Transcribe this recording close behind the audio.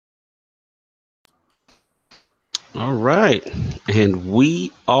All right. And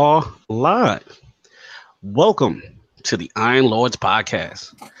we are live. Welcome to the Iron Lords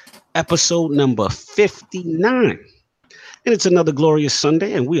podcast, episode number 59. And it's another glorious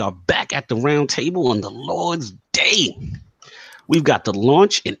Sunday, and we are back at the round table on the Lord's Day. We've got the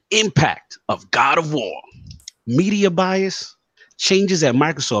launch and impact of God of War, media bias, changes at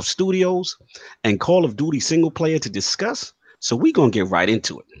Microsoft Studios, and Call of Duty single player to discuss. So we're going to get right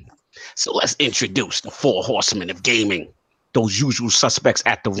into it. So let's introduce the four horsemen of gaming, those usual suspects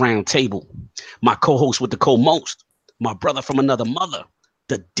at the round table. My co-host with the co-most, my brother from another mother,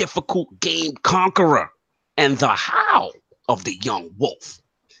 the difficult game conqueror, and the how of the young wolf.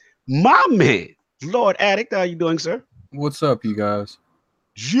 My man, Lord Addict, how you doing, sir? What's up, you guys?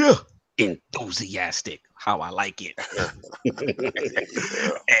 Yeah, enthusiastic. How I like it.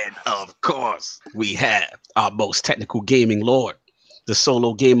 And of course, we have our most technical gaming lord, the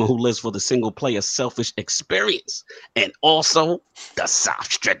solo gamer who lives for the single player selfish experience, and also the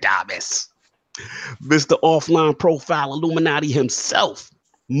Sostradamus, Mr. Offline Profile Illuminati himself,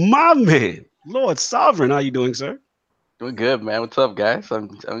 my man, Lord Sovereign. How you doing, sir? Doing good, man. What's up, guys?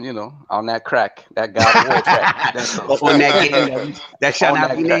 I'm on that crack, that God of War crack. On that game that shall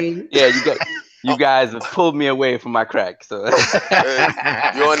not be named. Yeah, you guys have pulled me away from my crack. So You're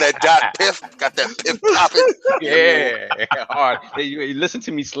on that dot piff, got that piff popping. yeah, hard. Hey, you listen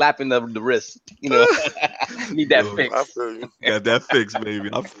to me slapping the wrist. Need that fix. I feel you. Got that fix,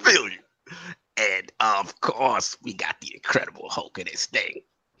 baby. I feel you. And of course, we got the incredible Hulk of this thing,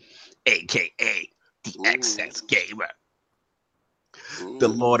 aka the XS Gamer, the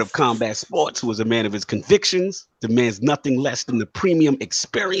Lord of Combat Sports, who is a man of his convictions, demands nothing less than the premium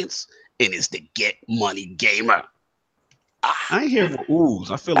experience, and is the Get Money Gamer. I ain't hear no oohs.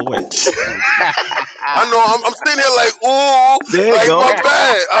 I feel away. I know. I'm sitting here like, ooh, There you like go. my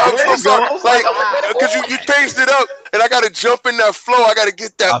bad. I'm There so you sorry. go. Like, because you changed it up, and I got to jump in that flow. I got to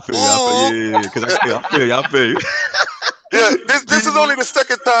get that. I feel you. Yeah. Because I feel you. Yeah, this is only the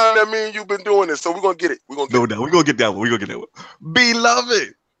second time that me and you've been doing this, so we're gonna get it. No doubt. We're gonna get that one.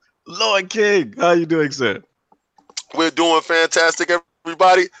 Beloved Lord King, how you doing, sir? We're doing fantastic,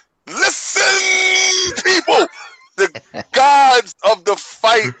 everybody. Listen, people. The gods of the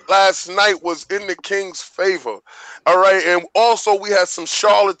fight last night was in the king's favor. All right, and also we had some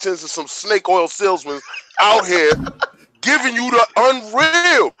charlatans and some snake oil salesmen out here giving you the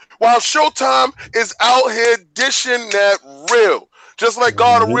unreal, while Showtime is out here dishing that real. Just like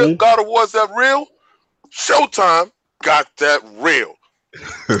God of War is that real, Showtime got that real.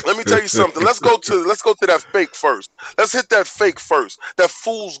 Let me tell you something. Let's go to that fake first. Let's hit that fake first. That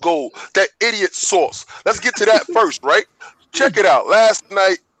fool's gold. That idiot sauce. Let's get to that first, right? Check it out. Last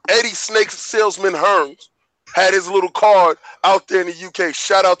night, Eddie Snake Salesman Hearns had his little card out there in the UK.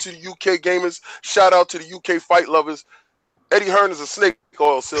 Shout out to the UK gamers. Shout out to the UK fight lovers. Eddie Hearn is a snake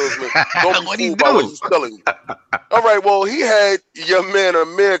oil salesman. Don't What'd be he fooled by what do? he's telling you. All right, well, he had your man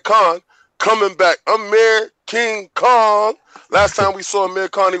Amir Khan coming back. Amir King Khan. Last time we saw Amir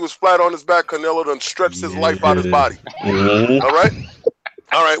Khan, he was flat on his back. Canelo done stretched his life out his body. Mhm. All right?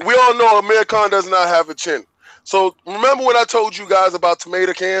 All right. We all know Amir Khan does not have a chin. So remember when I told you guys about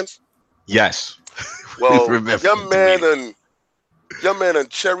tomato cans? Yes. Well, Remember your man and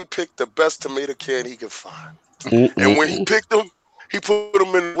cherry picked the best tomato can he could find. And when he picked them, he put them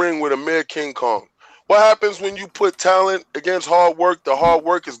in the ring with Amir King Kong. What happens when you put talent against hard work? The hard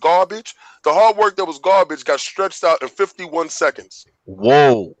work is garbage. The hard work that was garbage got stretched out in 51 seconds.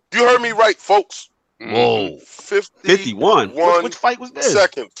 Whoa. You heard me right, folks. Whoa. 51 Which fight was this?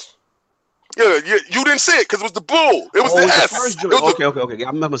 seconds. Yeah, you didn't see it because it was the bull. It was the S. First It was the- Okay.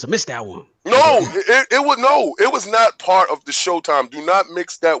 I must have missed that one. No, it was not part of the Showtime. Do not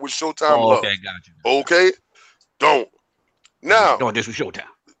mix that with Showtime Oh, love. okay, got you. Okay? Don't. Now, No, this was Showtime.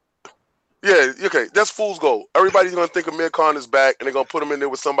 yeah, okay, that's fool's gold. Everybody's gonna think Amir Khan is back, and they're gonna put him in there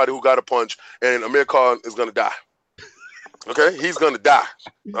with somebody who got a punch, and Amir Khan is gonna die. Okay, he's gonna die.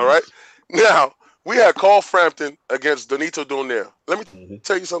 All right. Now we had Carl Frampton against Donito Donaire. Let me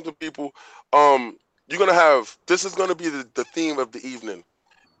tell you something, people. You're gonna have this is gonna be the theme of the evening.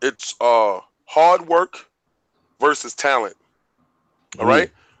 It's hard work versus talent. All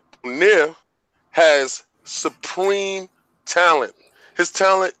right. Donaire has supreme talent. His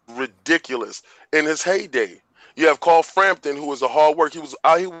talent ridiculous in his heyday. You have Carl Frampton, who was a hard work. He would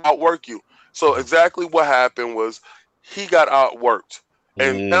outwork you. So exactly what happened was he got outworked,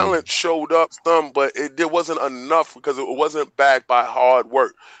 and talent showed up some, but there wasn't enough because it wasn't backed by hard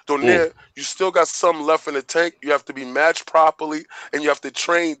work. Donaire, you still got some left in the tank. You have to be matched properly, and you have to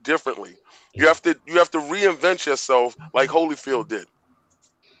train differently. You have to reinvent yourself like Holyfield did.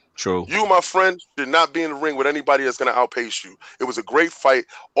 True. You, my friend, should not be in the ring with anybody that's going to outpace you. It was a great fight.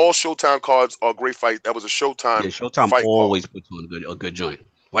 All Showtime cards are a great fight. That was a Showtime Yeah, Showtime fight always puts on a good joint.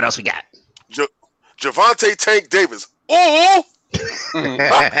 What else we got? Javante Tank Davis. Oh!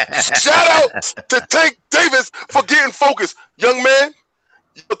 Shout out to Tank Davis for getting focused. Young man,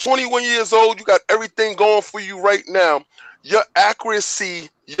 you're 21 years old. You got everything going for you right now. Your accuracy,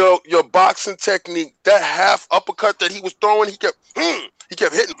 your boxing technique, that half uppercut that he was throwing, he kept hitting. He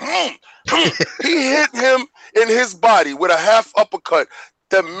hit him in his body with a half uppercut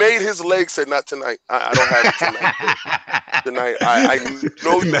that made his legs say, "Not tonight. I don't have it tonight. Tonight, I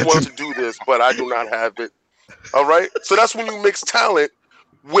know you want to do this, but I do not have it." All right. So that's when you mix talent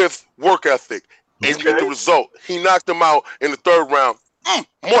with work ethic and you get the result. He knocked him out in the third round.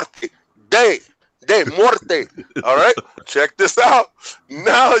 Morte. De Morte. All right. Check this out.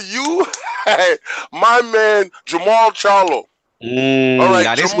 Now you had my man Jamal Charlo. All right.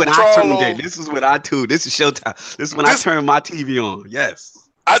 Now this is when I tuned in. This is when I tuned. This is Showtime. This is when I turned my TV on. Yes.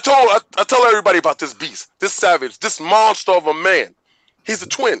 I tell everybody about this beast, this savage, this monster of a man. He's a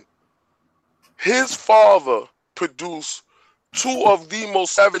twin. His father produced two of the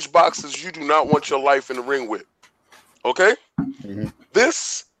most savage boxers you do not want your life in the ring with. Okay? Mm-hmm.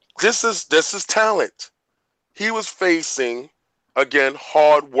 This is talent. He was facing, again,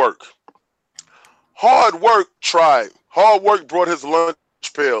 hard work. Hard work tried. Hard work brought his lunch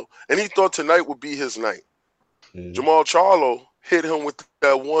pail, and he thought tonight would be his night. Mm-hmm. Jamal Charlo hit him with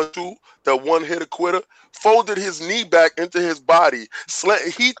that 1-2, that one-hitter quitter, folded his knee back into his body.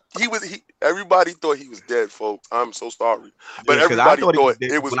 Everybody thought he was dead, folks. I'm so sorry. But everybody thought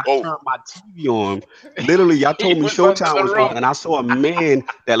it was over. When I turned my TV on, literally, y'all told me Showtime was on, and I saw a man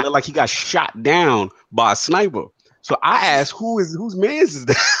that looked like he got shot down by a sniper. So I asked, whose man's is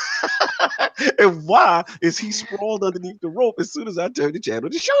that? And why is he sprawled underneath the rope as soon as I turned the channel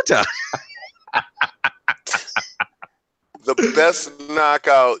to Showtime? The best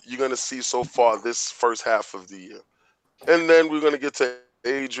knockout you're going to see so far this first half of the year. And then we're going to get to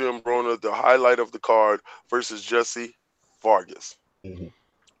Adrian Broner, the highlight of the card, versus Jesse Vargas. Mm-hmm.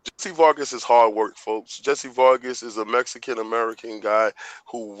 Jesse Vargas is hard work, folks. Jesse Vargas is a Mexican-American guy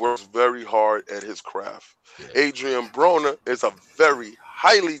who works very hard at his craft. Yeah. Adrian Broner is a very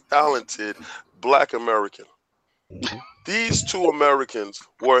highly talented Black American. Mm-hmm. These two Americans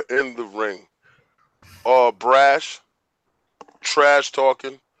were in the ring. Brash, trash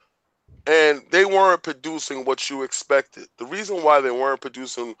talking, and they weren't producing what you expected. The reason why they weren't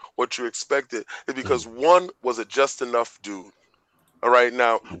producing what you expected is because one was a just enough dude. All right,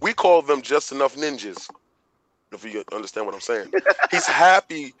 now we call them just enough ninjas, if you understand what I'm saying. He's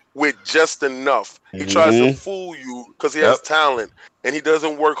happy with just enough. He tries to fool you because he has talent, and he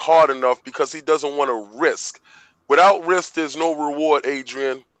doesn't work hard enough because he doesn't want to risk. Without risk, there's no reward,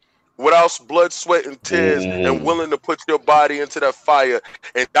 Adrian. Without blood, sweat, and tears, and willing to put your body into that fire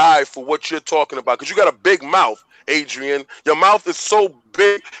and die for what you're talking about. Because you got a big mouth, Adrian. Your mouth is so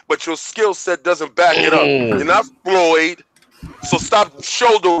big, but your skill set doesn't back it up. You're not Floyd, so stop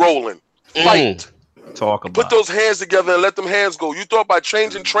shoulder rolling. Fight. Talk about. Put those hands together and let them hands go. You thought by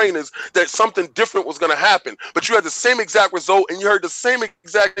changing trainers that something different was going to happen, but you had the same exact result, and you heard the same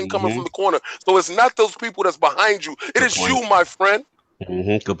exact thing coming from the corner. So it's not those people that's behind you. It is you, my friend.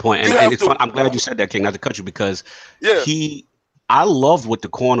 Good point. And it's fun. I'm glad you said that, King, not to cut you, because I loved what the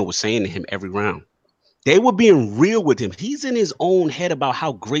corner was saying to him every round. They were being real with him. He's in his own head about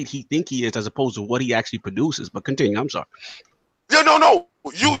how great he think he is as opposed to what he actually produces. But continue. I'm sorry. Yeah, no.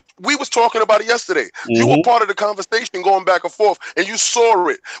 We was talking about it yesterday. You were part of the conversation going back and forth, and you saw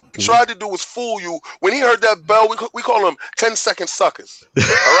it. What he tried to do was fool you. When he heard that bell, we call them 10-second suckers. All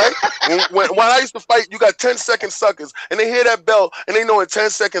right? when I used to fight, you got 10-second suckers, and they hear that bell, and they know in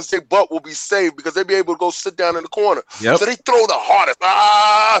 10 seconds their butt will be saved because they'll be able to go sit down in the corner. Yep. So they throw the hardest.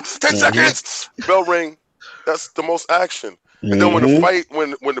 10 seconds. Bell ring. That's the most action. And then when the fight,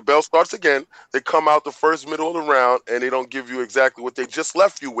 when the bell starts again, they come out the first middle of the round and they don't give you exactly what they just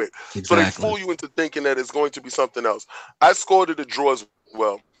left you with. Exactly. So they fool you into thinking that it's going to be something else. I scored it a draw as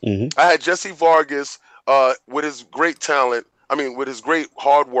well. I had Jesse Vargas with his great talent, with his great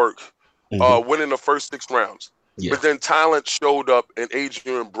hard work, winning the first 6 rounds. Yeah. But then talent showed up in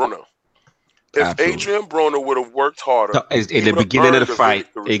Adrian Broner. If Adrian Broner would have worked harder in the beginning of the fight,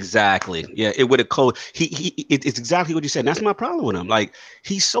 exactly. Yeah, it would have closed. It's exactly what you said. And that's my problem with him. Like,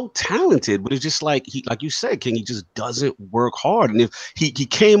 he's so talented, but it's just like like you said, King, he just doesn't work hard. And if he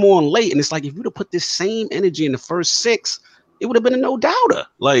came on late, and it's like if you would have put this same energy in the first 6, it would have been a no doubter.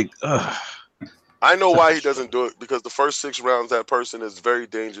 Like, I know why he doesn't do it, because the first 6 rounds, that person is very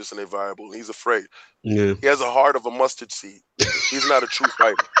dangerous and they're viable. And he's afraid. Yeah. He has a heart of a mustard seed. He's not a true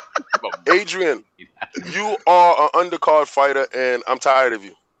fighter. Adrian, you are an undercard fighter, and I'm tired of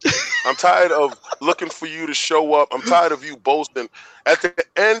you. I'm tired of looking for you to show up. I'm tired of you boasting. At the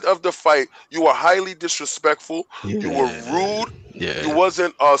end of the fight, you were highly disrespectful. You were rude. Yeah. You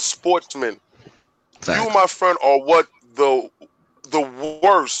wasn't a sportsman. Facts. You, my friend, are what the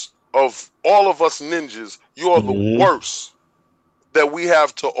worst of all of us ninjas. You are the worst that we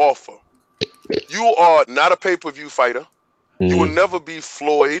have to offer. You are not a pay-per-view fighter. You will never be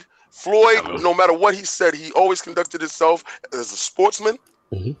Floyd. Floyd, no matter what he said, he always conducted himself as a sportsman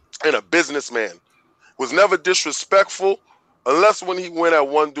and a businessman. Was never disrespectful, unless when he went at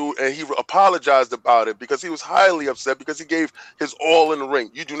one dude and he apologized about it because he was highly upset because he gave his all in the ring.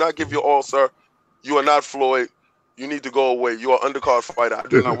 You do not give your all, sir. You are not Floyd. You need to go away. You are an undercard fighter. I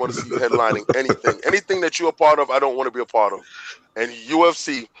do not want to see you headlining anything. Anything that you're a part of, I don't want to be a part of. And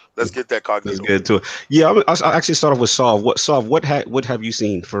UFC, let's get that cognito. Let's get into it. Yeah, I'll actually start off with Sav. What have you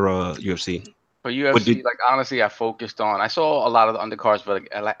seen for UFC? For UFC, like honestly, I focused on. I saw a lot of the undercards, but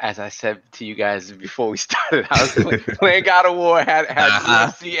as I said to you guys before we started, I was playing God of War, had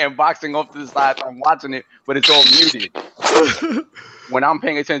UFC and boxing off to the side. So I'm watching it, but it's all muted. When I'm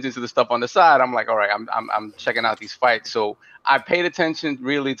paying attention to the stuff on the side, I'm like, all right, I'm checking out these fights. So I paid attention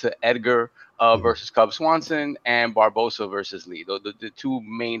really to Edgar versus Cub Swanson and Barbosa versus Lee. The two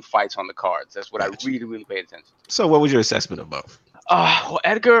main fights on the cards. That's what I really paid attention to. So what was your assessment of both? Well,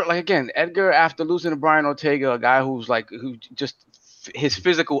 Edgar, Edgar after losing to Brian Ortega, a guy who just his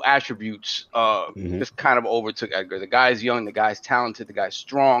physical attributes just kind of overtook Edgar. The guy's young, the guy's talented, the guy's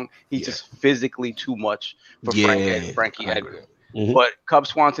strong. He's just physically too much for Frankie Edgar. But Cub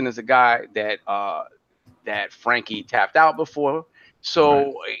Swanson is a guy that Frankie tapped out before.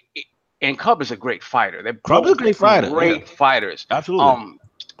 So and Cub is a great fighter. Cub is a great fighter. Great fighters. Absolutely.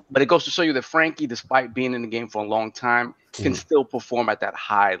 But it goes to show you that Frankie, despite being in the game for a long time, can still perform at that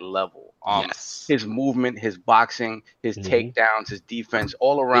high level. His movement, his boxing, his takedowns, his defense,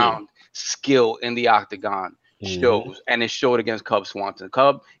 all around skill in the octagon shows, and it showed against Cub Swanson.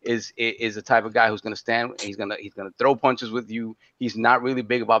 Cub is the type of guy who's going to stand. He's gonna throw punches with you. He's not really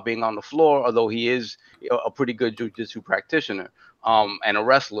big about being on the floor, although he is a pretty good jiu-jitsu practitioner and a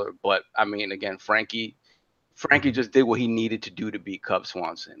wrestler. But I mean, again, Frankie just did what he needed to do to beat Cub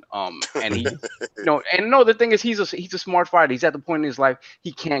Swanson. And he, the thing is, he's a smart fighter. He's at the point in his life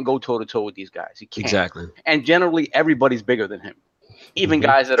he can't go toe to toe with these guys. He can't. Exactly. And generally, everybody's bigger than him. Even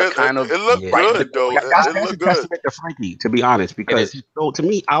guys that are kind of. It looked good though. That's a testament to Frankie, to be honest, because to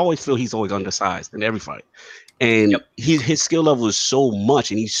me, I always feel he's always undersized in every fight. And his skill level is so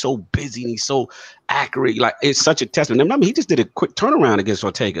much, and he's so busy, and he's so accurate. Like, it's such a testament. I mean, he just did a quick turnaround against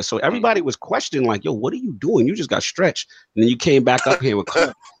Ortega, so everybody was questioning, like, "Yo, what are you doing? You just got stretched, and then you came back up here with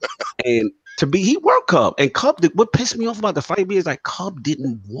Cub." And he worked Cub, and Cub. What pissed me off about the fight is like Cub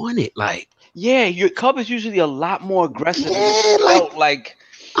didn't want it. Like, your Cub is usually a lot more aggressive. Yeah,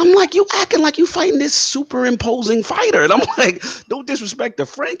 I'm like, you acting like you fighting this superimposing fighter, and I'm like, don't disrespect the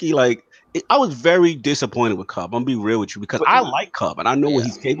Frankie, like. I was very disappointed with Cub. I'm gonna be real with you because I like Cub and I know what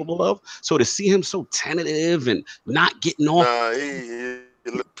he's capable of. So to see him so tentative and not getting off,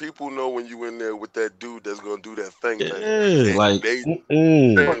 people know when you in there with that dude that's gonna do that thing. Cub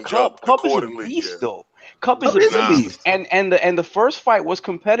is a beast, though. Cub is a beast, and the first fight was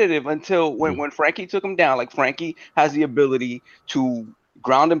competitive until when Frankie took him down. Like, Frankie has the ability to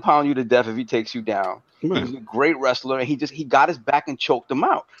ground and pound you to death if he takes you down. He's a great wrestler, and he got his back and choked him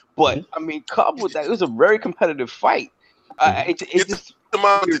out. But I mean, Cub it was a very competitive fight. It just him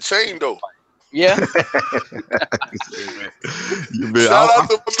out the chain though. Yeah. Shout out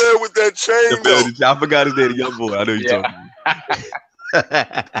to the man with that chain though. I forgot his name, young boy. I know you're talking.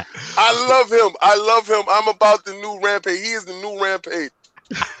 I love him. I'm about the new Rampage. He is the new Rampage.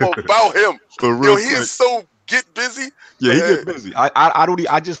 About him. For real, he is so get busy. Yeah, he get busy.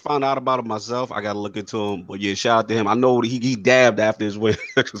 I just found out about him myself. I gotta look into him. But yeah, shout out to him. I know he dabbed after his win.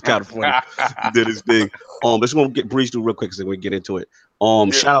 It was kind of funny. He did his thing. Let's go breeze through real quick so we get into it.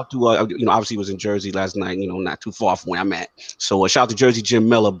 Shout out to obviously he was in Jersey last night, not too far from where I'm at. So shout out to Jersey Jim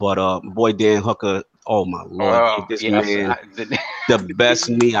Miller, but boy Dan Hooker, oh my Lord, this man, the best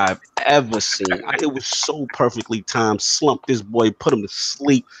knee I've ever seen. It was so perfectly timed. Slumped this boy, put him to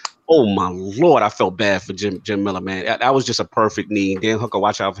sleep. Oh my Lord, I felt bad for Jim Miller, man. That was just a perfect knee. Dan Hooker,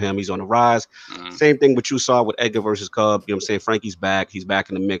 watch out for him. He's on the rise. Same thing what you saw with Edgar versus Cub. You know what I'm saying? Frankie's back. He's back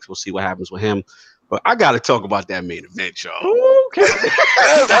in the mix. We'll see what happens with him. But I got to talk about that main event, y'all. Okay.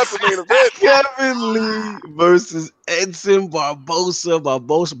 That's the main event. Kevin Lee versus Edson Barbosa.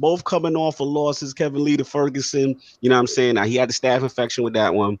 Barbosa both coming off of losses. Kevin Lee to Ferguson. You know what I'm saying? Now, he had the staph infection with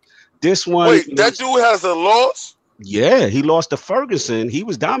that one. This one. Wait, that dude has a loss? Yeah, he lost to Ferguson. He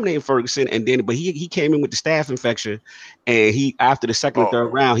was dominating Ferguson, and then but he came in with the staph infection, and he after the second or third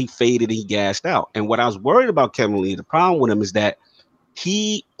round he faded and he gassed out. And what I was worried about Kevin Lee, the problem with him is that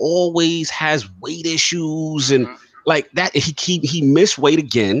he always has weight issues and like that. He missed weight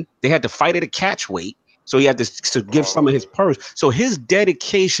again. They had to fight at a catch weight, so he had to give some of his purse. So his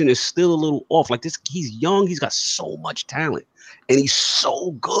dedication is still a little off. Like this, he's young. He's got so much talent, and he's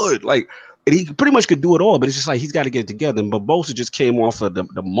so good. Like. And he pretty much could do it all, but it's just like he's got to get it together. And Barbosa just came off of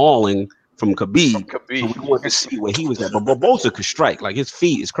the mauling from Khabib. So we wanted to see where he was at. But Barbosa could strike. Like his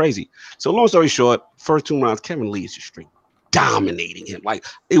feet is crazy. So long story short, first 2 rounds, Kevin Lee is just straight dominating him. Like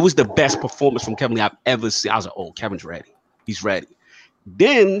it was the best performance from Kevin Lee I've ever seen. I was like, oh, Kevin's ready. He's ready.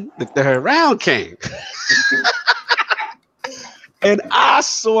 Then the third round came. And I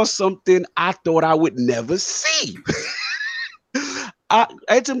saw something I thought I would never see.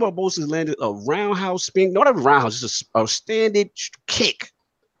 Edson Barbosa landed a roundhouse spin, not a roundhouse, just a standard kick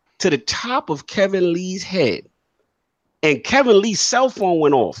to the top of Kevin Lee's head. And Kevin Lee's cell phone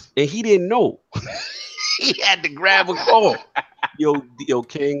went off, and he didn't know. He had to grab a call. Yo,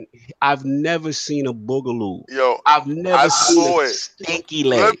 King, I've never seen a boogaloo. I've never seen a stinky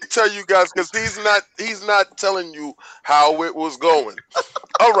leg. Let me tell you guys, because he's not telling you how it was going.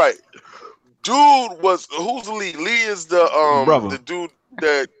 All right. Dude who's Lee? Lee is the dude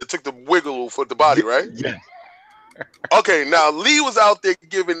that took the wiggle for the body, right? Yeah. Okay, now Lee was out there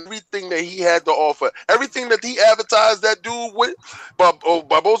giving everything that he had to offer, everything that he advertised that dude with.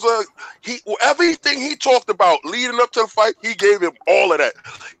 Barbosa, everything he talked about leading up to the fight, he gave him all of that.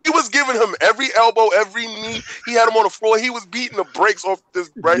 He was giving him every elbow, every knee. He had him on the floor. He was beating the brakes off this.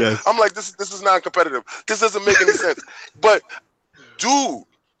 Right? Yes. I'm like, this is non-competitive. This doesn't make any sense. But dude.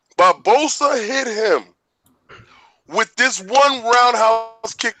 Barbosa hit him with this one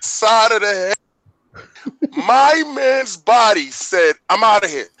roundhouse kick side of the head. My man's body said, I'm out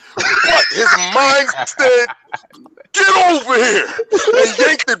of here. But his mind said, get over here. And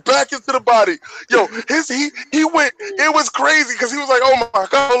yanked it back into the body. Yo, he went, it was crazy because he was like, oh my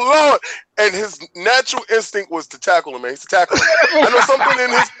God, Lord. And his natural instinct was to tackle him, man. He's to tackle him. I know something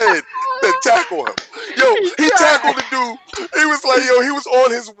in his head that tackle him. Yo, he tackled the dude. He was like, yo, he was on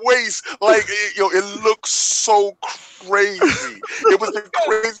his waist. Like, yo, it looked so crazy. It was the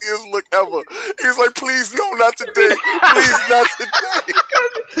craziest look ever. He was like, please, no, not today. Please, not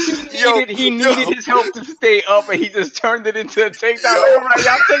today. He needed his help to stay up, and he just turned it into a takedown. Like, all right,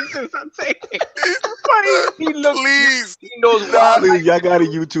 y'all take this. I'm taking it. Funny. He looks. Please. He knows why. Y'all gotta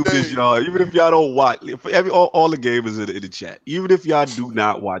YouTube this, y'all. Even if y'all don't watch, all the gamers in the chat. Even if y'all do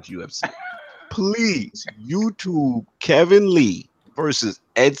not watch UFC, please YouTube Kevin Lee versus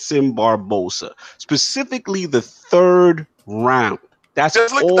Edson Barbosa, specifically the third round. That's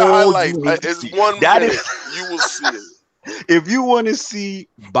just look all at the highlight. It's 1 minute. You will see it. If you want to see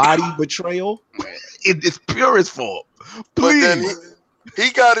body betrayal in its purest form, please. But then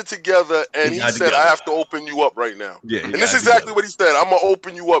he got it together, and he said, I have to open you up right now. Yeah, and this is exactly what he said. I'm going to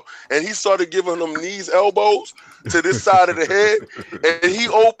open you up. And he started giving him knees, elbows to this side of the head, and he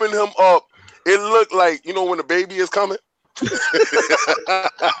opened him up. It looked like, when the baby is coming. The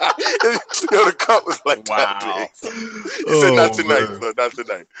cup was like that big. He said, not tonight, son, not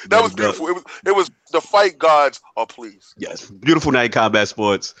tonight. That was beautiful. It was the fight gods are pleased. Yes, beautiful night, Combat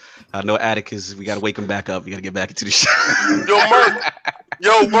Sports. I know Atticus, we got to wake him back up. We got to get back into the show.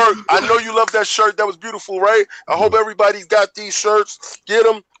 Yo, Merk, I know you love that shirt. That was beautiful, right? I hope everybody's got these shirts. Get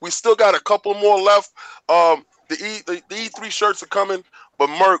them. We still got a couple more left. The E3 shirts are coming. But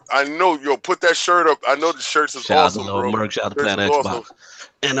Merk, I know you'll put that shirt up. I know the shirts is awesome, bro. Merk, shout out to Planet Xbox. Awesome.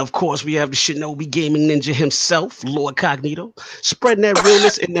 And of course, we have the Shinobi Gaming Ninja himself, Lord Cognito, spreading that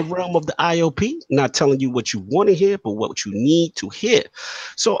realness in the realm of the IOP. Not telling you what you want to hear, but what you need to hear.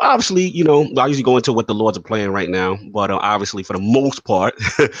 So obviously, I usually go into what the Lords are playing right now. But obviously, for the most part,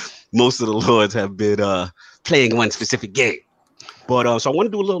 most of the Lords have been playing one specific game. But so I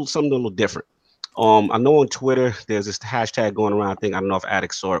want to do something a little different. I know on Twitter there's this hashtag going around. I don't know if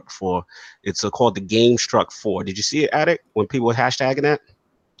Attic saw it before. It's called the Game Struck 4. Did you see it, Attic, when people were hashtagging that?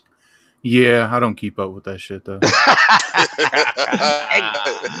 Yeah, I don't keep up with that shit though.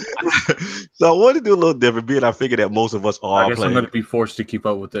 So I want to do a little different. Being I figured that most of us are. I guess I'm going to be forced to keep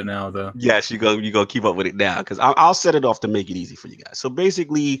up with it now, though. Yes, you go keep up with it now because I'll set it off to make it easy for you guys. So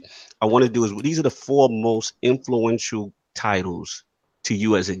basically, I want to do is these are the 4 most influential titles to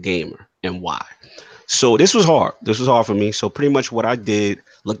you as a gamer and why. So this was hard. This was hard for me. So pretty much what I did,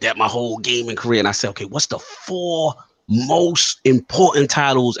 looked at my whole gaming career and I said, okay, what's the 4 most important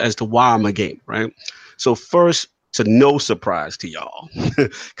titles as to why I'm a gamer, right? So first, to no surprise to y'all,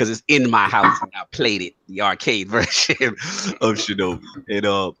 because it's in my house and I played it, the arcade version of Shinobi. And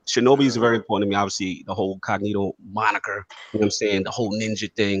Shinobi is very important to me. Obviously, the whole Cognito moniker, you know what I'm saying, the whole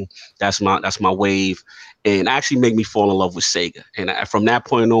ninja thing, that's my wave. And actually made me fall in love with Sega. And from that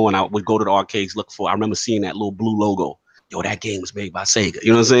point on, I would go to the arcades, I remember seeing that little blue logo. Yo, that game was made by Sega.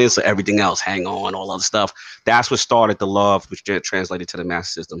 You know what I'm saying? So everything else, Hang On, all other stuff. That's what started the love, which translated to the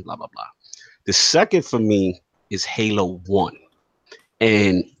Master System, blah, blah, blah. The second for me is Halo 1.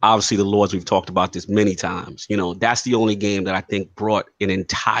 And obviously the Lords, we've talked about this many times. You know, that's the only game that I think brought an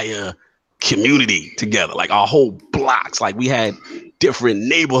entire community together, like our whole blocks. Like we had different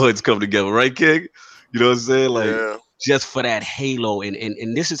neighborhoods come together, right, King? You know what I'm saying? Like just for that Halo.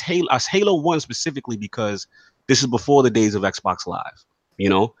 And this is Halo 1 specifically because this is before the days of Xbox Live, you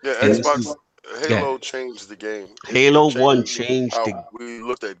know? Yeah, Xbox. Halo changed the game. Halo 1 changed how we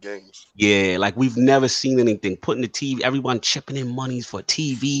looked at games. Yeah, like we've never seen anything. Putting the TV, everyone chipping in monies for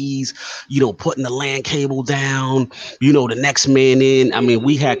TVs, you know, putting the LAN cable down, you know, the next man in. I mean,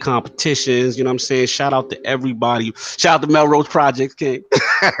 we had competitions, you know what I'm saying? Shout out to everybody. Shout out to Melrose Project, King.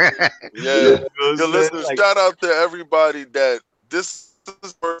 Yeah. You know listeners, like, shout out to everybody that this is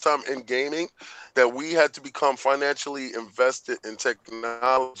the first time in gaming that we had to become financially invested in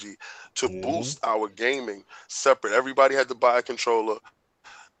technology to boost our gaming separate. Everybody had to buy a controller.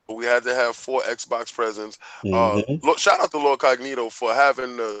 We had to have 4 Xbox presents. Shout out to Lord Cognito for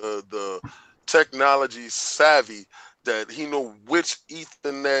having the technology savvy that he knew which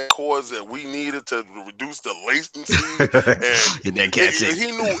Ethernet cords that we needed to reduce the latency. And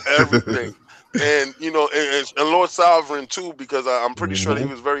he knew everything. And you know, and Lord Sovereign too, because I'm pretty sure that he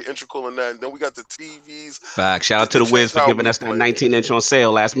was very integral in that. And then we got the TVs. Fact. Shout out to the Wiz for giving us that 19-inch on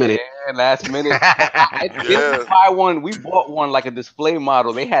sale last minute. Yeah, last minute. I didn't buy one. We bought one like a display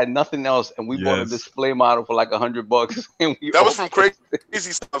model. They had nothing else, and we bought a display model for like $100. And that was from Crazy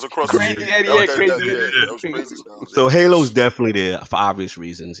Sounds across the street. Crazy Sounds. So Halo's definitely there for obvious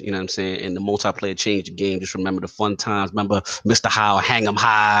reasons. You know what I'm saying? And the multiplayer changed the game. Just remember the fun times. Remember Mr. Howe, Hang 'em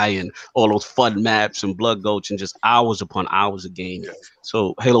High, and all those fun maps and Blood Gulch, and just hours upon hours of game.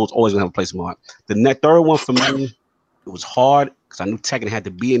 So Halo's always gonna have a place in my heart. The third one for me, it was hard because I knew Tekken had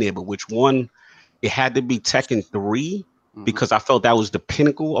to be in there, but which one? It had to be Tekken 3 because I felt that was the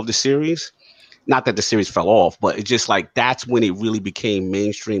pinnacle of the series. Not that the series fell off, but it just like that's when it really became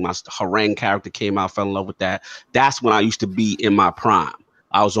mainstream. My Harang character came out, fell in love with that. That's when I used to be in my prime.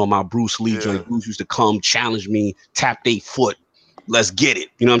 I was on my Bruce Lee joint. Bruce used to come challenge me, tap their foot. Let's get it.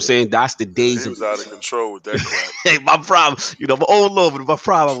 You know what I'm saying? That's the days. He was out of control with that crap. Hey, my problem, you know, my old love, but my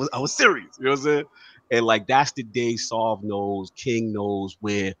problem, I was serious. You know what I'm saying? And like that's the day Solve knows, King knows,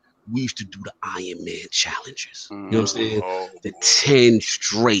 where we used to do the Iron Man challenges. You know what I'm saying? The 10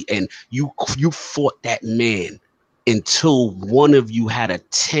 straight, and you fought that man until one of you had a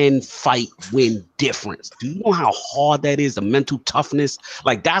 10 fight win difference. Do you know how hard that is? The mental toughness,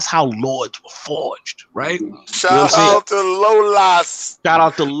 like that's how Lords were forged, right? Shout out to Lolas. Shout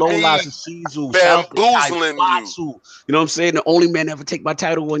out to Lolas and Shizu. Bamboozling you. You know what I'm saying? The only man ever take my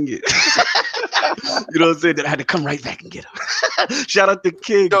title 1 year. You know what I'm saying? That I had to come right back and get him. Shout out to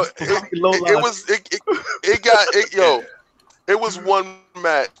King. Yo, it was one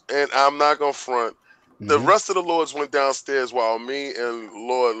match, and I'm not gonna front. The rest of the Lords went downstairs while me and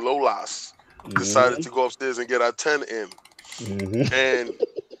Lord Lolas decided to go upstairs and get our 10 in. And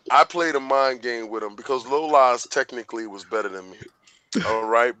I played a mind game with him because Lolas technically was better than me. All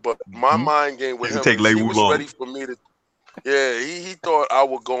right. But my mind game with him, he was ready for me to. Yeah, he thought I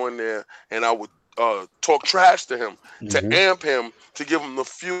would go in there and I would talk trash to him, to amp him, to give him the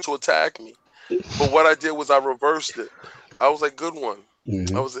fuel to attack me. But what I did was I reversed it. I was like, good one.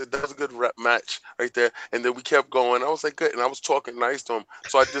 That was a good match right there. And then we kept going. I was like, good. And I was talking nice to him.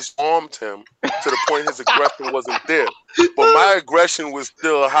 So I disarmed him to the point his aggression wasn't there. But my aggression was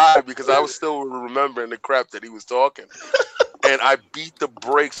still high because I was still remembering the crap that he was talking. And I beat the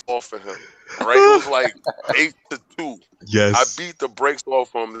brakes off of him. Right? It was like 8-2. Yes. I beat the brakes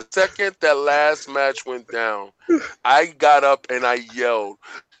off him. The second that last match went down, I got up and I yelled,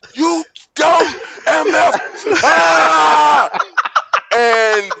 "You dumb MF!" Ah!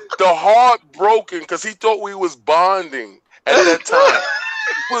 And the heart broken because he thought we was bonding at that time.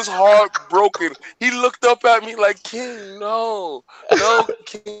 He was heartbroken. He looked up at me like, "King, no,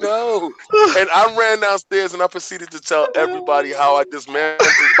 King, no." And I ran downstairs and I proceeded to tell everybody how I dismantled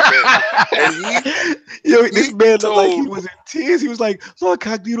him. And this man looked like he was in tears. He was like, "Lord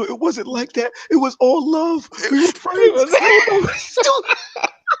Cognito, it wasn't like that. It was all love. We were friends."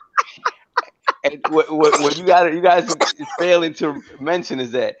 And what you guys are failing to mention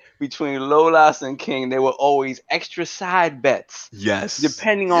is that between Lolas and King, there were always extra side bets. Yes.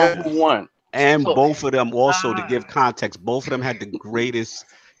 Depending on who won. And both of them also, to give context, both of them had the greatest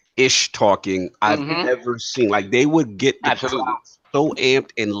ish talking I've ever seen. Like they would get the crowd so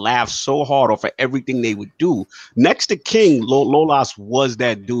amped and laugh so hard off of everything they would do. Next to King, Lolas was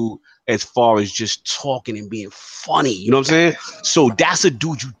that dude as far as just talking and being funny. You know what I'm saying? So that's a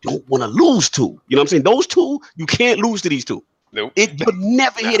dude you don't want to lose to. You know what I'm saying? Those two, you can't lose to these two. Nope. You would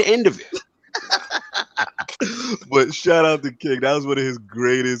never hear the end of it. But shout out to King. That was one of his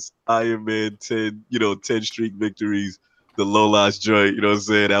greatest Iron Man 10 streak victories. The Lolas joint, you know what I'm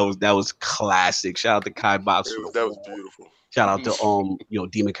saying? That was classic. Shout out to Kai Box. That was beautiful. Shout out to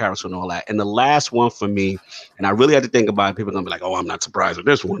Demon Carousel and all that. And the last one for me, and I really had to think about it. People are gonna be like, oh, I'm not surprised with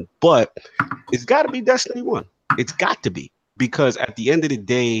this one, but it's got to be Destiny 1. It's got to be, because at the end of the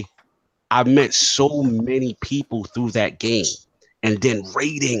day, I met so many people through that game. And then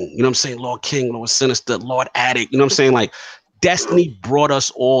raiding, you know what I'm saying? Lord King, Lord Sinister, Lord Addict, you know what I'm saying? Like Destiny brought us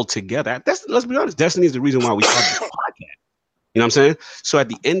all together. Let's be honest, Destiny is the reason why we started this podcast. You know what I'm saying? So at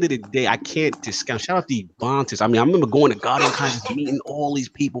the end of the day, I can't discount. Shout out to Bontis. I mean, I remember going to Guardian Kinds, meeting all these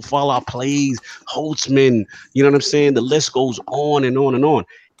people, Fallout Plays, Holtzman, you know what I'm saying? The list goes on and on and on.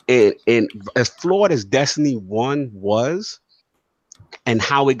 And as flawed as Destiny 1 was, and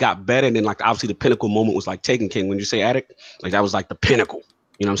how it got better, and then like obviously the pinnacle moment was like Taken King. When you say Addict, like that was like the pinnacle.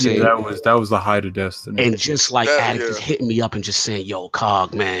 You know what I'm saying? Yeah, that was the height of Destiny. And just like Addict just hitting me up and just saying, yo,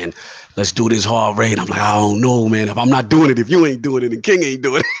 Cog, man, let's do this hard raid. I'm like, I don't know, man. If I'm not doing it, if you ain't doing it, and King ain't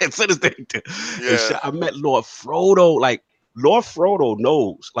doing it, Sinister ain't doing it. I met Lord Frodo. Like, Lord Frodo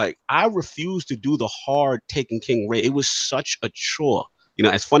knows. Like, I refused to do the hard Taken King raid. It was such a chore. You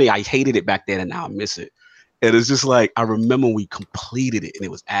know, it's funny. I hated it back then, and now I miss it. And it's just like, I remember we completed it, and it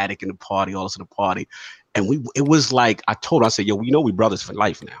was Addict in the party, all this in the party. And it was like, I said, yo, we know we brothers for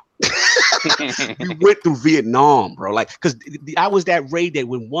life now. We went through Vietnam, bro. Like, because I was that raid that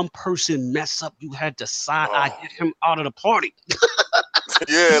when one person mess up, you had to side eye get him out of the party.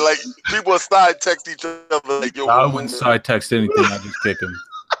 Yeah, like people side text each other. Like, yo, I wouldn't side text anything. I just kick him.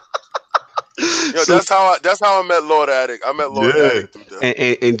 Yo, that's how I met Lord Addict. I met Lord Addict through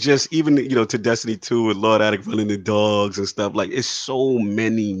that. And just even to Destiny 2 and Lord Addict running the dogs and stuff, like it's so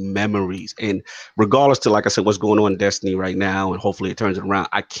many memories. And regardless to, like I said, what's going on in Destiny right now, and hopefully it turns it around,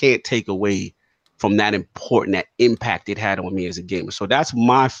 I can't take away from that impact it had on me as a gamer. So that's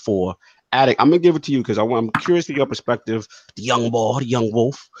my 4. Addict, I'm gonna give it to you because I'm curious to your perspective, the young boy, the young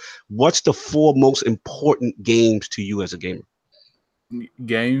wolf. What's the 4 most important games to you as a gamer?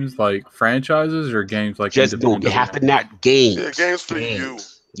 Games like franchises or games like just no, you have to not games. Yeah, games for you.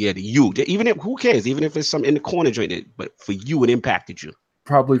 Yeah, the you. Even if who cares? Even if it's some in the corner joint, but for you, it impacted you.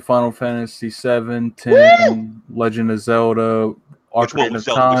 Probably Final Fantasy 7, 10, Woo! Legend of Zelda, Ocarina of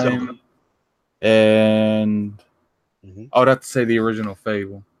Time, and I would have to say the original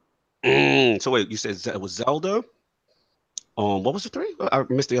Fable. So wait, you said it was Zelda? What was the 3? I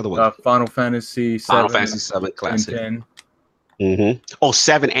missed the other one. Final Fantasy 7. Final Fantasy 7 classic. And 10. Oh,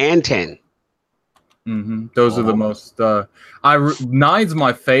 7 and 10. Those are the most. 9's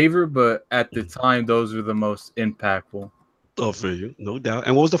my favorite, but at the time, those are the most impactful. Oh, for you, no doubt.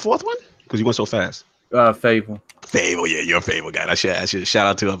 And what was the 4th one? Because you went so fast. Fable. Fable, yeah, you're a Fable guy. I should shout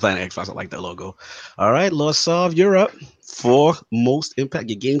out to Planet Xbox. I like that logo. All right, Lord Sov, you're up. 4 most impact.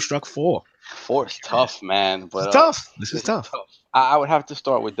 Your game struck 4. 4 is tough, man. But it's tough. This is tough. I would have to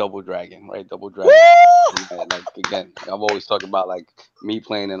start with Double Dragon, right? Double Dragon. Like again, I've always talked about like me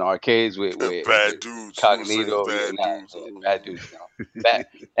playing in arcades with bad dudes, Cognito, bad dudes.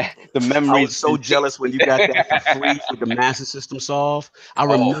 The memories. I was so jealous when you got that for free with the Master System solve. I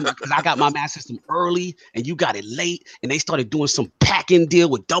remember because I got my Master System early and you got it late, and they started doing some packing deal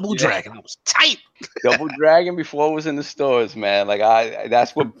with Double Dragon. I was tight. Double Dragon before it was in the stores, man. Like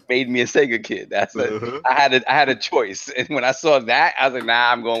that's what made me a Sega kid. That's I had a choice, and when I saw that, I was like,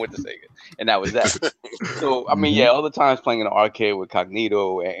 nah, I'm going with the Sega, and that was that. So I mean, all the times playing in the arcade with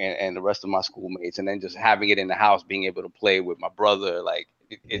Cognito and the rest of my schoolmates, and then just having it in the house, being able to play with my brother, like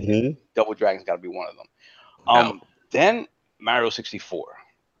Double Dragon's got to be one of them. Then Mario 64.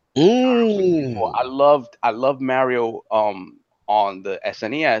 I loved Mario on the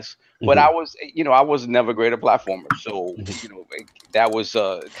SNES. But I was never great at platformers, so that was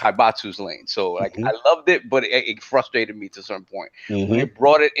Kaibatsu's lane. So like I loved it, but it frustrated me to a certain point. When it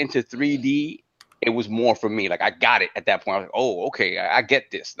brought it into 3D, it was more for me. Like I got it at that point. I was like, oh, okay, I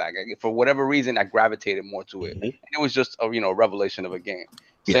get this. Like for whatever reason, I gravitated more to it. And it was just a revelation of a game.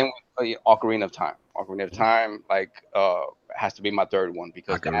 Same with Ocarina of Time. Ocarina of Time, like has to be my 3rd one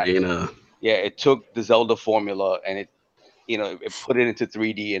because Yeah, it took the Zelda formula and it put it into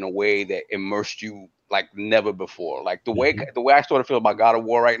 3D in a way that immersed you like never before. Like the way I sort of feel about God of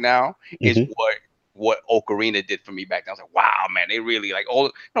War right now is what Ocarina did for me back then. I was like, wow, man, they really like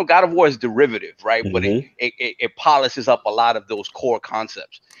God of War is derivative, right? But it polishes up a lot of those core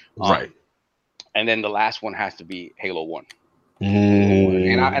concepts. Right. And then the last one has to be Halo 1.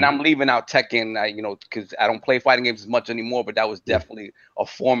 And I'm leaving out Tekken, because I don't play fighting games as much anymore. But that was definitely a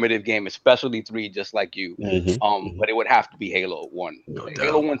formative game, especially 3, just like you. But it would have to be Halo 1.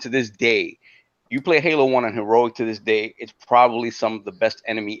 Halo 1 to this day, you play Halo 1 on Heroic to this day, it's probably some of the best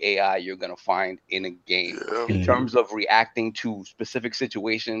enemy AI you're gonna find in a game in terms of reacting to specific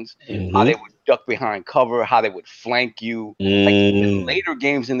situations, how they would duck behind cover, how they would flank you. Like even later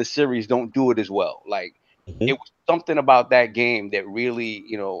games in the series don't do it as well. Like it was something about that game that really,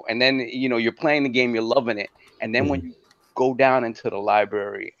 and then you're playing the game, you're loving it, and then when you go down into the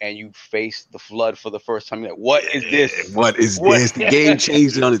library and you face the Flood for the first time, you're like, what is this? What is this? The game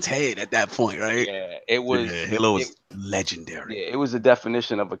changed on its head at that point, right? Yeah, it was. Yeah, Halo was legendary. Yeah, it was the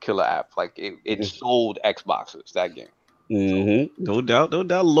definition of a killer app. Like it sold Xboxes, that game. No doubt.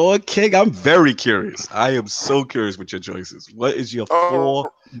 Lord King, I'm very curious. I am so curious with your choices. What is your 4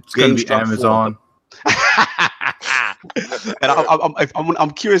 games? Amazon. And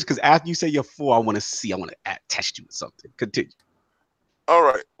I'm curious because after you say your 4, I want to test you with something. Continue. All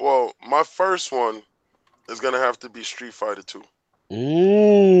right. Well, my first one is gonna have to be Street Fighter 2.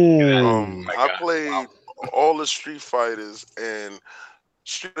 I played all the Street Fighters, and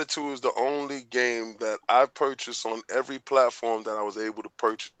Street Fighter 2 is the only game that I purchased on every platform that I was able to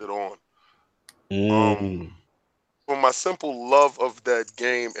purchase it on. For my simple love of that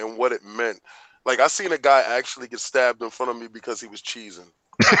game and what it meant. Like, I seen a guy actually get stabbed in front of me because he was cheesing.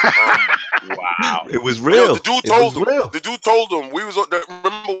 Wow. It was real. Yo, the dude told him.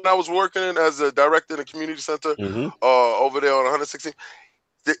 Remember when I was working as a director in a community center over there on 116?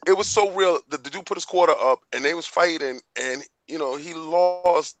 It was so real. The dude put his quarter up and they was fighting, and he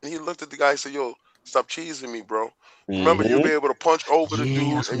lost, and he looked at the guy and said, yo, stop cheesing me, bro. Remember, you'll be able to punch over the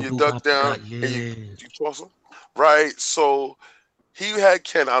dude and you duck down and you toss him. Right? So he had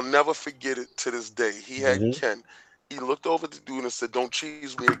Ken. I'll never forget it to this day. He had Ken. He looked over at the dude and said, don't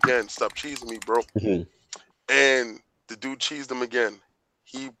cheese me again. Stop cheesing me, bro. And the dude cheesed him again.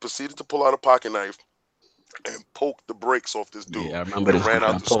 He proceeded to pull out a pocket knife and poked the brakes off this dude. Yeah, I remember and ran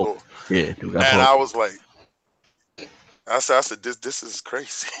out the store. Yeah, dude, I was like, I said, this is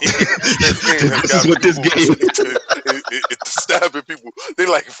crazy. This is what this game it's stabbing people. They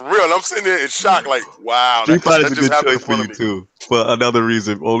like, for real. And I'm sitting there in shock, like, wow. Street Fighter is a good choice for you too. For another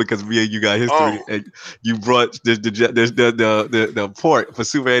reason, only because me and you got history, and you brought the port for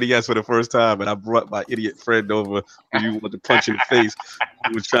Super NES for the first time, and I brought my idiot friend over who you wanted to punch in the face.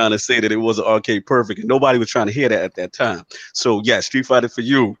 Who was trying to say that it wasn't arcade perfect, and nobody was trying to hear that at that time. So yeah, Street Fighter for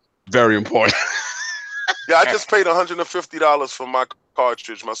you, very important. Yeah, I just paid $150 for my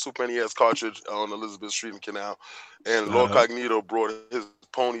cartridge, my Super NES cartridge on Elizabeth Street and Canal, and Lord Cognito brought his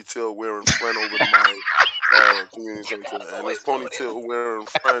ponytail wearing friend over to my community center, and his ponytail wearing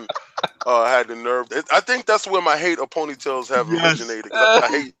friend had the nerve. I think that's where my hate of ponytails have originated. I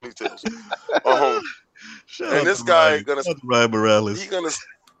hate ponytails. And this guy Ryan Morales. He's gonna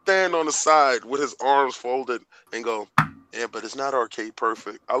stand on the side with his arms folded and go, yeah, but it's not arcade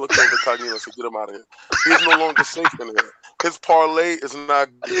perfect. I looked over Cognito and said, get him out of here. He's no longer safe in here. His parlay is no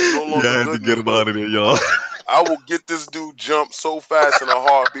longer good. I have to get him out of there, y'all. I will get this dude jump so fast in a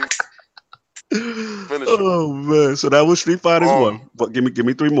heartbeat. Finish him. Man, so that was Street Fighter's 1. But give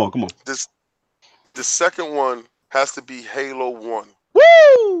me 3 more. Come on. The second one has to be Halo 1.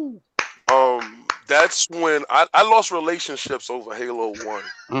 Woo! That's when I lost relationships over Halo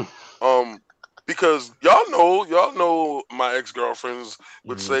 1. Because y'all know my ex-girlfriends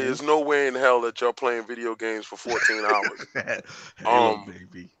would say there's no way in hell that y'all playing video games for 14 hours. Halo,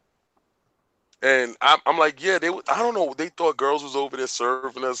 baby. And I'm like, yeah, I don't know. They thought girls was over there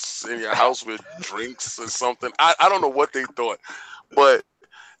serving us in your house with drinks or something. I don't know what they thought. But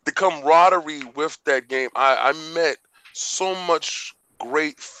the camaraderie with that game, I met so much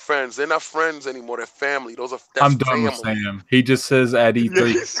great friends. They're not friends anymore. They're family. I'm done with Sam. He just says at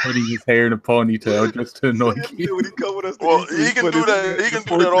E3 putting his hair in a ponytail just to annoy you. Well, he can do that. He can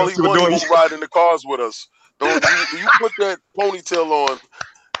do that all he wants. He won't ride in the cars with us. Don't you put that ponytail on,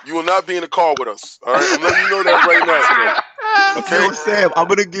 you will not be in the car with us. All right, I'm letting you know that right now. Okay, Sam, I'm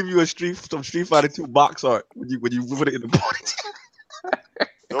gonna give you some Street Fighter 2 box art when you put it in the ponytail.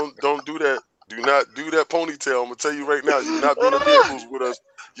 Don't do that. Do not do that ponytail. I'm gonna tell you right now. You're not being in vehicles with us.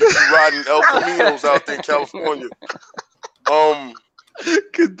 You be riding El Caminos out there in California.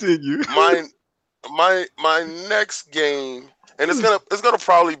 Continue. My next game, and it's gonna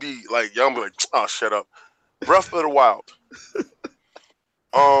probably be like y'all be like, oh, shut up. Breath of the Wild.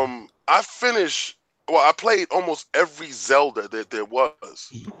 I played almost every Zelda that there was.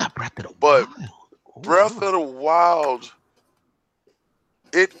 You got Breath of the But Wild. Oh, Breath wow. of the Wild,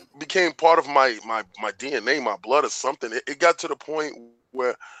 it became part of my DNA, my blood or something. It got to the point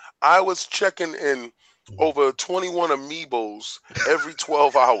where I was checking in over 21 amiibos every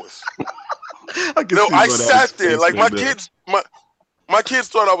 12 hours. I sat there like my kids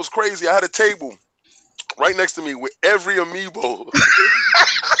thought I was crazy. I had a table right next to me with every amiibo.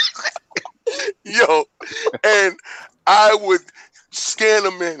 Yo, and I would scan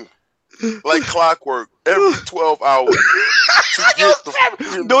them in like clockwork every 12 hours to get the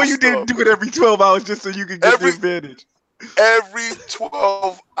No, you didn't do it every 12 hours just so you could get the advantage. Every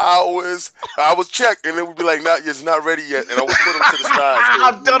 12 hours, I would check, and it would be like, it's not ready yet. And I would put him to the side.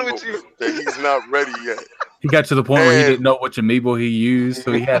 I'm done with you. That he's not ready yet. He got to the point where he didn't know which amiibo he used,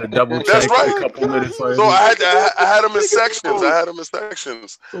 so he had to double check. That's right. A couple minutes later. So I had them in sections.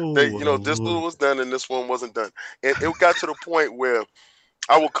 Oh, That this one was done and this one wasn't done. And it got to the point where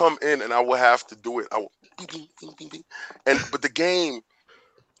I would come in and I would have to do it. I would, but the game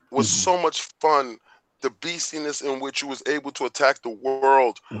was so much fun. The beastiness in which you was able to attack the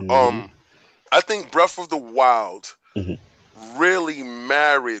world. I think Breath of the Wild really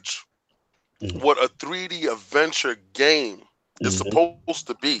married what a 3D adventure game is supposed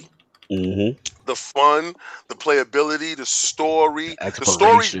to be. The fun, the playability, the story. The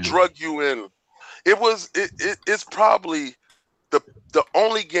story drug you in. It's probably the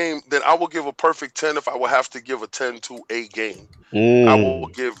only game that I will give a perfect 10 if I would have to give a 10 to a game. I will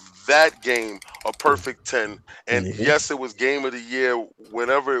give that game a perfect 10. And yes, it was Game of the Year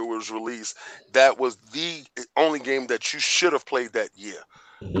whenever it was released. That was the only game that you should have played that year.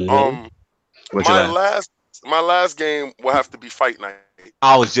 My last game will have to be Fight Night.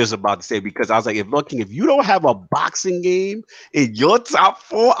 I was just about to say, because I was like, if you don't have a boxing game in your top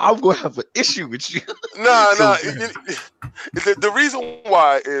 4, I'm gonna have an issue with you. The reason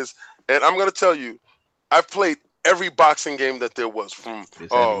why is, and I'm gonna tell you, I've played every boxing game that there was from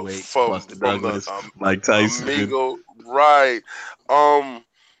Mike Tyson, Amigo, right?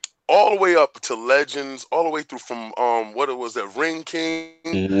 All the way up to Legends, all the way through from what it was, that Ring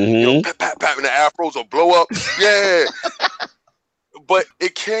King, pat, pat, pat, and the afros will blow up. Yeah. But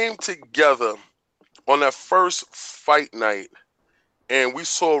it came together on that first Fight Night, and we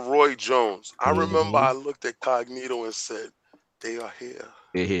saw Roy Jones. I remember I looked at Cognito and said, "They are here.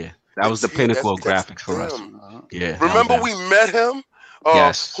 They're here." That was the pinnacle of graphics for us. Yeah. Remember we met him?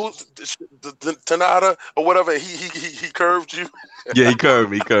 Yes. Who's the Tanada or whatever? He curved you. Yeah, he curved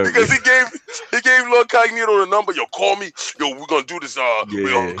me. Because he gave Lil Cognito the number. Yo, call me. Yo, we're gonna do this.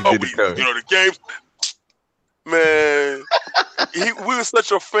 The games. Man, we were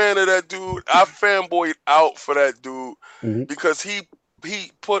such a fan of that dude. I fanboyed out for that dude because he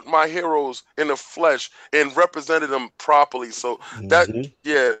put my heroes in the flesh and represented them properly. So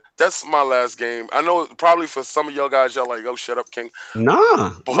that's my last game. I know probably for some of y'all guys, y'all like, oh, shut up, King.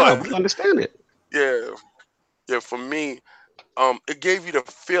 But we understand it. Yeah. For me, it gave you the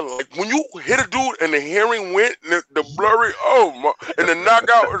feeling like when you hit a dude and the hearing went, and the blurry, and the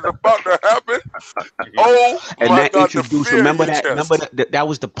knockout is about to happen. Remember that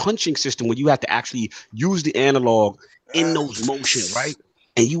was the punching system where you had to actually use the analog in those motions, right?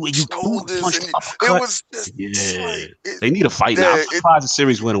 And you punched uppercut. It was they need a fight now. I'm surprised the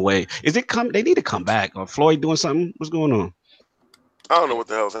series went away. They need to come back. Or Floyd doing something? What's going on? I don't know what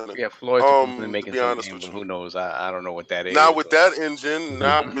the hell's happening. Yeah, Floyd's making some games, but who knows? I don't know what that is. Not with that engine,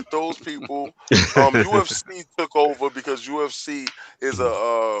 not with those people. UFC took over because UFC is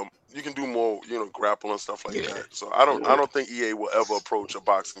you can do more, grapple and stuff like that. So I don't think EA will ever approach a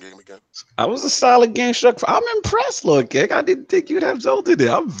boxing game again. I was a solid game struck. I'm impressed, Lord Kick. I didn't think you'd have Zelda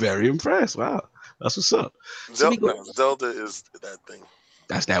there. I'm very impressed. Wow, that's what's up. Zelda is that thing.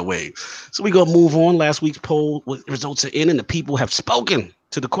 That's that way. So we're going to move on. Last week's poll results are in, and the people have spoken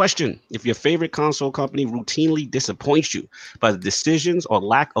to the question. If your favorite console company routinely disappoints you by the decisions or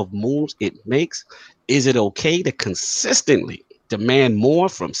lack of moves it makes, is it okay to consistently demand more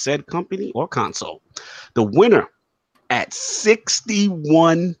from said company or console? The winner at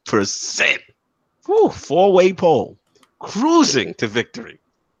 61%, four-way poll, cruising to victory,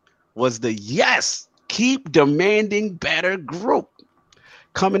 was the yes, keep demanding better group.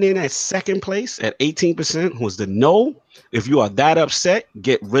 Coming in at second place at 18% was the no. If you are that upset,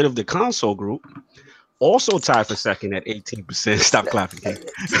 get rid of the console group. Also tied for second at 18%. Stop clapping, King.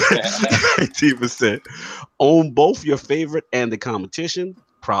 18%. Own both your favorite and the competition.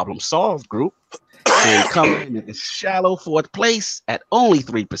 Problem solved group. And coming in the shallow fourth place at only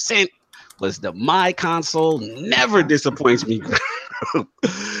 3% was the My Console Never Disappoints Me group.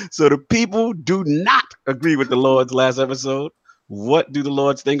 So the people do not agree with the Lords last episode. What do the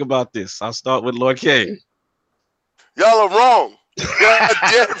Lords think about this? I'll start with Lord King. Y'all are wrong. Y'all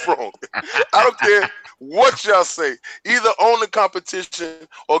dead wrong. I don't care what y'all say. Either own the competition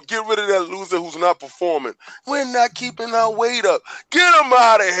or get rid of that loser who's not performing. We're not keeping our weight up. Get him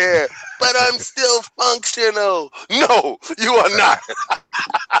out of here. But I'm still functional. No, you are not.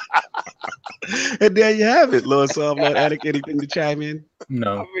 And there you have it, Lord Psalm, Lord Attic. Anything to chime in?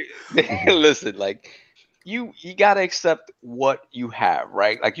 No. I mean, listen, like you gotta accept what you have,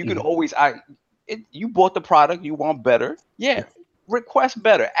 right? Like you can always you bought the product, you want better. Yeah. Request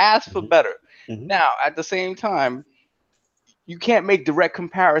better, ask for better. Now, at the same time, you can't make direct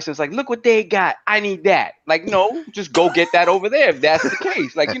comparisons like, look what they got, I need that. Like, no, just go get that over there if that's the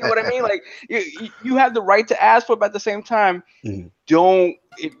case. Like, you know what I mean? Like, you have the right to ask for it, but at the same time, don't,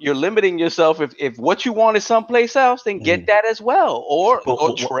 if you're limiting yourself, if what you want is someplace else, then get that as well, or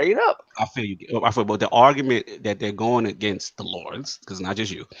trade up. I feel you. But the argument that they're going against the Lords, because not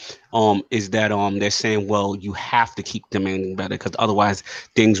just you, is that they're saying, well, you have to keep demanding better because otherwise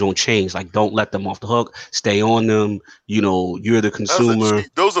things won't change. Like, don't let them off the hook. Stay on them. You know, you're the consumer.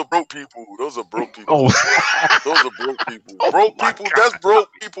 Those are broke people. Those are broke people. Oh. Those are broke people. Broke people. That's broke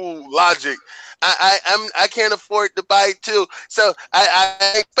people logic. I can't afford to buy it too, so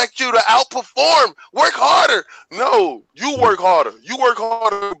I expect you to outperform. Work harder. No, you work harder. You work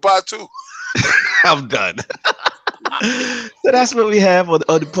harder to buy too. I'm done. So that's what we have on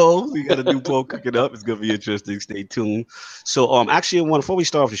the poll. We got a new poll cooking up. It's gonna be interesting. Stay tuned. So actually, before we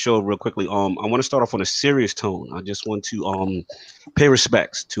start off the show real quickly, I want to start off on a serious tone. I just want to pay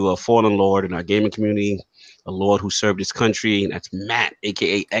respects to a fallen Lord in our gaming community, a Lord who served his country, and that's Matt,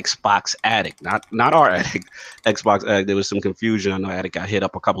 aka Xbox Addict, not our Addict, Xbox Addict. There was some confusion. I know Addict got hit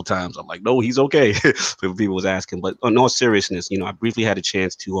up a couple times. I'm like, no, he's okay. People was asking, but in all seriousness, I briefly had a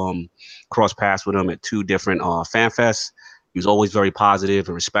chance to cross paths with him at 2 different fan fests. He was always very positive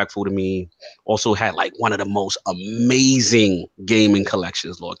and respectful to me. Also had like one of the most amazing gaming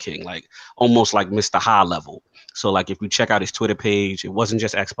collections, Lord King, like almost like Mr. High Level. So like if you check out his Twitter page, it wasn't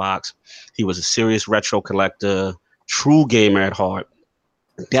just Xbox. He was a serious retro collector, true gamer at heart.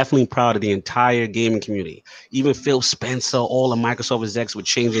 Definitely proud of the entire gaming community. Even Phil Spencer, all the Microsoft execs were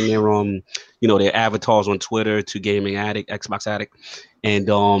changing their their avatars on Twitter to Gaming Addict, Xbox Addict, and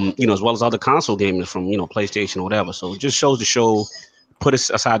as well as other console gamers from PlayStation or whatever. So it just shows the show. Put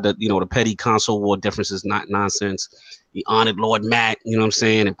aside the petty console war differences, not nonsense. He honored Lord Matt,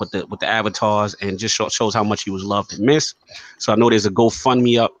 and put with the avatars, and just shows how much he was loved and missed. So I know there's a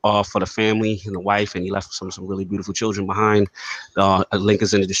GoFundMe up for the family and the wife, and he left some really beautiful children behind. A link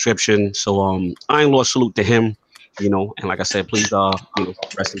is in the description. So Iron Lord salute to him, and like I said, please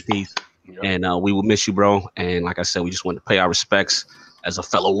rest in peace. Yep. And we will miss you, bro. And like I said, we just want to pay our respects as a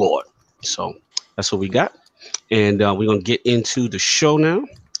fellow Lord. So that's what we got. And we're going to get into the show now.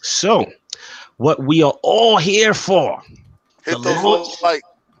 So what we are all here for. Hit those like.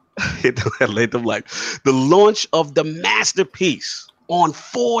 Hit them like. The launch of the masterpiece on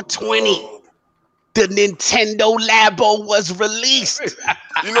 4/20. The Nintendo Labo was released.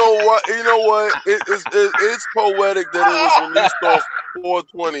 You know what? It's poetic that it was released off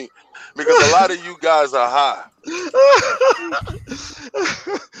 4/20 because a lot of you guys are high.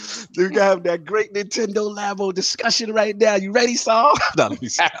 We have that great Nintendo Labo discussion right now. You ready, Saul? No, let me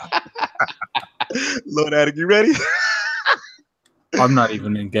stop. Lord Attic, you ready? I'm not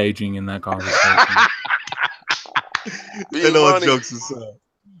even engaging in that conversation. And all jokes aside.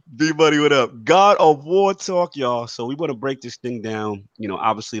 B-Buddy, what up? God of War talk, y'all. So we want to break this thing down.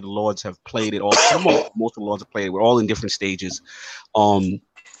 Obviously the Lords have played it all. Most of the Lords have played it. We're all in different stages. I'm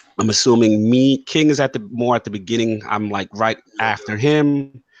assuming King is at the beginning. I'm like right after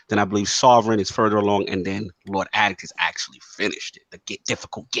him. Then I believe Sovereign is further along, and then Lord Addict has actually finished it. The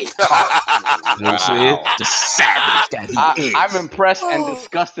difficult game. You know what I'm saying? The savage that he is. I'm impressed and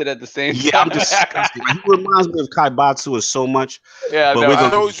disgusted at the same time. Yeah, I'm disgusted. He reminds me of Kaibatsu so much. Yeah, but I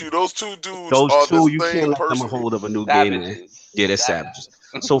told you, those two dudes. Those are two, the you same can't let person. them hold of a new game, man. Yeah, they're savages.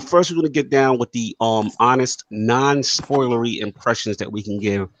 So first, we're gonna get down with the honest, non-spoilery impressions that we can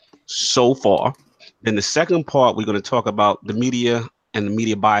give so far. Then the second part, we're going to talk about the media and the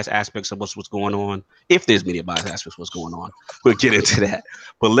media bias aspects of what's going on. If there's media bias aspects of what's going on, we'll get into that.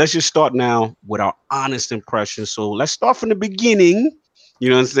 But let's just start now with our honest impressions. So let's start from the beginning. You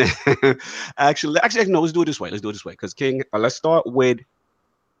know what I'm saying? actually, no. Let's do it this way. Because King, let's start with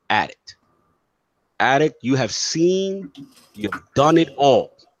Addict. Addict, you have seen, you've done it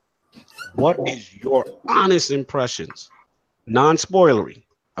all. What is your honest impressions, non-spoilery,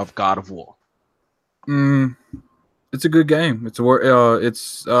 of God of War? It's a good game. I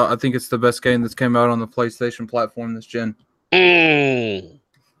think it's the best game that's came out on the PlayStation platform this gen.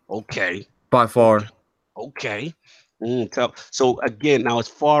 Okay. By far. Okay. So again, now as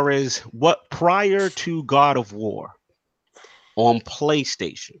far as what prior to God of War on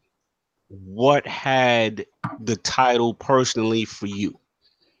PlayStation, what had the title personally for you?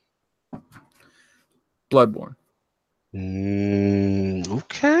 Bloodborne.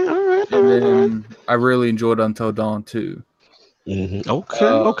 Okay, all right. And then I really enjoyed Until Dawn too.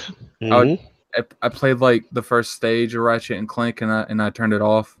 Okay. I played like the first stage of Ratchet and Clank, and I turned it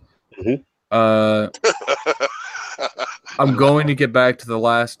off. I'm going to get back to The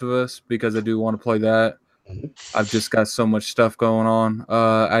Last of Us because I do want to play that. I've just got so much stuff going on.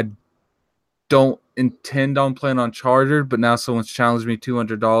 I don't intend on playing Uncharted, but now someone's challenged me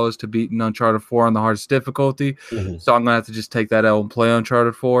 $200 to beat an Uncharted 4 on the hardest difficulty. So I'm gonna have to just take that L and play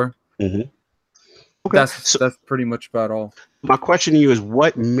Uncharted 4. Okay. That's pretty much about all. My question to you is,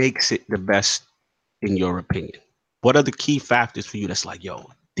 what makes it the best in your opinion? What are the key factors for you that's like, yo,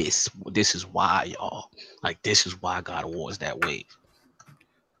 this is why, y'all, like, this is why God of War is that way?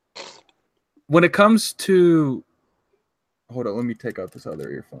 When it comes to, hold on, let me take out this other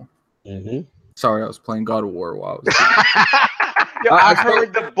earphone. Sorry, I was playing God of War while I was. I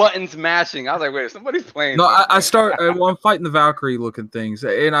heard the buttons mashing. I was like, wait, somebody's playing. No, I'm fighting the Valkyrie looking things,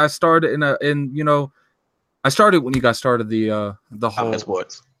 and I started I started when you guys started the whole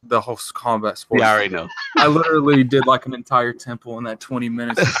sports. The whole combat sports. Yeah, I already know. I literally did like an entire temple in that 20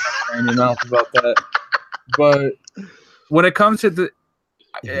 minutes in your mouth about that. But when it comes to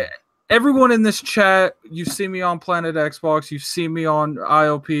everyone in this chat, you see me on Planet Xbox, you see me on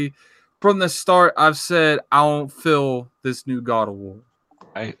IOP. From the start, I've said I don't feel this new God of War.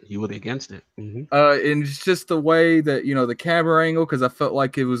 Right, you were against it. And it's just the way that, the camera angle, because I felt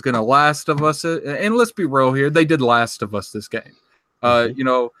like it was going to Last of Us it. And let's be real here, they did Last of Us this game.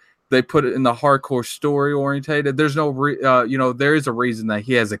 They put it in the hardcore story orientated. There's no, there is a reason that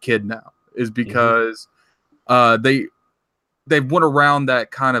he has a kid now, is because they went around that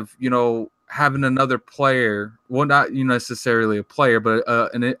kind of, having another player, well, not necessarily a player, but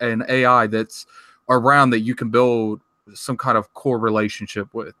an AI that's around that you can build some kind of core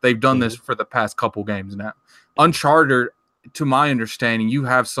relationship with. They've done this for the past couple games now. Uncharted, to my understanding, you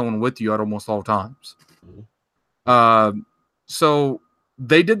have someone with you at almost all times. So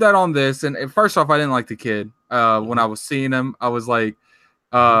they did that on this, and first off, I didn't like the kid. When I was seeing him, I was like,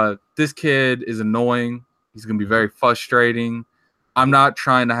 this kid is annoying. He's going to be very frustrating. I'm not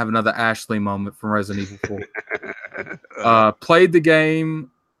trying to have another Ashley moment from Resident Evil 4. Played the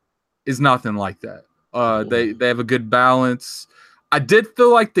game, is nothing like that. They have a good balance. I did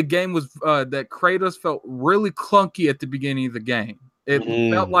feel like the game was that Kratos felt really clunky at the beginning of the game. It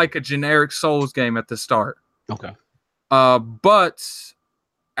felt like a generic Souls game at the start. Okay. But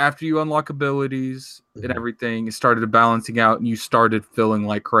after you unlock abilities and everything, it started balancing out, and you started feeling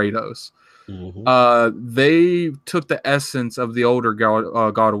like Kratos. They took the essence of the older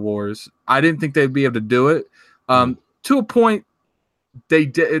God of Wars. I didn't think they'd be able to do it. To a point, they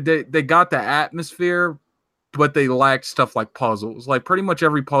got the atmosphere, but they lacked stuff like puzzles. Like pretty much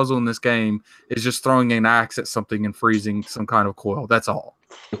every puzzle in this game is just throwing an axe at something and freezing some kind of coil. That's all.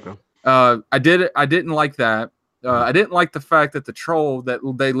 Okay. I didn't like that. I didn't like the fact that the troll that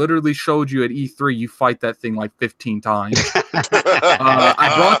they literally showed you at E3, you fight that thing like 15 times.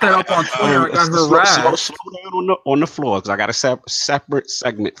 I brought that up on Twitter. I got harassed. Slow down on the floor, because I got a separate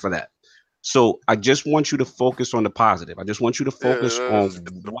segment for that. So I just want you to focus on the positive. I just want you to focus on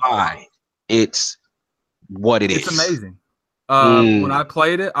why it's what it is. It's amazing. When I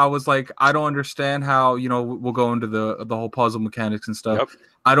played it, I was like, I don't understand how, we'll go into the whole puzzle mechanics and stuff. Yep.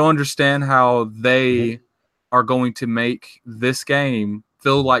 I don't understand how they are going to make this game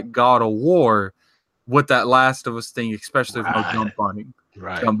feel like God of War with that Last of Us thing, especially with no jump button.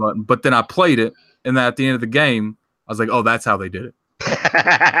 But then I played it, and then at the end of the game, I was like, oh, that's how they did it.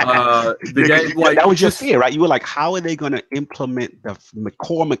 The game, like, that was your fear, right? You were like, how are they going to implement the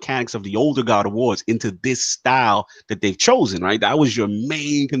core mechanics of the older God of Wars into this style that they've chosen, right? That was your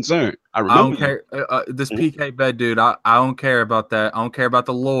main concern. I remember. I don't care. This PK bed, dude, I don't care about that. I don't care about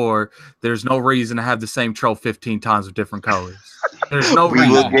the lore. There's no reason to have the same troll 15 times with different colors. There's no reason.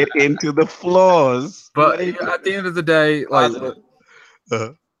 We will get into the flaws. But at the end of the day, like,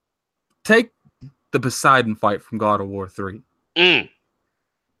 take the Poseidon fight from God of War 3.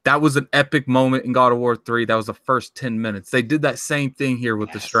 that was an epic moment in God of War 3. That was the first 10 minutes. They did that same thing here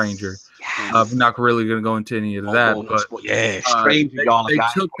with The Stranger. I'm not really going to go into any of that, but Stranger, y'all.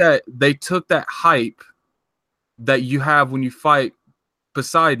 They took that hype that you have when you fight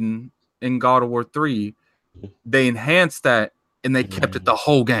Poseidon in God of War 3. They enhanced that and they kept it the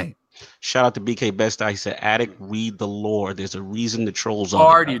whole game. Shout out to BK Best. He said, "Addict, read the lore. There's a reason the trolls are."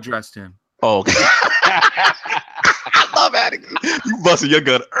 Already addressed him. Oh, okay. I love Addict. You busted your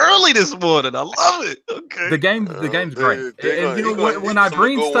gun early this morning. I love it. Okay. The game's great. And when I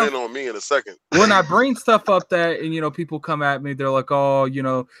bring stuff in on me in a second. When I bring stuff up that, and people come at me, they're like, "Oh,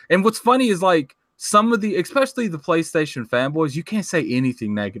 And what's funny is like some of especially the PlayStation fanboys, you can't say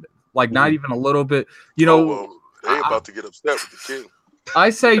anything negative, like not even a little bit. They about to get upset with the king.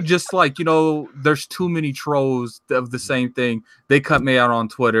 I say just like, there's too many trolls of the same thing. They cut me out on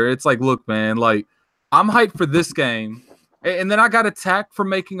Twitter. It's like, look, man, like I'm hyped for this game. And then I got attacked for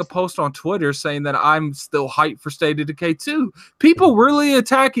making a post on Twitter saying that I'm still hyped for State of Decay 2. People really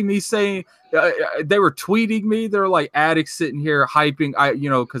attacking me saying they were tweeting me. They're like addicts sitting here hyping,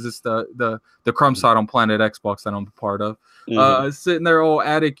 because it's the crumb side on Planet Xbox that I'm a part of. Sitting there,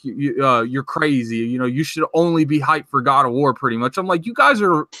 addict, you're crazy. You should only be hyped for God of War pretty much. I'm like, you guys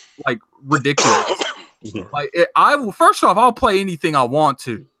are like ridiculous. Like first off, I'll play anything I want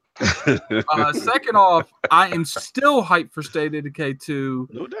to. Second off, I am still hyped for State of Decay 2.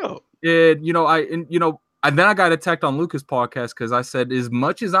 No doubt. And then I got attacked on Lucas' podcast because I said, as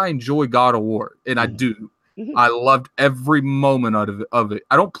much as I enjoy God of War, and I do, I loved every moment of it.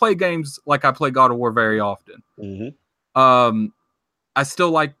 I don't play games like I play God of War very often. I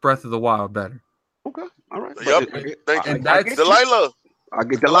still like Breath of the Wild better. Okay, all right. Yep. Thank you. Delilah. I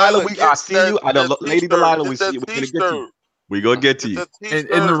get Delilah. I see you. I know, Lady Delilah. We see you. We're gonna get to you. We're gonna get to you.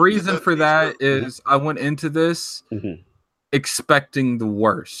 And the reason for that is I went into this expecting the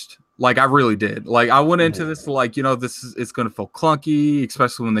worst. Like I really did. Like I went into this like, it's gonna feel clunky,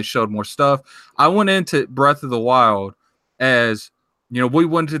 especially when they showed more stuff. I went into Breath of the Wild as we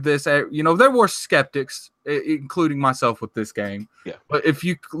went to this. There were skeptics, including myself, with this game. Yeah. But if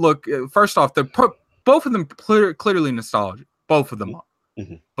you look, first off, both of them clearly nostalgic. Both of them are.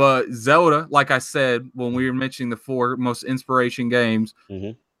 But Zelda, like I said, when we were mentioning the 4 most inspiration games,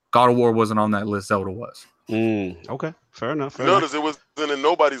 God of War wasn't on that list. Zelda was. Okay, fair enough. Notice it wasn't in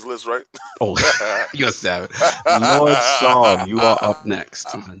nobody's list, right? Oh, you're savage. Lord Song, you are up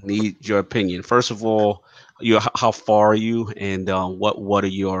next. I need your opinion. First of all, how far are you, and what are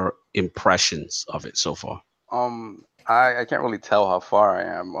your impressions of it so far? I can't really tell how far I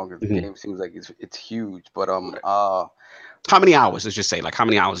am because the game seems like it's huge, but how many hours? Let's just say, like, how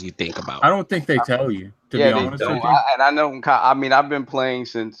many hours do you think about? I don't think they tell you, to be honest with you. I know. I mean, I've been playing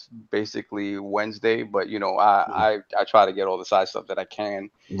since basically Wednesday, but I try to get all the side stuff that I can.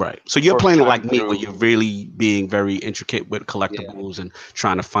 Right. So you're playing it like me, where you're really being very intricate with collectibles and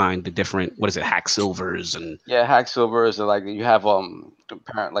trying to find the different, hack silvers and hack silvers, and like you have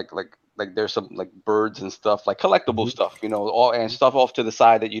like there's some like birds and stuff, like collectible stuff, all and stuff off to the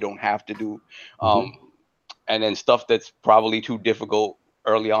side that you don't have to do. And then stuff that's probably too difficult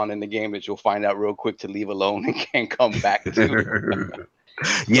early on in the game that you'll find out real quick to leave alone and can't come back to. But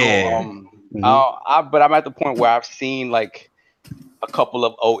I'm at the point where I've seen like a couple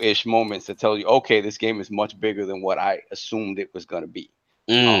of ish moments that tell you, okay, this game is much bigger than what I assumed it was going to be.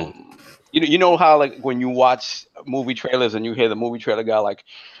 You know how like when you watch movie trailers and you hear the movie trailer guy like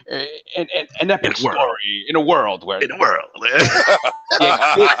an epic story in a world where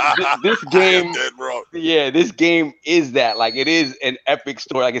this game this game is that, like, it is an epic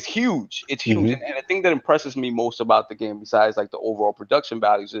story, like it's huge. And the thing that impresses me most about the game, besides like the overall production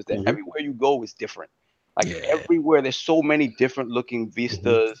values, is that everywhere you go is different. Like everywhere there's so many different looking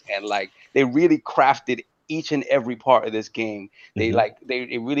vistas, and like they really crafted each and every part of this game. They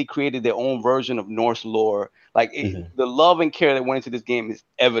they really created their own version of Norse lore. Like the love and care that went into this game is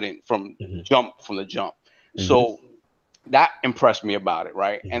evident from the jump. So that impressed me about it,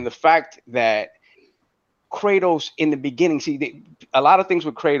 right? And the fact that Kratos in the beginning, a lot of things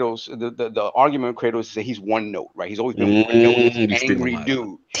with Kratos, the argument with Kratos is that he's one note, right? He's always been one note, angry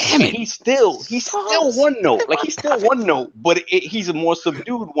dude. Damn it. He's still one note. Like he's still one note, but he's a more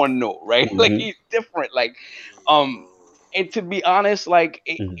subdued one note, right? Like he's different. Like, and to be honest, like,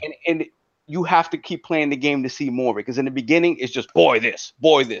 and you have to keep playing the game to see more, because in the beginning it's just boy this,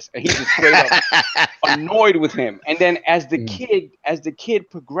 and he's just straight up annoyed with him. And then as the kid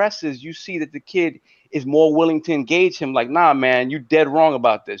progresses, you see that the kid is more willing to engage him. Like, nah, man, you dead wrong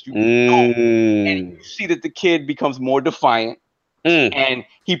about this. And you see that the kid becomes more defiant. and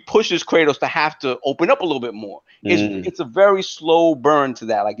he pushes Kratos to have to open up a little bit more. It's a very slow burn to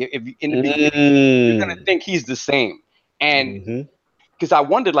that. Like if you, in the beginning, you're gonna think he's the same, and because I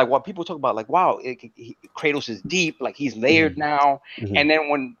wondered, like, what people talk about, like, wow, Kratos is deep, like he's layered now. And then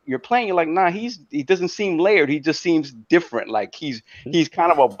when you're playing, you're like, nah, he doesn't seem layered. He just seems different. Like he's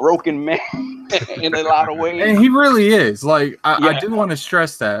kind of a broken man in a lot of ways. And he really is. Like I do want to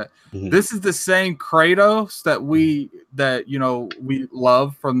stress that this is the same Kratos that we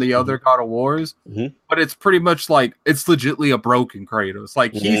love from the other God of Wars, but it's pretty much like it's legitly a broken Kratos.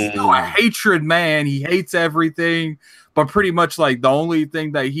 Like he's still a hatred man. He hates everything. But pretty much like the only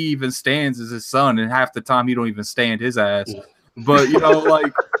thing that he even stands is his son, and half the time he don't even stand his ass. But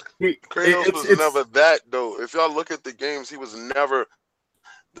like Kratos was never that though. If y'all look at the games, he was never.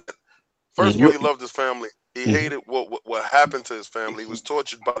 First of all, he loved his family. He hated what happened to his family. He was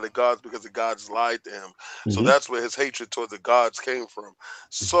tortured by the gods because the gods lied to him. So that's where his hatred towards the gods came from.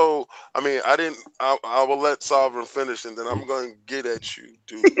 So I mean, I will let Sovereign finish, and then I'm going to get at you,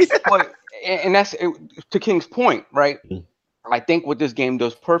 dude. And that's to King's point, right? I think what this game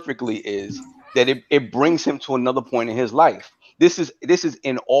does perfectly is that it brings him to another point in his life. This is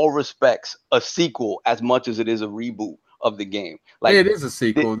in all respects a sequel as much as it is a reboot of the game. Like it is a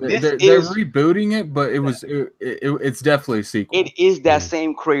sequel. They're rebooting it, but it's definitely a sequel. It is that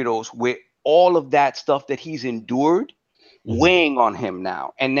same Kratos with all of that stuff that he's endured weighing on him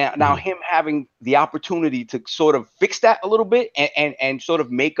now, and now him having the opportunity to sort of fix that a little bit and sort of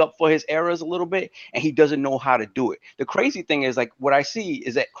make up for his errors a little bit, and he doesn't know how to do it. The crazy thing is, like, what I see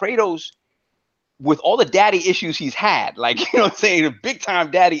is that Kratos, with all the daddy issues he's had, like, you know what I'm saying, the big time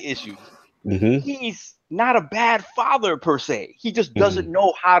daddy issues, he's not a bad father per se. He just doesn't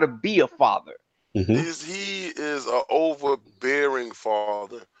know how to be a father. He is an overbearing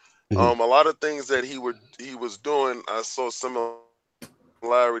father. A lot of things that he was doing, I saw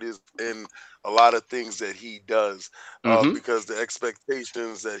similarities in a lot of things that he does, because the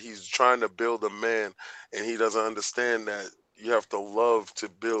expectations that he's trying to build a man, and he doesn't understand that you have to love to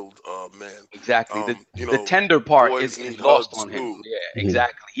build a man. Exactly. The tender part is lost on him. Yeah,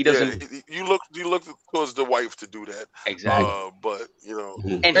 exactly. He doesn't. You look towards the wife to do that. Exactly. But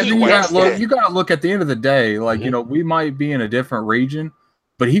and then you gotta look at the end of the day. Like we might be in a different region,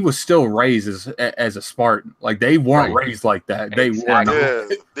 but he was still raised as a Spartan. Like they weren't raised like that. They weren't. Yeah,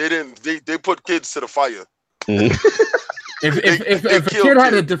 they didn't. They put kids to the fire. If a kid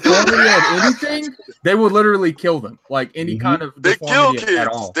had a deformity or anything, they would literally kill them. Like any kind of deformity kill kids. At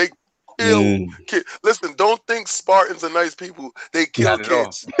all. They kill kids. Listen, don't think Spartans are nice people. They kill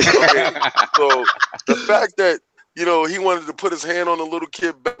kids. Okay? So the fact that he wanted to put his hand on a little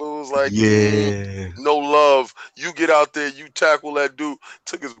kid, it was like, no love. You get out there, you tackle that dude,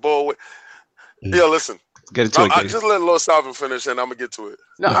 took his ball away. Yeah, listen. Get into it. I just let Lord Salvin finish, and I'm gonna get to it.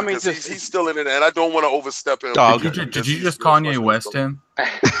 No, I mean he's still in it, and I don't want to overstep him. Did you just Kanye West him?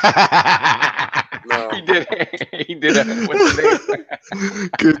 No. He did.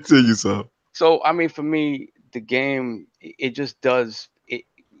 Continue, so. So I mean, for me, the game it just does it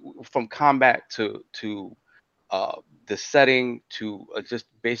from combat to the setting to just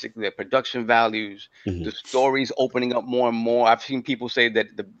basically the production values, the stories opening up more and more. I've seen people say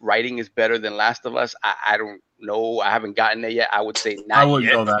that the writing is better than Last of Us. I don't know. I haven't gotten there yet. I would say not. I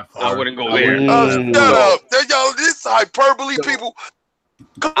wouldn't go that far. I wouldn't go there. Shut up. Y'all, this hyperbole, people.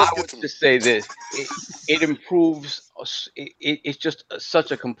 I would just say this: it improves. It's just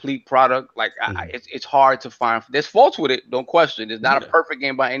such a complete product. Like it's hard to find. There's faults with it, don't question. It's not a perfect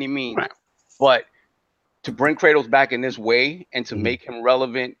game by any means, but to bring Kratos back in this way and to make him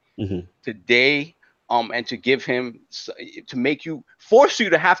relevant today, and to give him, to force you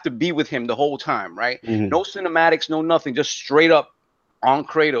to have to be with him the whole time, right? No cinematics, no nothing, just straight up on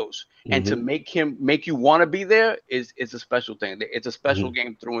Kratos, and to make you want to be there is a special thing. It's a special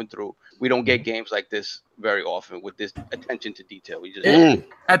game through and through. We don't get games like this very often with this attention to detail. We just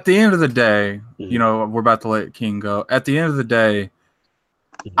at the end of the day, we're about to let King go. At the end of the day,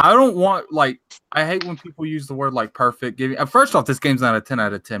 I don't want, I hate when people use the word perfect. First off, this game's not a 10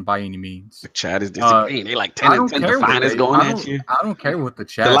 out of 10 by any means. The chat is disagreeing. They 10 out of 10 definers going at you. I don't care what the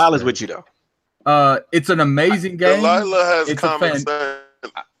chat Delilah's with you, though. It's an amazing game. Delilah has common sense.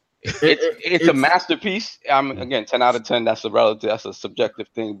 It's a masterpiece. Again, 10 out of 10. That's that's a subjective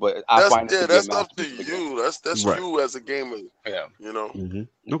thing, but I find that's up to you. That's right. You as a gamer. Yeah,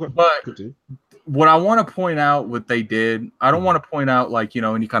 Okay, but what I want to point out, what they did, I don't want to point out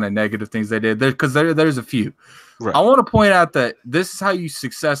any kind of negative things they did there, because there's a few. Right. I want to point out that this is how you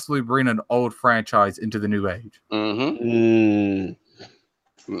successfully bring an old franchise into the new age.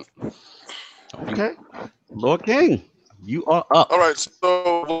 Okay, Lord King. You are up. All right.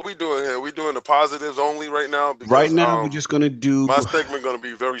 So what we doing here? We doing the positives only right now. Because, Right now, we're just gonna do my segment. Gonna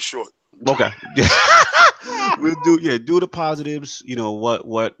be very short. Okay. We'll do the positives. You know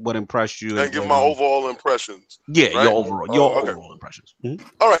what impressed you, And give my overall impressions. Yeah, right? your overall impressions. Mhm.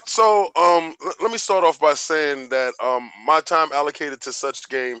 All right, so let me start off by saying that my time allocated to such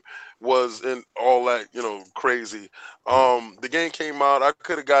game was in all that crazy. The game came out. I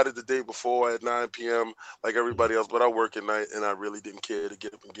could have got it the day before at 9 p.m. like everybody else, but I work at night and I really didn't care to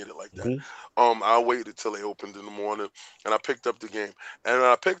get up and get it like that. I waited till they opened in the morning and I picked up the game. And when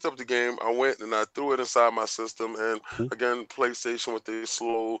I picked up the game, I went and I threw it inside my system. And again, PlayStation with the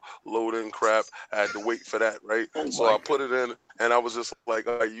slow loading crap, I had to wait for that, right? So I put it in. And I was just like,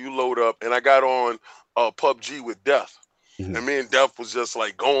 all right, you load up. And I got on PUBG with Death. And me and Death was just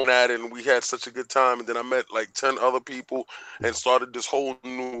like going at it. And we had such a good time. And then I met like 10 other people and started this whole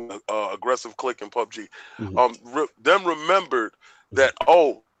new aggressive click in PUBG. Them remembered that,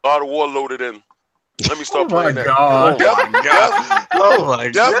 God of War loaded in. Let me start playing that. God. Oh my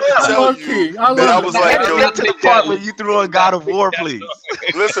God. Tell you that I was like, yo, get to the part where you threw on God of War, please.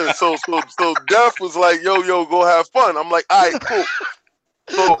 Listen, so Death was like, yo, go have fun. I'm like, all right, cool.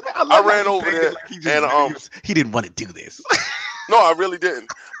 So I ran over there and he didn't want to do this. No, I really didn't.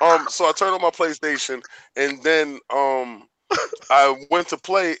 So I turned on my PlayStation and then I went to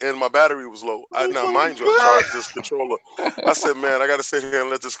play and my battery was low. Now, mind you, I charged this controller. I said, man, I got to sit here and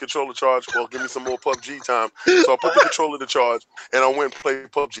let this controller charge. Well, give me some more PUBG time. So I put the controller to charge and I went and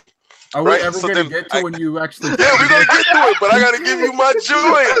played PUBG. Are we ever going to get to when you actually... Yeah, we're going to get to it, but I got to give you my joy.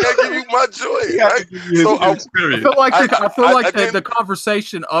 I got to give you my joy. Right? So I feel like the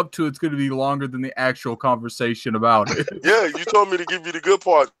conversation up to it's going to be longer than the actual conversation about it. Yeah, you told me to give you the good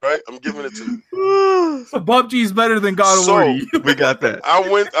part, right? I'm giving it to you. So PUBG is better than God of War. We got that. I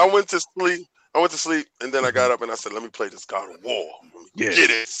went to sleep. And then I got up and I said, let me play this God of War. Get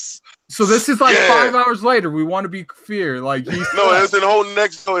it. So this is like 5 hours later. We want to be fair. Like it's a whole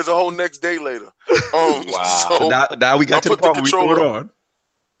next day later. Wow. So now we got to the part where we threw it on.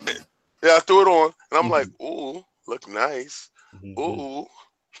 Yeah, I threw it on, and I'm like, ooh, look nice. Ooh,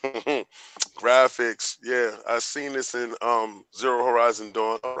 graphics. Yeah, I seen this in Zero Horizon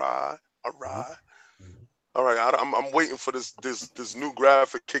Dawn. All right. I'm waiting for this new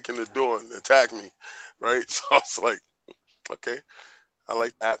graphic kick in the door and attack me, right? So I was like, okay. I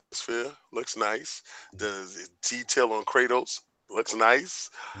like the atmosphere. Looks nice. The detail on Kratos looks nice.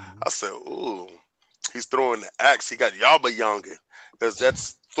 I said, ooh, he's throwing the axe. He got Yaba Yangan.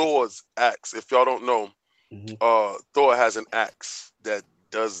 That's Thor's axe. If y'all don't know, Thor has an axe that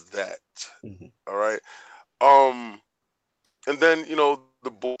does that. All right. And then,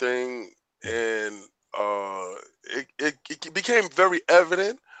 the bull thing, and it became very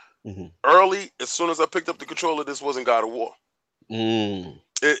evident early, as soon as I picked up the controller, this wasn't God of War.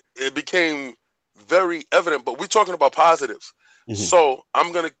 It became very evident, but we're talking about positives. So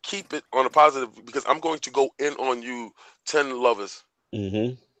I'm going to keep it on a positive because I'm going to go in on you 10 lovers.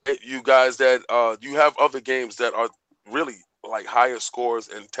 You guys that you have other games that are really like higher scores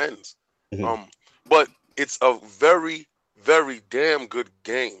and 10s. But it's a very, very damn good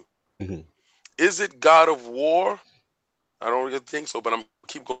game. Is it God of War? I don't really think so, but I'm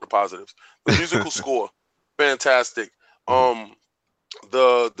keep going to positives. The musical score, fantastic. The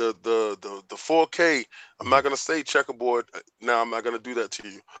 4K, I'm not gonna say checkerboard now. I'm not gonna do that to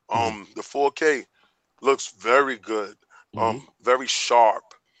you. The 4K looks very good. Very sharp.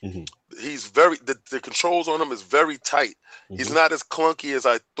 He's very the controls on him is very tight. He's not as clunky as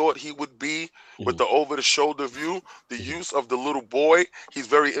I thought he would be with the over-the-shoulder view. The use of the little boy, he's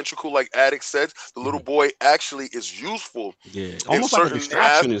very integral, like Addict said. The little boy actually is useful. Yeah, almost like a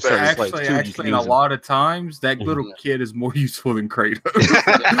distraction in certain places too. Actually, a lot of times that little kid is more useful than Kratos.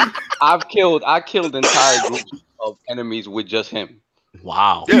 I killed entire groups of enemies with just him.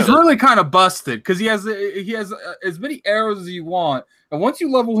 Wow, he's really kind of busted because he has as many arrows as you want, and once you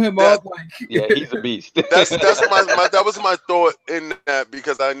level him up, he's a beast. That was my thought in that,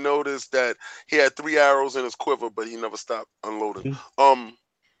 because I noticed that he had 3 arrows in his quiver, but he never stopped unloading.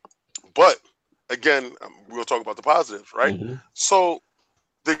 But again, we're gonna talk about the positives, right? So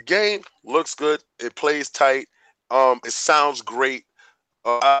the game looks good. It plays tight. It sounds great.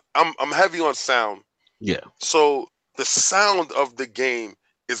 I'm heavy on sound. Yeah. So the sound of the game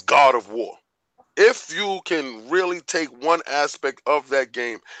is God of War. If you can really take one aspect of that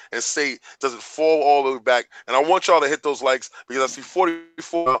game and say, does it fall all the way back? And I want y'all to hit those likes because I see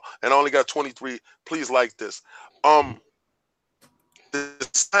 44 and I only got 23. Please like this. The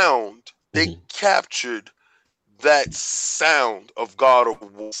sound, they captured that sound of God of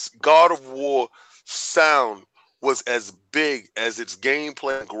War. God of War sound was as big as its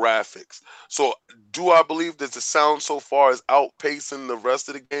gameplay and graphics. So do I believe that the sound so far is outpacing the rest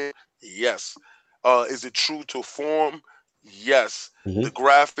of the game? Yes. Is it true to form? Yes. Mm-hmm. The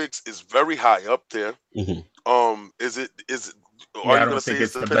graphics is very high up there. Mm-hmm. Is it Yeah, I don't think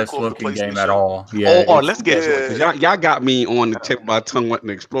it's the best looking game at all. Yeah. Let's get to it, because y'all got me on the tip of my tongue wanting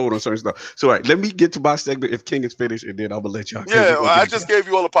to explode on certain stuff. So, all right, let me get to my segment if King is finished, and then I'm gonna let y'all. Yeah, I just gave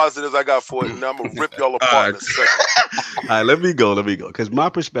you all the positives I got for it, and now I'm gonna rip y'all apart in a second. All right, let me go, because my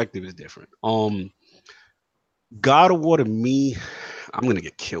perspective is different. God of War to me, I'm gonna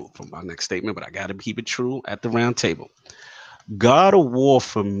get killed from my next statement, but I gotta keep it true at the round table. God of War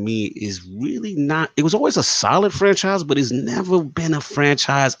for me is really not, it was always a solid franchise, but it's never been a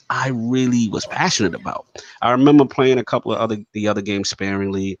franchise I really was passionate about. I remember playing a couple of the other games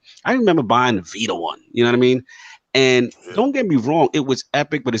sparingly. I remember buying the Vita one, you know what I mean? And don't get me wrong, it was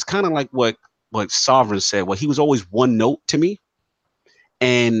epic, but it's kind of like what Sovereign said. Well, he was always one note to me.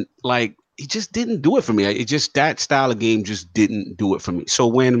 And like, he just didn't do it for me. It just, that style of game just didn't do it for me. So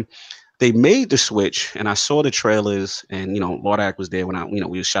when they made the switch and I saw the trailers, and, Lord Ack was there when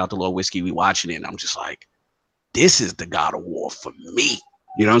we was shout to Lord Whiskey, we watching it, and I'm just like, this is the God of War for me.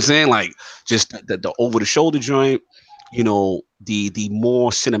 You know what I'm saying? Like, just the over the shoulder joint, the more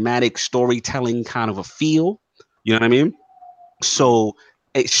cinematic storytelling kind of a feel. You know what I mean? So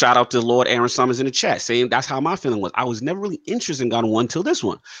hey, shout out to Lord Aaron Summers in the chat saying that's how my feeling was. I was never really interested in God of War until this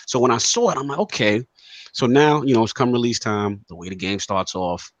one. So when I saw it, I'm like, okay. So now, it's come release time, the way the game starts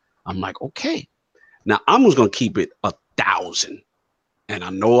off, I'm like, okay, now I'm just going to keep it 1,000. And I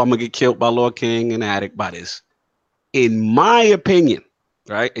know I'm going to get killed by Lord King and Addict by this. In my opinion,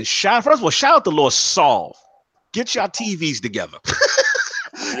 right? And first of all, shout out to Lord Solve. Get your TVs together.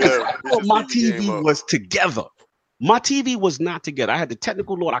 My TV was together. My TV was not together. I had the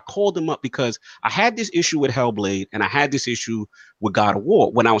technical Lord. I called him up because I had this issue with Hellblade and I had this issue with God of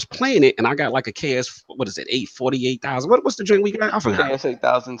War. When I was playing it and I got like a KS, 48,000. What's the drink we got? I forgot. KS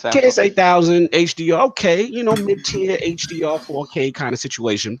 8000. KS 8000 HDR. Okay, mid-tier HDR 4K kind of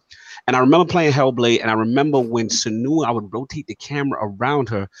situation. And I remember playing Hellblade, and I remember when Sanu, I would rotate the camera around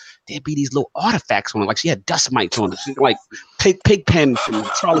her, there'd be these little artifacts on it. Like she had dust mites on it, like Pigpen from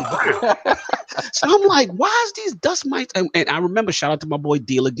Charlie Brown. So I'm like, why is these dust mites? And I remember, shout out to my boy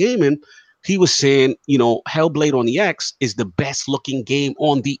Dealer Gaming, he was saying, Hellblade on the X is the best looking game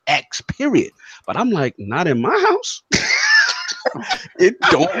on the X, period. But I'm like, not in my house. It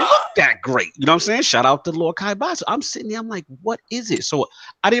don't look that great. You know what I'm saying? Shout out to Lord Kaibatsu. I'm sitting there, I'm like, what is it? So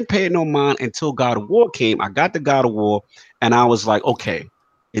I didn't pay it no mind until God of War came. I got the God of War, and I was like, okay,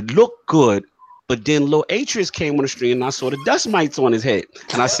 it looked good. But then Lil Atreus came on the stream and I saw the dust mites on his head.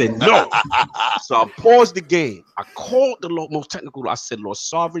 And I said, no. So I paused the game. I called the most technical. I said, Lord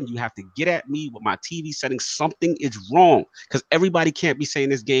Sovereign, you have to get at me with my TV settings. Something is wrong. Because everybody can't be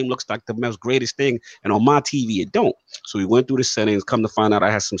saying this game looks like the most greatest thing. And on my TV, it don't. So we went through the settings. Come to find out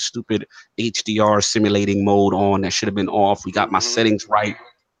I had some stupid HDR simulating mode on that should have been off. We got my settings right.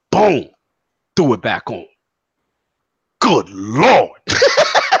 Boom. Threw it back on. Good Lord.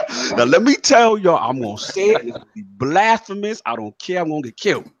 Now, let me tell y'all, I'm going to say it. It's gonna be blasphemous. I don't care. I'm going to get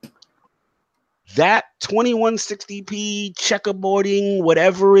killed. That 2160p checkerboarding,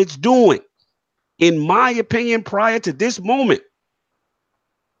 whatever it's doing, in my opinion, prior to this moment,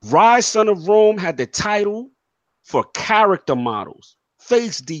 Rise Son of Rome had the title for character models,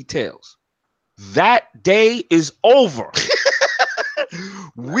 face details. That day is over.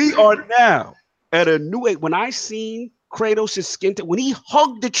 We are now at a new age. When I seen Kratos' skin, when he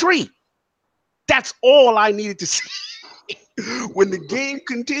hugged the tree, that's all I needed to see. When the game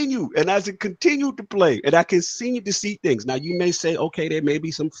continued, and as it continued to play, and I continued to see things. Now, you may say, okay, there may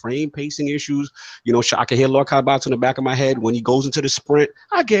be some frame pacing issues. I can hear Lord Kaibatsu in the back of my head when he goes into the sprint.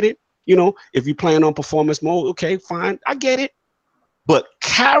 I get it. If you're playing on performance mode, okay, fine. I get it. But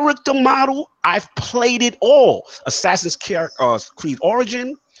character model, I've played it all. Assassin's Creed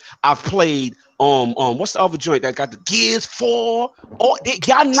Origin. I've played what's the other joint that got the Gears 4? Oh,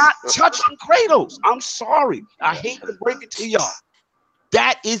 y'all not touching Kratos. I'm sorry. I hate to break it to y'all.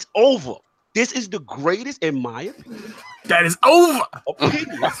 That is over. This is the greatest, in my opinion. That is over.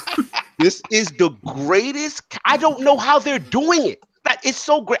 This is the greatest. I don't know how they're doing it. It's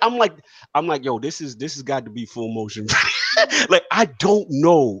so great. I'm like, yo, this has got to be full motion. Like, I don't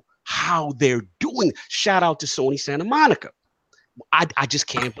know how they're doing it. Shout out to Sony Santa Monica. I just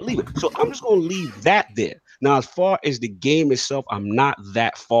can't believe it. So I'm just going to leave that there. Now, as far as the game itself, I'm not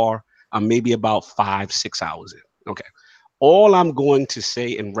that far. I'm maybe about 5-6 hours in. Okay. All I'm going to say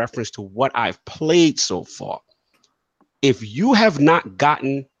in reference to what I've played so far, if you have not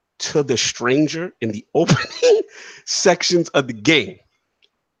gotten to the stranger in the opening sections of the game.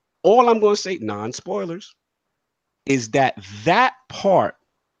 All I'm going to say, non-spoilers, is that part,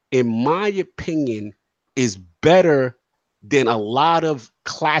 in my opinion, is better than a lot of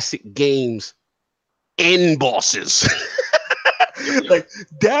classic games end bosses. Like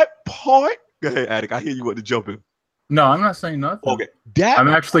that part. Go ahead, Attic. I hear you want to jump in. No, I'm not saying nothing. Okay, I'm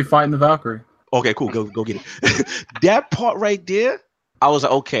actually fighting the Valkyrie. Okay, cool. Go get it. That part right there, I was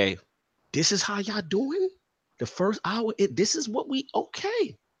like, okay, this is how y'all doing the first hour. This is what we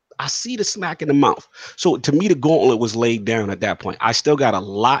okay. I see the smack in the mouth. So to me, the gauntlet was laid down at that point. I still got a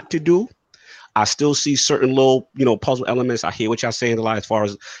lot to do. I still see certain little, puzzle elements. I hear what y'all saying a lot as far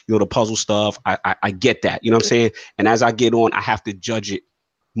as, the puzzle stuff. I get that, you know what I'm saying? And as I get on, I have to judge it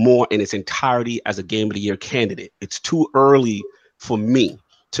more in its entirety as a Game of the Year candidate. It's too early for me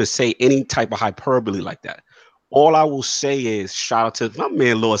to say any type of hyperbole like that. All I will say is shout out to my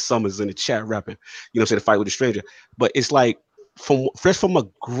man Lord Summers in the chat rapping, the fight with the stranger. But it's like from a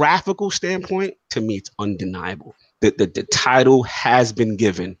graphical standpoint, to me, it's undeniable. The title has been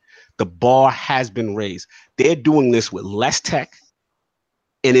given. The bar has been raised. They're doing this with less tech,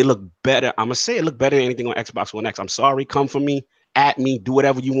 and it looked better. I'm gonna say it looked better than anything on Xbox One X. I'm sorry, come for me, at me, do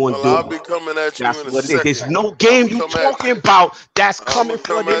whatever you want to do. I'll be coming at you in a second. There's no game you talking about that's coming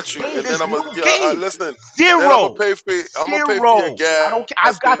for this game. And then I'm gonna listen. Zero. I'm gonna pay for your gas.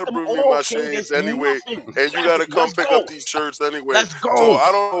 I've got them bring all. Me my shades anyway, and you gotta come pick up these shirts anyway. Let's go. So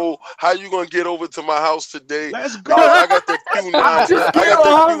I don't know how you gonna get over to my house today. Let's go. I got that Q9. Just get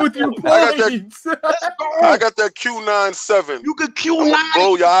on with your points. I got that Q97. You could Q9.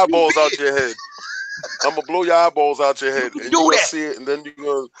 Blow your eyeballs out your head. I'm gonna blow your eyeballs out your head, and you're gonna see it, and then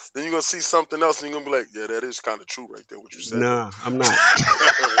you're gonna see something else, and you're gonna be like, "Yeah, that is kind of true, right there." What you said? Nah, I'm not.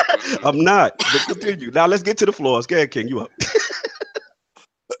 I'm not. But continue. Now let's get to the floors. Go ahead, King. You up?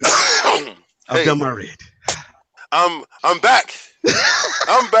 I've done my read. I'm back.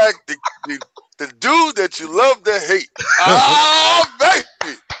 I'm back. The dude that you love to hate. Oh,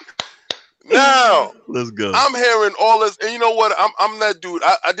 baby. Now let's go. I'm hearing all this, and you know what? I'm that dude.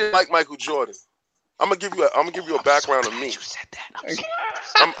 I didn't like Michael Jordan. I'm gonna give you a background of me. You said that.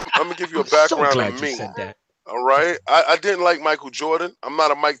 I'm gonna give you a background of me. All right. I didn't like Michael Jordan. I'm not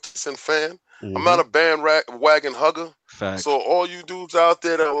a Mike Tyson fan. Mm-hmm. I'm not a bandwagon hugger. Facts. So all you dudes out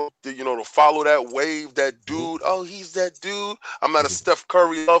there that to follow that wave, that dude. Oh, he's that dude. I'm not a Steph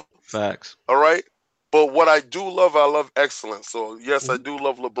Curry lover. Facts. All right. But what I do love, I love excellence. So yes, I do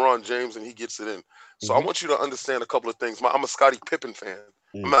love LeBron James, and he gets it in. So I want you to understand a couple of things. I'm a Scottie Pippen fan.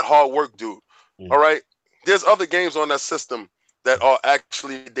 I'm a hard work dude. All right. There's other games on that system that are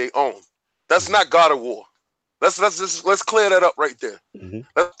actually they own. That's not God of War. Let's clear that up right there.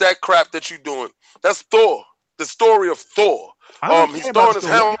 That's that crap that you're doing. That's Thor. The story of Thor. He's throwing his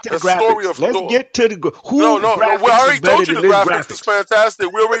helmet. The story of Thor. Let's get to the No. We already told you the graphics is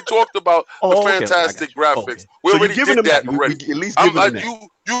fantastic. We already talked about the fantastic graphics. Okay. We already did that already. At least give them that.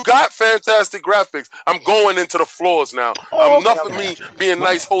 You got fantastic graphics. I'm going into the floors now. Enough of me being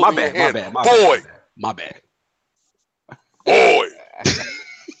nice, holding your hand. My bad. Boy.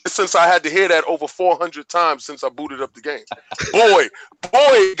 Since I had to hear that over 400 times since I booted up the game. Boy,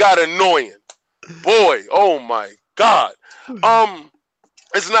 it got annoying. Boy, oh my God.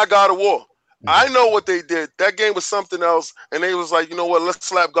 It's not God of War. I know what they did. That game was something else, and they was like, you know what? Let's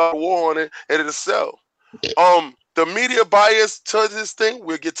slap God of War on it, and it'll sell. The media bias to this thing,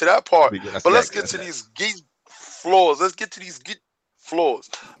 we'll get to that part. But let's get to these geek floors. Let's get to these geek floors.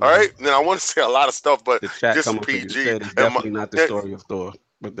 All right. Then I want to say a lot of stuff, but just PG. It's definitely not the story of Thor,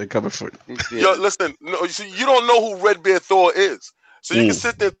 but they're coming for it. Yo, listen. No, you don't know who Redbeard Thor is. So you can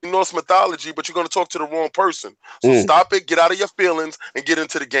sit there in Norse mythology, but you're going to talk to the wrong person. So stop it, get out of your feelings, and get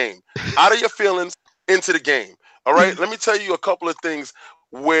into the game. Out of your feelings, into the game. All right? Let me tell you a couple of things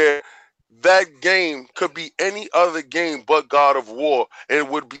where that game could be any other game but God of War, and it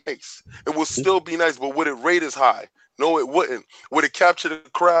would be nice. It would still be nice, but would it rate as high? No, it wouldn't. Would it capture the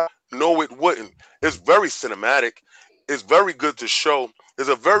crowd? No, it wouldn't. It's very cinematic. It's very good to show. It's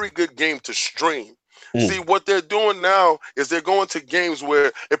a very good game to stream. See, what they're doing now is they're going to games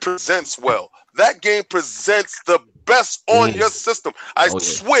where it presents well. That game presents the best on your system. I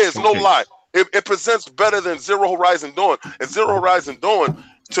swear, it's no lie. It presents better than Zero Horizon Dawn. And Zero Horizon Dawn,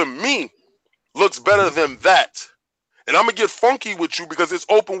 to me, looks better than that. And I'm going to get funky with you because it's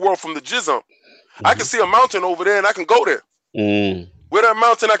open world from the Jizz. I can see a mountain over there, and I can go there. Where that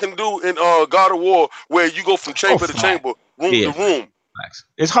mountain I can do in God of War, where you go from chamber to chamber, room to room.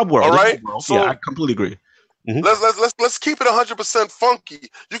 It's hub world. All right, so yeah, I completely agree. Let's keep it 100% funky.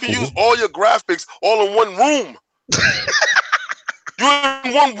 You can use all your graphics all in one room. You're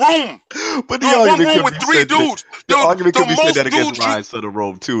in one room. But the You're in one argument room could with be three said that- dudes. The argument could be said most that against dudes you- Rise to the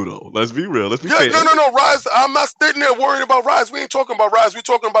Rome too, though. Let's be real. Let's be Yeah, fair. no, Rise. I'm not sitting there worrying about Rise. We ain't talking about Rise. We're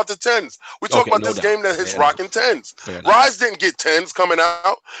talking about the 10s. We're talking about no this doubt. game that hits Fair rocking 10s. Fair enough. Rise didn't get 10s coming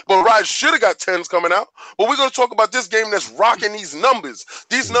out, but Rise should have got 10s coming out. But we're going to talk about this game that's rocking these numbers.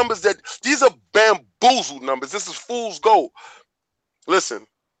 These numbers these are bamboozled numbers. This is fool's gold. Listen,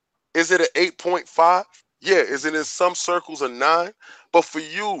 is it an 8.5? Yeah. Is it in some circles a 9? But for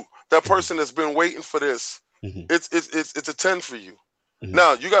you, that person that's been waiting for this, it's a 10 for you.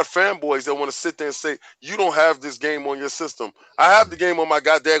 Now, you got fanboys that want to sit there and say, you don't have this game on your system. I have the game on my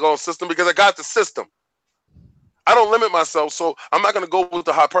goddamn system because I got the system. I don't limit myself, so I'm not going to go with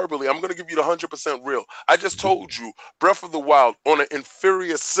the hyperbole. I'm going to give you the 100% real. I just told you Breath of the Wild on an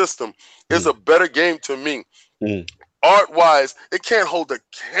inferior system is a better game to me. Art-wise, it can't hold a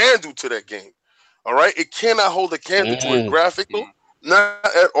candle to that game. All right? It cannot hold a candle to it. Graphical, not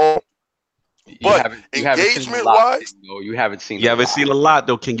at all. But engagement-wise, you haven't seen. You haven't seen a lot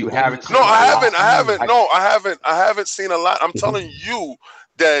though. Can you? haven't? No, I haven't. No, I haven't. I haven't seen a lot. I'm telling you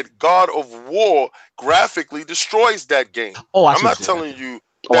that God of War graphically destroys that game. Oh, I'm not telling you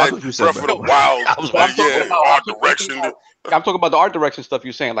that Breath of the Wild. Art direction. I'm talking about the art direction stuff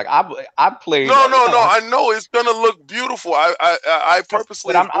you're saying. Like I played. No. I know it's gonna look beautiful. I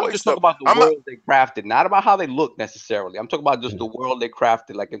purposely. But I'm just talking about the world they crafted, not about how they look necessarily. I'm talking about just the world they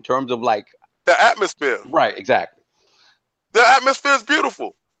crafted, like in terms of like the atmosphere. Right. Exactly. The atmosphere is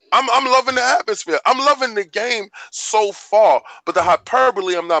beautiful. I'm loving the atmosphere. I'm loving the game so far, but the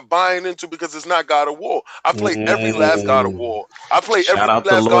hyperbole I'm not buying into because it's not God of War. I play every last God of War. I play every last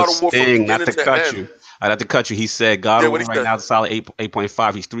God of War from beginning not to cut end. you. I'd have to cut you. He said God of War right now is a solid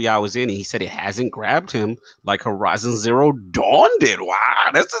 8.5. He's 3 hours in, and he said it hasn't grabbed him like Horizon Zero Dawn did.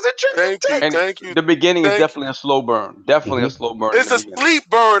 Wow, this is interesting. Thank you. The beginning is definitely a slow burn. Definitely a slow burn. It's a sleep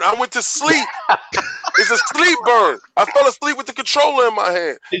burn. I went to sleep. It's a sleep burn. I fell asleep with the controller in my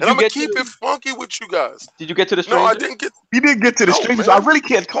hand. And I'm going to keep it funky with you guys. Did you get to the stranger? No, I didn't get. He didn't get to the stranger, so I really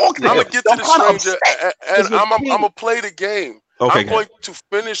can't talk to him. I'm going to get to the stranger, and I'm going to play the game. Okay, I'm going to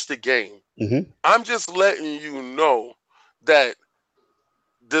finish the game. I'm just letting you know that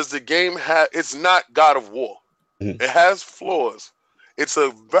does the game have, it's not God of War. It has flaws. It's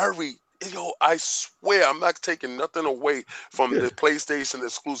a very, I swear I'm not taking nothing away from the PlayStation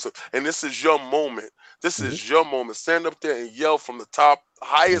exclusive. And this is your moment. This is your moment. Stand up there and yell from the top,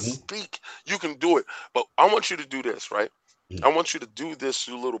 highest peak. You can do it. But I want you to do this, right? I want you to do this,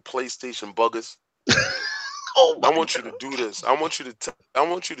 you little PlayStation buggers. I want you to do this. I want you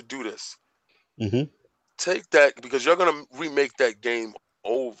to do this. Take that, because you're gonna remake that game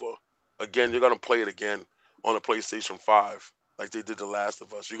over again. You're gonna play it again on a PlayStation 5, like they did The Last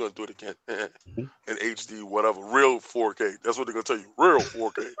of Us. You're gonna do it again in HD, whatever, real 4K. That's what they're gonna tell you, real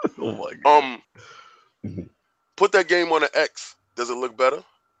 4K. Oh my God. Put that game on an X. Does it look better?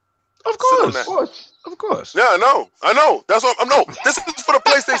 Of course. Yeah, I know. That's what I'm. No, this is for the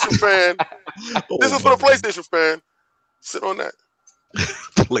PlayStation fan. This is for the PlayStation fan. Sit on that.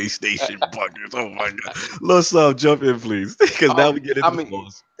 PlayStation buggers. Oh my God. Let's jump in, please, because now we get into the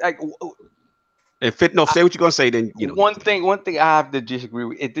flaws. Like, say what you're gonna say. Then one thing I have to disagree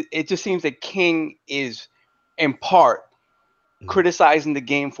with. It just seems that King is, in part, criticizing the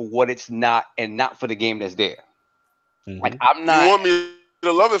game for what it's not, and not for the game that's there. Like, I'm not. You want me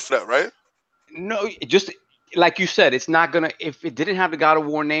to love it for that, right? No, just like you said, it's not gonna. If it didn't have the God of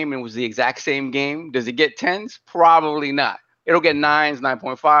War name and was the exact same game, does it get 10s? Probably not. It'll get 9s,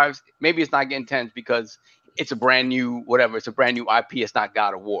 9.5s. Maybe it's not getting 10s because it's a brand new whatever. It's a brand new IP. It's not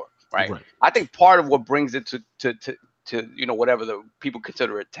God of War, right? I think part of what brings it to whatever the people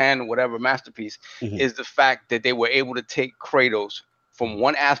consider a 10, whatever masterpiece, is the fact that they were able to take Kratos from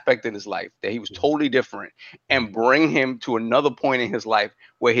one aspect in his life that he was totally different and bring him to another point in his life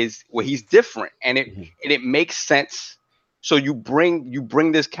where he's different, and it makes sense. So you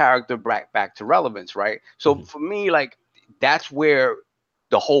bring this character back to relevance, right? So for me, like, that's where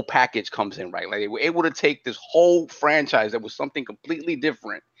the whole package comes in, right? Like, they were able to take this whole franchise that was something completely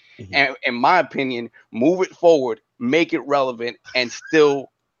different, and in my opinion, move it forward, make it relevant, and still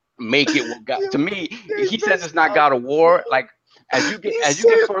make it what God. To me, he says it's not God of War. Like, as you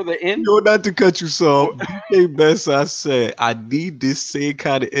get further in, not to cut you some. BK Best, I said I need this same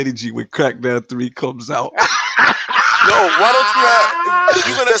kind of energy when Crackdown 3 comes out. No, why don't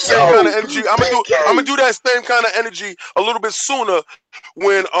you gonna that same kind of energy? I'm gonna do that same kind of energy a little bit sooner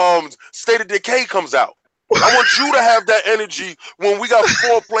when State of Decay comes out. I want you to have that energy when we got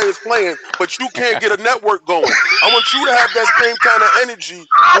 4 players playing, but you can't get a network going. I want you to have that same kind of energy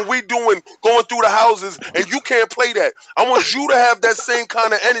when we going through the houses and you can't play that. I want you to have that same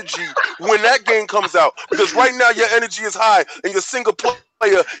kind of energy when that game comes out. Because right now your energy is high and you're single player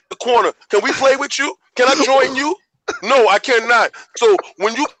in the corner. Can we play with you? Can I join you? No, I cannot. So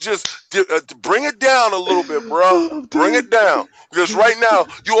when you just bring it down a little bit, bro, bring it down. Because right now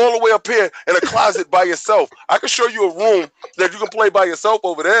you're all the way up here in a closet by yourself. I can show you a room that you can play by yourself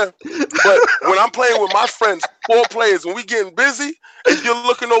over there. But when I'm playing with my friends, 4 players, when we getting busy, and you're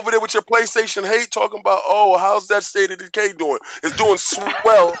looking over there with your PlayStation hate, talking about, oh, how's that State of Decay doing? It's doing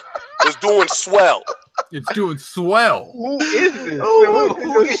swell. It's doing swell. It's doing swell. Who is this?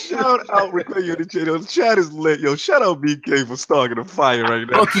 Oh, shout out, the chat is lit. Yo, shout out BK for starting a fire right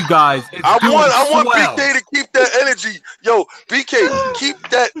now. Look, you guys. I want BK to keep that energy. Yo, BK, keep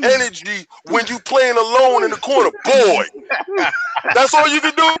that energy when you playing alone in the corner. Boy. That's all you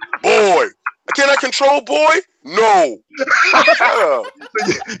can do? Boy. Can I control boy? No.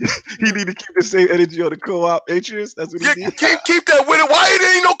 He need to keep the same energy on the co-op, Atreus. That's what he need. Keep that with it. Why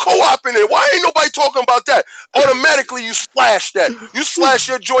there ain't no co-op in it? Why ain't nobody talking about that? Automatically, you slash that. You slash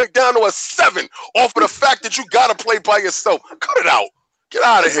your joint down to a 7 off of the fact that you gotta play by yourself. Cut it out. Get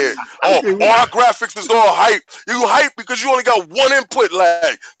out of here. Oh, our graphics is all hype. You hype because you only got 1 input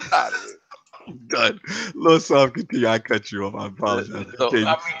lag. Get out of here. Done. Little soft, continue. I cut you off. I apologize. So,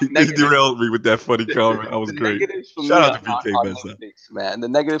 He derailed me with that funny comment. That was great. Shout out to BK Benson. Man, the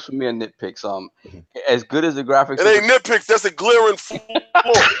negatives for me are nitpicks. As good as the graphics, it ain't nitpicks. That's a glaring flaw.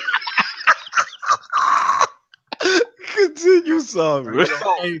 Continue, sorry.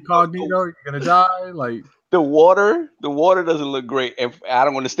 Hey, Cognito, you're gonna die. Like the water doesn't look great, and I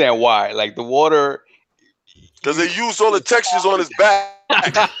don't understand why. Like the water, because they used all the textures on his back.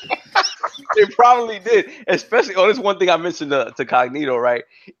 They probably did, especially on this one thing I mentioned to Cognito, right?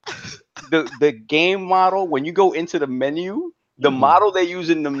 The game model, when you go into the menu, the model they use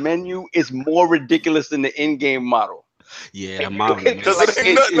in the menu is more ridiculous than the in-game model. Yeah, model. Because there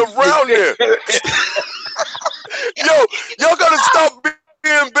ain't nothing around there. Yo, y'all gotta stop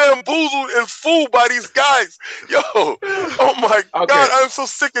being bamboozled and fooled by these guys. Yo, oh my God, I'm so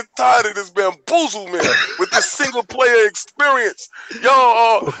sick and tired of this bamboozlement with this single player experience.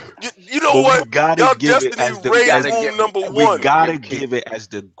 Yo, you know but what? We gotta y'all give it as number 1. We gotta give it as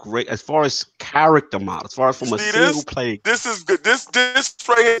the great, as far as character model, as far as from a single play. This is good. This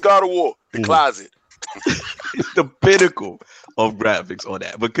right here, God of War, the closet. It's the pinnacle of graphics on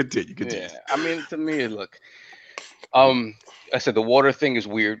that. But continue. Yeah, I mean, to me, look. I said the water thing is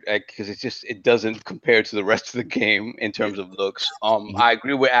weird because it doesn't compare to the rest of the game in terms of looks. I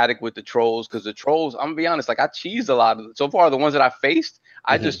agree with Attic with the trolls because the trolls, I'm gonna be honest, like I cheesed a lot of so far the ones that I faced,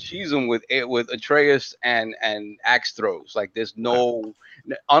 I just cheese them with Atreus and axe throws. Like there's no,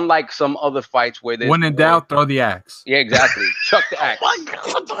 unlike some other fights where there's when in doubt, throw the axe. Yeah, exactly. Chuck the axe.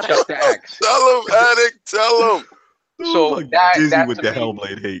 Chuck the axe. Tell him, Attic. Tell him. So that with the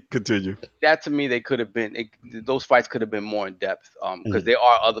Hellblade hate. Continue. That to me, they could have been. Those fights could have been more in depth. Because there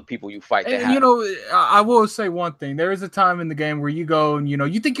are other people you fight. And, you know, I will say one thing. There is a time in the game where you go and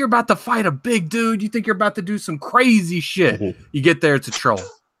you think you're about to fight a big dude. You think you're about to do some crazy shit. You get there, it's a troll.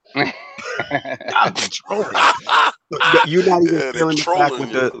 You're not even feeling the fact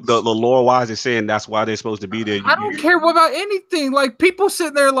with the lore wise is saying that's why they're supposed to be there. I don't care about anything. Like people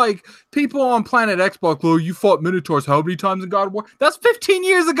sitting there, like people on Planet Xbox. Oh, you fought Minotaurs how many times in God of War? That's 15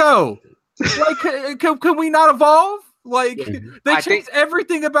 years ago. Like, can we not evolve? Like they changed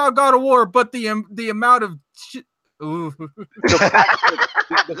everything about God of War, but the amount of shit. The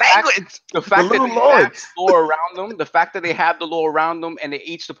fact that they have lore around them, the fact that they have the lore around them, and they're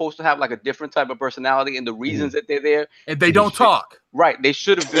each supposed to have like a different type of personality, and the reasons that they're there, and they don't talk. Right, they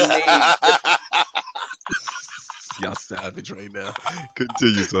should have been made. Y'all savage right now.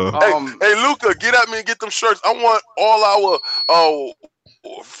 Continue, son. Hey, Luca, get at me and get them shirts. I want all our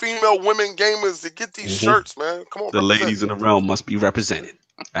female women gamers to get these shirts, man. Come on, the ladies in the realm must be represented.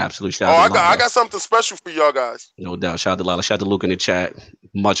 Absolutely. I got something special for y'all guys. No doubt. Shout out to Lala. Shout out to Luke in the chat.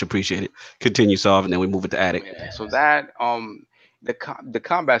 Much appreciated. Continue, Solve, and then we move it to Attic. Yeah, so that the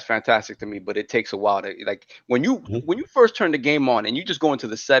combat's fantastic to me, but it takes a while to like when you first turn the game on and you just go into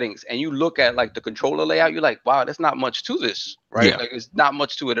the settings and you look at like the controller layout, you're like, wow, there's not much to this, right? Yeah. Like it's not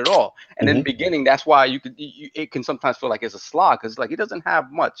much to it at all. And in the beginning, that's why it can sometimes feel like it's a slog because like it doesn't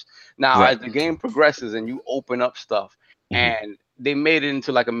have much. Now as the game progresses and you open up stuff and they made it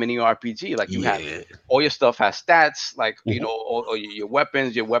into like a mini RPG. Like you have all your stuff has stats, like or your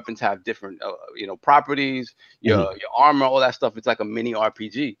weapons. Your weapons have different properties. Your armor, all that stuff. It's like a mini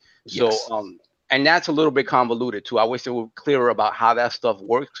RPG. So And that's a little bit convoluted too. I wish they were clearer about how that stuff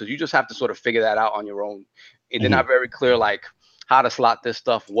works, because you just have to sort of figure that out on your own. They're not very clear, like how to slot this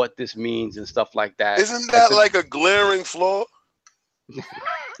stuff, what this means, and stuff like that. Isn't that like a glaring flaw?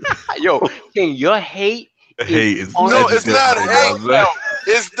 Yo, King, your hate. Is no, it's not hate.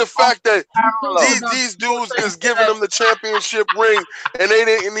 It's the fact that these dudes is giving them the championship ring, and they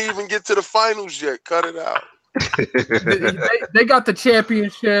didn't even get to the finals yet. Cut it out. they got the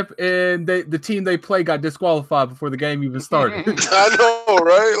championship, and the team they play got disqualified before the game even started. I know,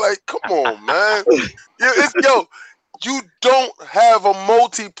 right? Like, come on, man. You don't have a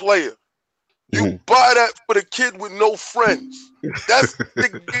multiplayer. You buy that for the kid with no friends. That's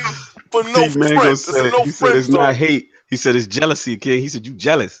the game for no friends. He said it's not hate. He said it's jealousy, kid. He said you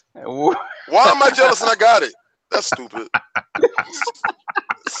jealous. Why am I jealous and I got it? That's stupid.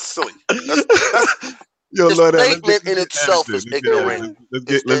 Silly. Yo, the statement in itself is ignorant. Let's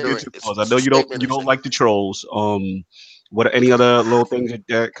get your thoughts. I know you don't like the trolls. What are any other little things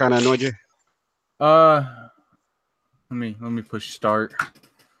that kind of annoyed you? Let me push start.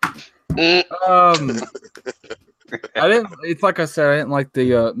 I didn't. It's like I said, I didn't like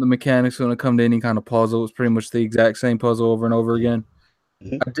the mechanics when it come to any kind of puzzle. It was pretty much the exact same puzzle over and over again.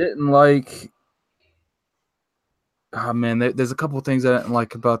 I didn't like. Oh man, there's a couple of things I didn't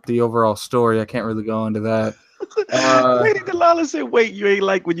like about the overall story. I can't really go into that. Lady Delilah said, "Wait, you ain't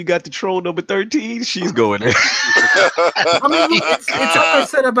like when you got the troll number 13?" She's going there. I mean, it's like I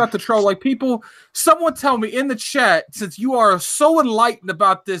said about the troll. Like someone tell me in the chat, since you are so enlightened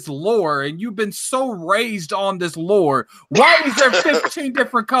about this lore and you've been so raised on this lore, why is there 15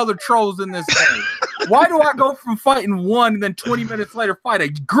 different colored trolls in this game? Why do I go from fighting one and then 20 minutes later fight a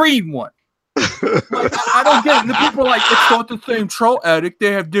green one? Like, I don't get it. The people are like, it's not the same troll addict.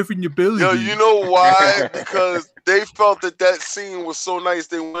 They have different abilities. Yo, you know why? Because they felt that scene was so nice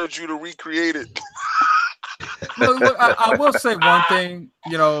they wanted you to recreate it. Look, I will say one thing,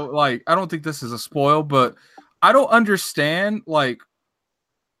 like, I don't think this is a spoil, but I don't understand, like,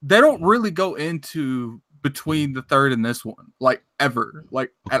 they don't really go into between the third and this one, like, ever,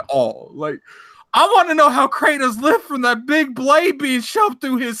 like, at all. Like, I want to know how Kratos lived from that big blade being shoved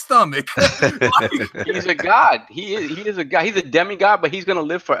through his stomach. He's a god. He is a god. He's a demigod, but he's gonna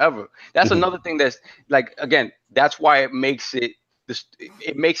live forever. That's another thing that's like, again, that's why it makes it.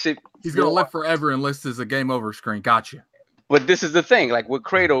 He's gonna live forever unless there's a game over screen. Gotcha. But this is the thing, like with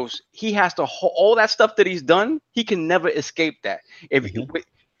Kratos, he has to all that stuff that he's done. He can never escape that. If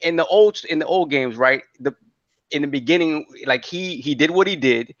in the old games, right? In the beginning, like he did what he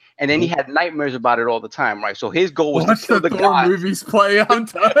did, and then he had nightmares about it all the time, right? So his goal was to kill the gods. Movies play on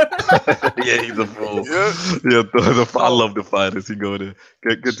time. Yeah, he's a fool. Yeah, I love the fighters. He go there.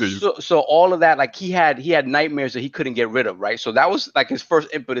 Continue. So all of that, like he had nightmares that he couldn't get rid of, right? So that was like his first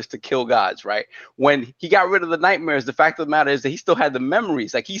impetus to kill gods, right? When he got rid of the nightmares, the fact of the matter is that he still had the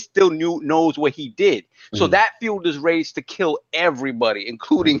memories, like he still knows what he did. So that fueled his rage to kill everybody,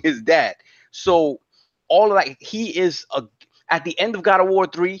 including his dad. So all of that, he is at the end of God of War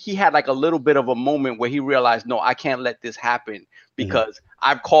 3, he had like a little bit of a moment where he realized, no, I can't let this happen because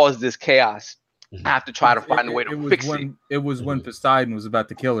I've caused this chaos. I have to try to find a way to fix it. It was when Poseidon was about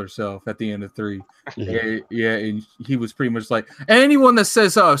to kill herself at the end of 3. Yeah, and he was pretty much like, anyone that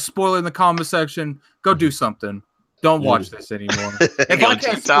says spoiler in the comment section, go do something. Don't watch this anymore. If I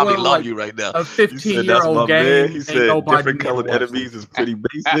can't spoil love you right now. A 15-year-old game, he said different colored enemies is pretty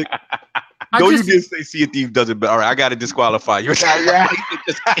basic. You did say Sea of Thieves doesn't, but all right, I got to disqualify you. It's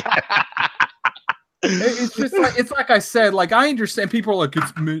just like, it's like I said, like I understand people are like,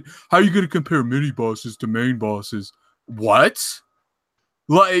 how are you going to compare mini bosses to main bosses? What?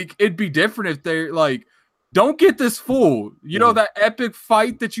 Like, it'd be different if they're like, don't get this fooled. You know that epic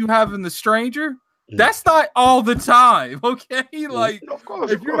fight that you have in The Stranger? That's not all the time, okay? Like,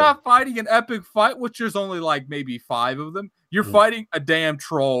 if you're not fighting an epic fight, which there's only like maybe 5 of them, you're fighting a damn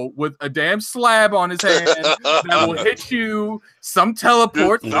troll with a damn slab on his hand that will hit you. Some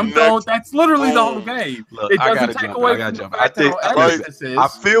teleport, some don't. That's literally the whole game. Look, it doesn't take away from the fact I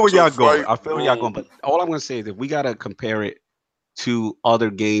feel where y'all going. But all I'm going to say is that we got to compare it to other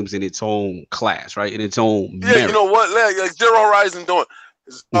games in its own class, right? In its own merit. You know what? Like Zero Horizon doing.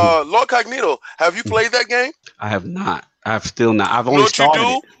 Lord Cognito, have you played that game? I have not. I've still not. I've only started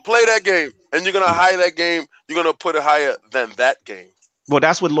it. Play that game, and you're gonna hire that game. You're gonna put it higher than that game. Well,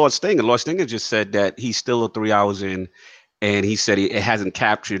 that's what Lord Stinger. Lord Stinger just said that he's still 3 hours in, and he said it hasn't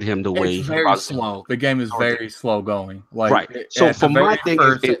captured him the way. It's very slow. The game is very slow going. Like, right. So for my thing,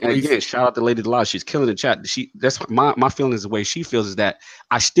 again, shout out to Lady Delilah. She's killing the chat. That's my feeling is the way she feels is that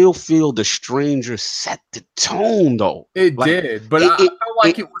I still feel The Stranger set the tone though. It did, but I felt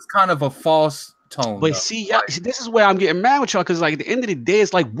like it was kind of a false tone. But see, this is where I'm getting mad with y'all because, like, at the end of the day,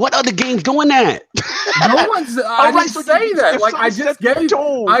 it's like, what other games doing that? No one's. I didn't say that. Like, I just gave.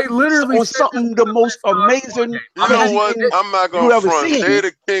 I literally on something the most amazing. You know what? I'm not gonna front. They're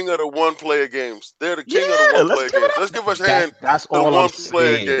the king of the one-player games. They're the king of the one-player games. Let's give us a hand. That's the all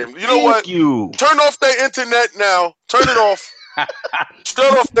one-player game. You know what? You turn off the internet now. Turn it off.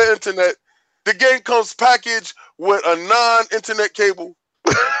 Shut off the internet. The game comes packaged with a non-internet cable.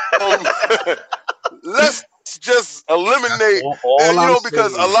 Let's just eliminate,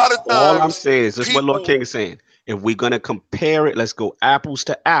 because a lot of times, all I'm saying is just what Lord King is saying. If we're gonna compare it, let's go apples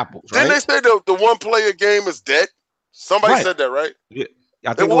to apples. Right? Didn't they say the one-player game is dead? Somebody said that, right? Yeah,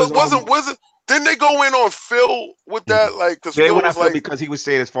 I think it wasn't. Didn't they go in on Phil with that? Like, because Phil was like, because he was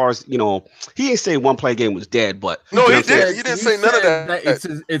saying, as far as he didn't say one-player game was dead, but no, he didn't. He didn't say none of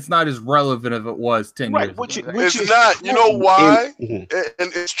that. It's not as relevant as it was 10 years ago. It's not. You know why? And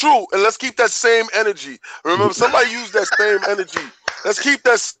it's true. And let's keep that same energy. Remember, somebody used that same energy. Let's keep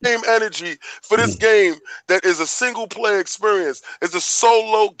that same energy for this game that is a single-player experience. It's a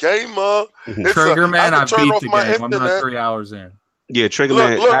solo gamer. Trigger Man, I beat the game. I'm not 3 hours in. Yeah, Trigger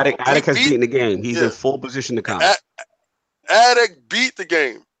Man, Attic has beaten the game. He's in full position to come. Attic beat the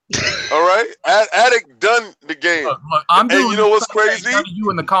game. All right? Attic done the game. Look, and you know what's crazy? You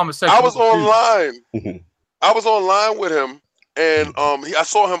in the comment section. I was online. I was online with him, and I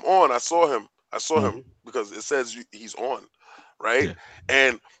saw him on. I saw him because it says he's on, right? Yeah.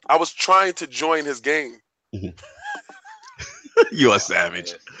 And I was trying to join his game. You're a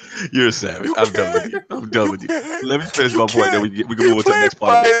savage. You're a savage. I'm done with you. Let me finish my point, then we can move on to the next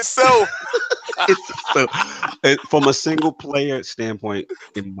part. So, from a single player standpoint,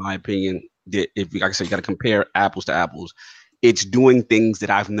 in my opinion, if like I said, you got to compare apples to apples. It's doing things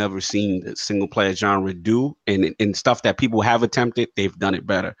that I've never seen the single player genre do, and stuff that people have attempted, they've done it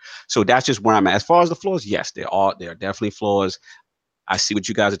better. So that's just where I'm at. As far as the flaws, yes, there are definitely flaws. I see what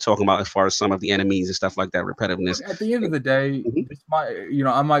you guys are talking about as far as some of the enemies and stuff like that, repetitiveness. At the end of the day,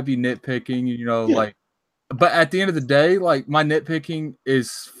 I might be nitpicking, but at the end of the day, like, my nitpicking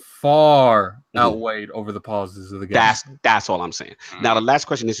is far outweighed over the pauses of the game. That's all I'm saying. Now, the last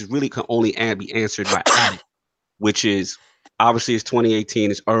question, this is really can only be answered by Attic, which is obviously it's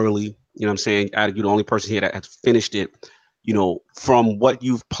 2018, it's early. You know what I'm saying? Attic, you're the only person here that has finished it. You know, from what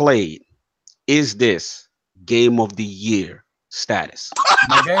you've played, is this game of the year status?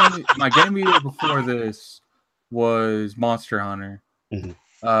 My game of the year before this was Monster Hunter.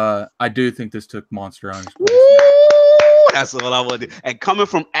 I do think this took Monster Hunter's place. That's all I want to do. And coming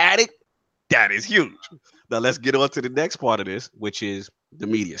from Attic, that is huge. Now let's get on to the next part of this, which is the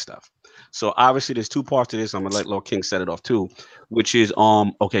media stuff. So obviously there's two parts to this. I'm gonna let Lord King set it off too, which is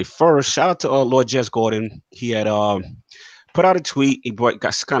first, shout out to Lord Jess Gordon. He had put out a tweet. He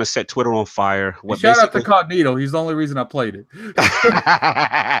got kind of set Twitter on fire. Shout out to Cognito. He's the only reason I played it.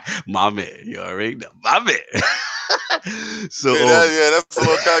 My man, you already know. My man. So that's a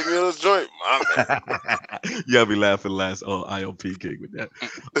little Cognito's joint. My man. You gotta be laughing last IOP King with that.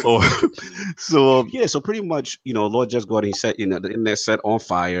 So pretty much, Lord Jess Gordon, he set the internet set on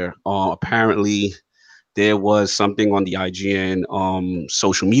fire. Apparently there was something on the IGN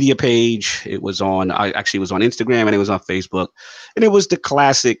social media page. It was on Instagram and it was on Facebook. And it was the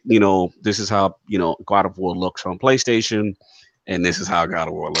classic, this is how, God of War looks on PlayStation. And this is how God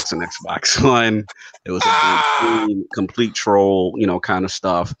of War looks on Xbox One. It was a complete troll, kind of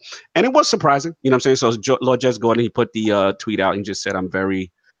stuff. And it was surprising, you know what I'm saying? So Lord Jess Gordon, he put the tweet out and just said, I'm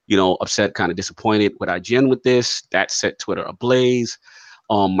very, upset, kind of disappointed with IGN with this. That set Twitter ablaze.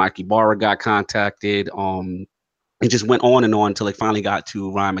 Mikey Barra got contacted. It just went on and on until it finally got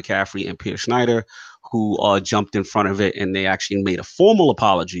to Ryan McCaffrey and Peter Schneider, who jumped in front of it, and they actually made a formal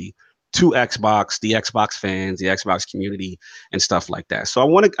apology to Xbox, the Xbox fans, the Xbox community, and stuff like that. So I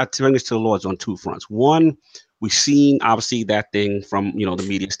want to bring this to the Lords on two fronts. One, we've seen obviously that thing from the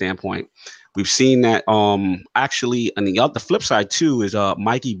media standpoint. We've seen that actually, and the flip side too is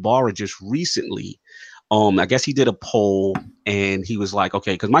Mikey Barra just recently. I guess he did a poll and he was like,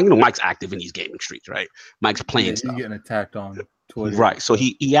 okay, because Mike's active in these gaming streets, right? Mike's playing stuff. He's getting attacked on Twitter. Right. So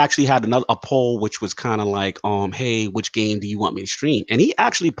he actually had a poll which was kind of like, hey, which game do you want me to stream? And he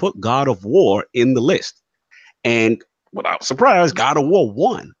actually put God of War in the list. And without surprise, God of War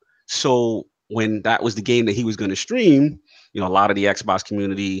won. So when that was the game that he was going to stream, a lot of the Xbox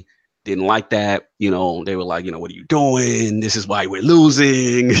community didn't like that. They were like, what are you doing? This is why we're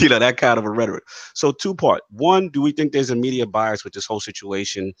losing, that kind of a rhetoric. So two part. One, do we think there's a media bias with this whole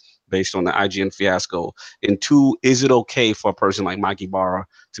situation based on the IGN fiasco? And two, is it okay for a person like Mikey Barra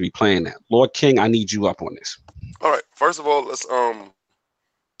to be playing that? Lord King, I need you up on this. All right. First of all,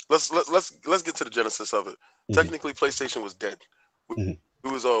 let's get to the genesis of it. Technically, PlayStation was dead. We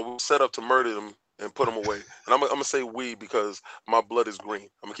was set up to murder them and put them away. And I'm gonna say we because my blood is green.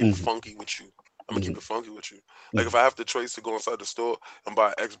 I'm gonna keep it funky with you. I'm gonna keep it funky with you. Like if I have the choice to go inside the store and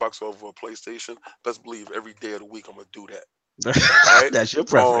buy an Xbox over a PlayStation, best believe every day of the week I'm gonna do that. Right? That's your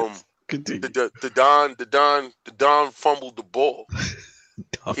preference. Continue. The Don fumbled the ball.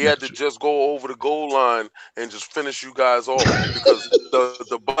 He had to just go over the goal line and just finish you guys off because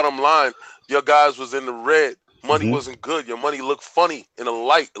the bottom line, your guys was in the red. Money wasn't good. Your money looked funny in the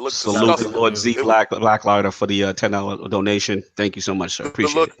light. It looked salute to Lord Z Blacklighter for the $10 donation. Thank you so much, sir.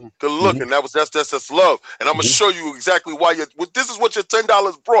 Appreciate it. Good looking. That's love. And I'm gonna show you exactly why this is what your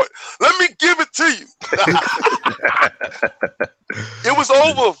 $10 brought. Let me give it to you. It was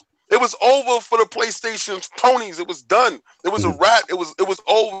over. It was over for the PlayStation ponies. It was done. It was a wrap. It was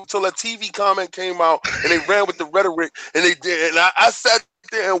over until a TV comment came out and they ran with the rhetoric and they did. And I sat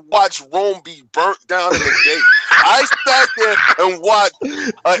there and watched Rome be burnt down in the day. I sat there and watched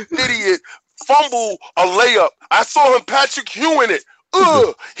an idiot fumble a layup. I saw him Patrick Ewing it.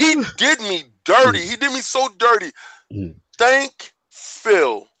 He did me dirty. He did me so dirty. Thank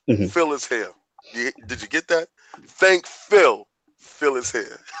Phil. Phil is here. Did you get that? Thank Phil. Phil is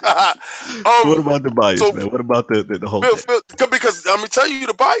here. What about the bias, man? What about the whole Phil, because I'm gonna tell you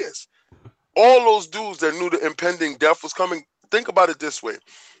the bias. All those dudes that knew the impending death was coming. Think about it this way: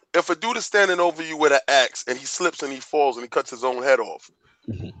 if a dude is standing over you with an axe and he slips and he falls and he cuts his own head off,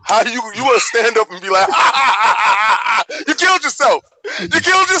 how do you want to stand up and be like, you killed yourself? You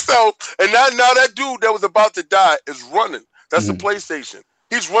killed yourself, and now that dude that was about to die is running. That's the PlayStation.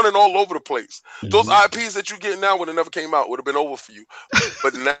 He's running all over the place. Those IPs that you get now would have never came out, would have been over for you.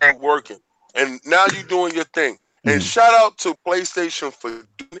 But now you're working. And now you're doing your thing. And shout out to PlayStation for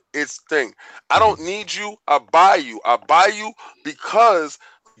doing its thing. I don't need you. I buy you. I buy you because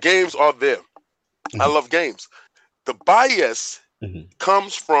games are there. I love games. The bias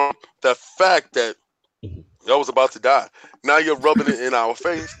comes from the fact that y'all was about to die. Now you're rubbing it in our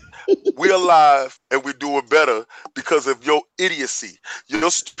face. We're alive and we're doing better because of your idiocy. Your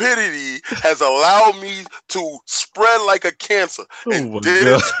stupidity has allowed me to spread like a cancer and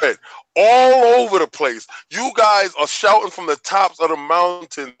didn't spread all over the place. You guys are shouting from the tops of the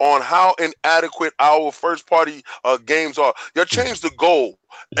mountain on how inadequate our first party games are. You changed the goal.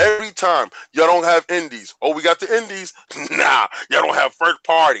 Every time y'all don't have indies. Oh, we got the indies. Nah, y'all don't have first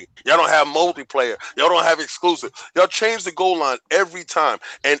party. Y'all don't have multiplayer. Y'all don't have exclusive. Y'all change the goal line every time,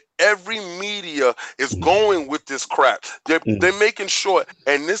 and every media is going with this crap. They're making sure.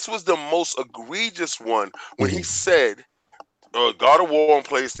 And this was the most egregious one when he said, "God of War on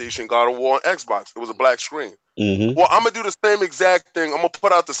PlayStation, God of War on Xbox." It was a black screen. Well, I'm gonna do the same exact thing. I'm gonna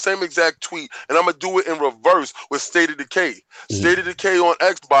put out the same exact tweet, and I'm gonna do it in reverse with State of Decay. State of Decay on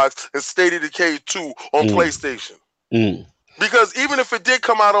Xbox and State of Decay 2 on PlayStation. Because even if it did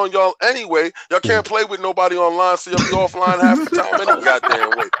come out on y'all anyway, y'all can't play with nobody online, so y'all be offline half the time any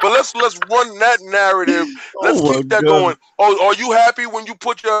goddamn way. But let's run that narrative. Let's keep that going. Oh, are you happy when you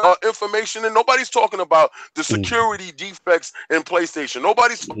put your information in? Nobody's talking about the security defects in PlayStation.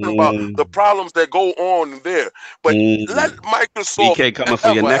 Nobody's talking about the problems that go on there. But let Microsoft BK coming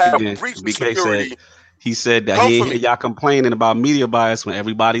for your neck again. BK said that he ain't hear y'all complaining about media bias when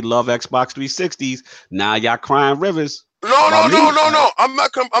everybody love Xbox 360s. Now y'all crying rivers. No. I'm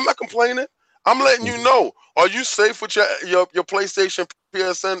not complaining. I'm letting you know. Are you safe with your PlayStation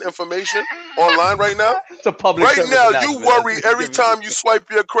PSN information online right now? It's a public right now, you worry every time you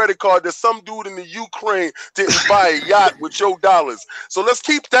swipe your credit card that some dude in the Ukraine didn't buy a yacht with your dollars. So let's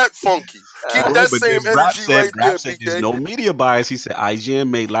keep that funky. Keep that same energy right there, BK. There's no media bias. He said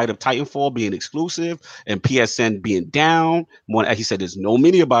IGN made light of Titanfall being exclusive and PSN being down. He said there's no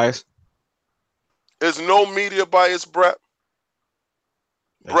media bias. There's no media bias, Brett.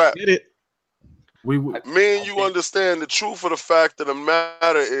 Brett. Get it. Me and you understand the truth of the fact of the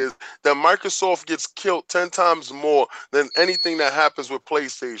matter is that Microsoft gets killed 10 times more than anything that happens with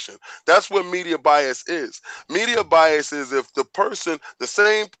PlayStation. That's what media bias is. Media bias is if the person,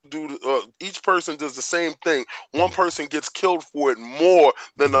 each person does the same thing, one person gets killed for it more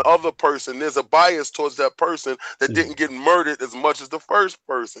than the other person. There's a bias towards that person that didn't get murdered as much as the first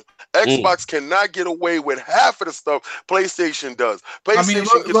person. Xbox cannot get away with half of the stuff PlayStation does.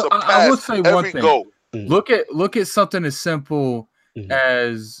 PlayStation gets a pass I will say every one thing. go. Look at something as simple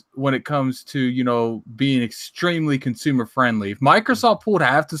as when it comes to being extremely consumer friendly. If Microsoft pulled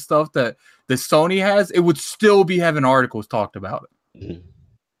half the stuff that Sony has, it would still be having articles talked about it.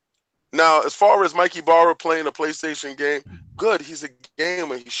 Now, as far as Mikey Barra playing a PlayStation game, good. He's a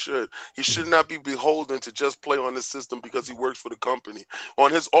gamer. He should not be beholden to just play on the system because he works for the company.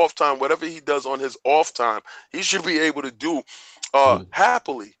 On his off time, whatever he does on his off time, he should be able to do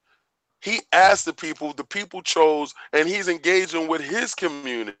happily. He asked the people chose, and he's engaging with his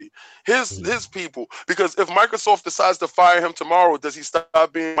community, his people. Because if Microsoft decides to fire him tomorrow, does he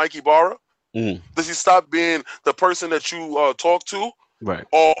stop being Mikey Barra? Does he stop being the person that you talk to? Right.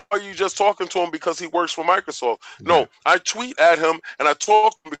 Or are you just talking to him because he works for Microsoft? No, I tweet at him and I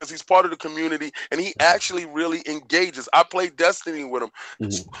talk to him because he's part of the community and he actually really engages. I play Destiny with him.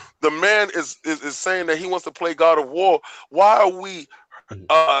 The man is saying that he wants to play God of War. Why are we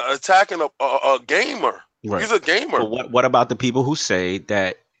attacking a gamer? Right. He's a gamer. But what about the people who say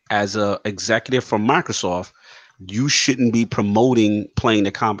that as an executive from Microsoft, you shouldn't be promoting playing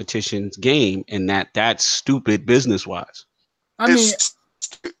the competition's game and that's stupid business-wise? It's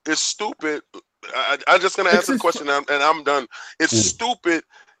stupid. I'm just going to answer the question and I'm done. It's stupid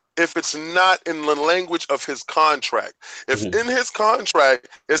if it's not in the language of his contract. If in his contract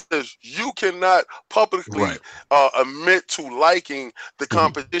it says you cannot publicly admit to liking the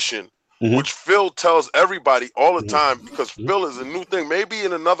competition, which Phil tells everybody all the time, because Phil is a new thing. Maybe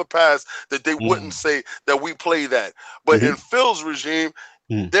in another past that they wouldn't say that we play that. But in Phil's regime,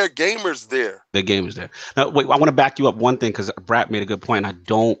 they're gamers there. They're gamers there. Now, wait, I want to back you up one thing because Brad made a good point. I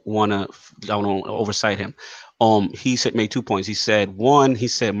don't want to oversight him. He made 2 points. He said, one,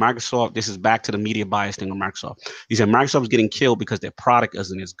 Microsoft, this is back to the media bias thing on Microsoft. He said Microsoft is getting killed because their product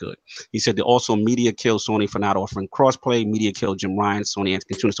isn't as good. He said they also media killed Sony for not offering crossplay. Media killed Jim Ryan, Sony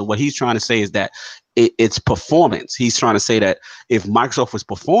anti-consumer. So what he's trying to say is that it's performance. He's trying to say that if Microsoft was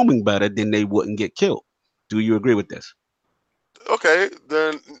performing better, then they wouldn't get killed. Do you agree with this? Okay,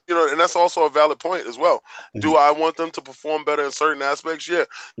 then, and that's also a valid point as well. Do I want them to perform better in certain aspects? Yeah.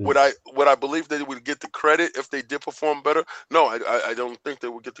 Would I believe they would get the credit if they did perform better? No, I don't think they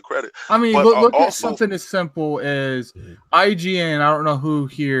would get the credit. I mean, but look at something as simple as IGN. I don't know who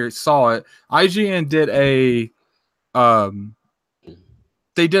here saw it. IGN did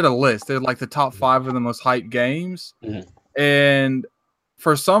they did a list. They're like the top 5 of the most hyped games, and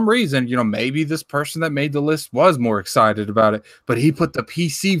for some reason, maybe this person that made the list was more excited about it, but he put the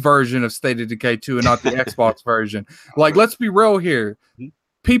PC version of State of Decay 2 and not the Xbox version. Like, let's be real here.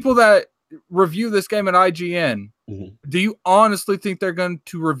 People that review this game at IGN, do you honestly think they're going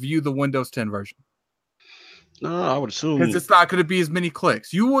to review the Windows 10 version? No, I would assume. Because it's not going to be as many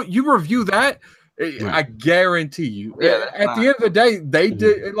clicks. You review that, I guarantee you. At the end of the day, they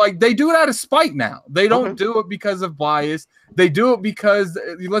do it out of spite now. They don't do it because of bias. They do it because,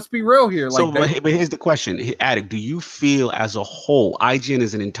 let's be real here. But here's the question, Attic. Do you feel as a whole, IGN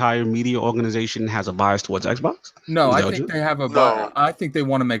as an entire media organization has a bias towards Xbox? No, I think they have a bias. I think they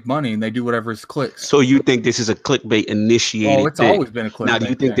want to make money and they do whatever is clicks. So you think this is a clickbait initiated? Oh, it's always been a clickbait. Now, do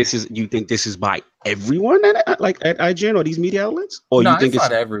you think this is by everyone at IGN or these media outlets? Or no, you think it's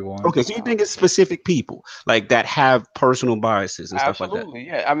not everyone. Okay, so you think it's specific people like that have personal biases and stuff like that? Absolutely,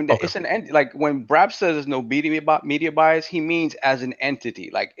 yeah. I mean, it's an like when Brad says there's no media bias, he means as an entity.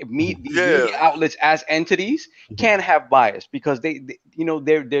 Like media outlets as entities can have bias because they're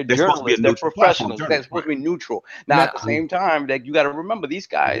journalists, they're professionals, they're supposed to be neutral. Now at the same time, that you got to remember these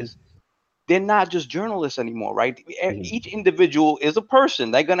guys. They're not just journalists anymore, right? Each individual is a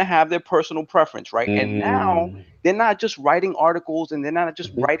person. They're going to have their personal preference, right? And now they're not just writing articles and they're not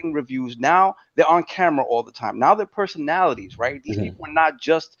just writing reviews. Now they're on camera all the time. Now they're personalities, right? These people are not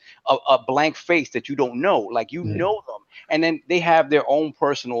just a blank face that you don't know. Like, you know them. And then they have their own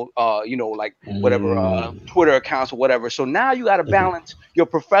personal, whatever, Twitter accounts or whatever. So now you got to balance your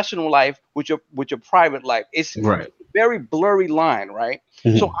professional life with your private life. It's a very blurry line, right?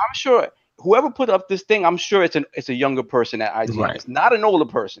 So I'm sure whoever put up this thing, I'm sure it's a younger person at IGN. Right. It's not an older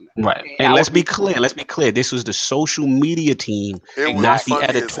person. Right. And let's be clear. This was the social media team, not the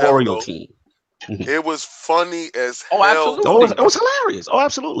editorial team. It was funny as hell. Absolutely. It was hilarious. Oh,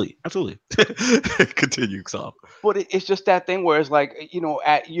 absolutely. Continue, Saul. But it's just that thing where it's like,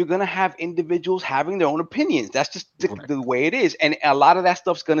 you're going to have individuals having their own opinions. That's just the way it is. And a lot of that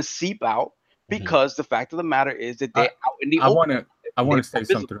stuff's going to seep out because the fact of the matter is that they're out in the open. I want to say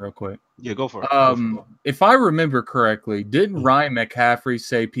something real quick. Yeah, go for it. If I remember correctly, didn't Ryan McCaffrey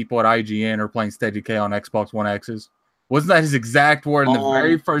say people at IGN are playing State of Decay on Xbox One X's? Wasn't that his exact word in the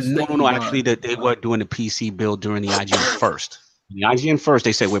very first? No. Actually, that they were doing the PC build during the IGN first. The IGN first,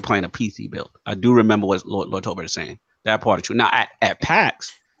 they said we're playing a PC build. I do remember what Lord Tolbert is saying. That part is true. Now at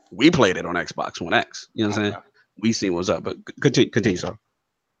PAX, we played it on Xbox One X. You know what I'm saying? We seen what's up, but continue, sir.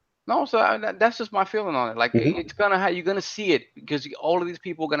 No, so that's just my feeling on it. Like it's gonna you're gonna see it because all of these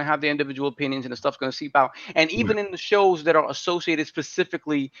people are gonna have their individual opinions and the stuff's gonna seep out. And even in the shows that are associated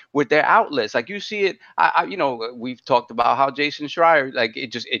specifically with their outlets, like you see it. We've talked about how Jason Schreier, like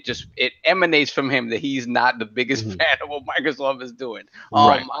it emanates from him that he's not the biggest fan of what Microsoft is doing.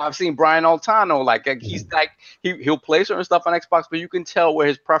 Right. I've seen Brian Altano, like he's like he'll play certain stuff on Xbox, but you can tell where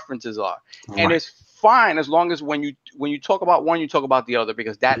his preferences are, and it's fine as long as when you talk about one, you talk about the other,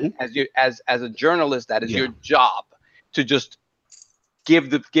 because that as a journalist, that is your job to just give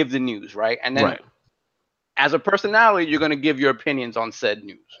the news, right? And then as a personality, you're going to give your opinions on said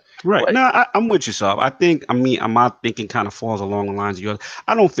news. Right. No, I'm with you, Saab. My thinking kind of falls along the lines of yours.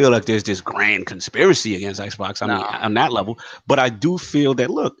 I don't feel like there's this grand conspiracy against Xbox. I mean, on that level, but I do feel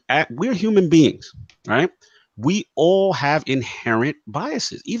that, look, we're human beings, right? We all have inherent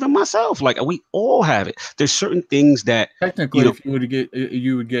biases, even myself. Like, we all have it. There's certain things that technically, if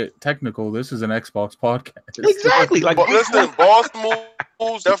you would get technical, this is an Xbox podcast. Exactly. Like, listen, Boss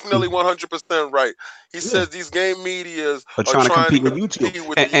Moves definitely 100% right. He says these game medias are trying to compete with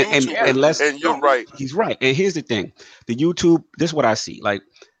YouTube. And you're right. He's right. And here's the thing: the YouTube. This is what I see. Like,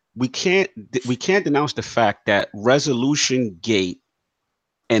 we can't denounce the fact that Resolution Gate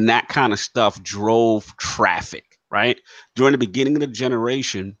and that kind of stuff drove traffic, right? During the beginning of the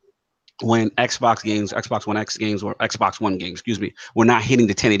generation, when Xbox One X games, or Xbox One games, were not hitting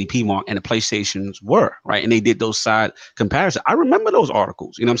the 1080p mark, and the PlayStations were, right? And they did those side comparisons. I remember those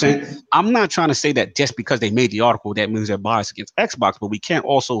articles, you know what I'm saying? I'm not trying to say that just because they made the article, that means they're biased against Xbox, but we can't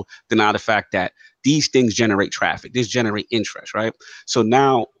also deny the fact that these things generate traffic. This generate interest, right? So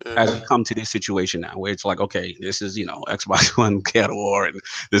now, as we come to this situation now, where it's like, okay, this is, Xbox One God of War, and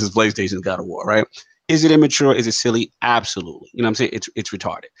this is PlayStation's God of War, right? Is it immature? Is it silly? Absolutely. You know what I'm saying? It's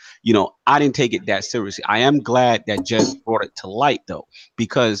retarded. I didn't take it that seriously. I am glad that Jez brought it to light, though,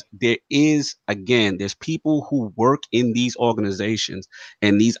 because there's people who work in these organizations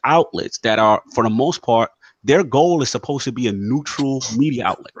and these outlets that are, for the most part, their goal is supposed to be a neutral media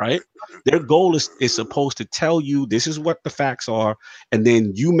outlet, right? Their goal is supposed to tell you this is what the facts are, and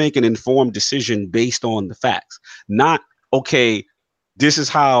then you make an informed decision based on the facts. Not, okay, this is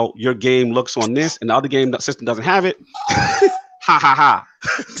how your game looks on this, and the other game system doesn't have it. Ha ha ha.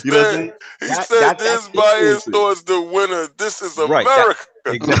 You know what I'm saying? He said this bias towards the winner. This is America.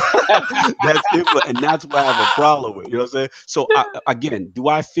 Exactly. That's it, and that's what I have a problem with. You know what I'm saying? So again, do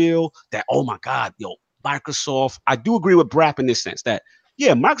I feel that, oh my God, Microsoft, I do agree with Brap in this sense that,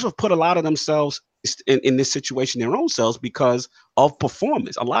 Microsoft put a lot of themselves in this situation, their own selves, because of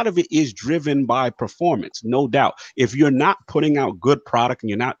performance. A lot of it is driven by performance, no doubt. If you're not putting out good product and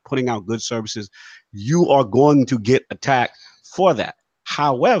you're not putting out good services, you are going to get attacked for that.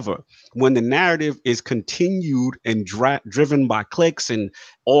 However, when the narrative is continued and driven by clicks, and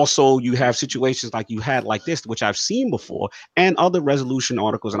also you have situations like you had like this, which I've seen before, and other Resolution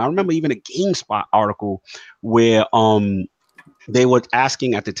articles, and I remember even a GameSpot article where they were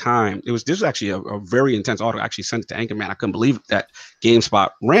asking at the time, this was actually a very intense article. I actually sent it to Anchorman. I couldn't believe that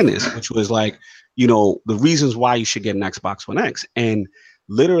GameSpot ran this, which was like, the reasons why you should get an Xbox One X. And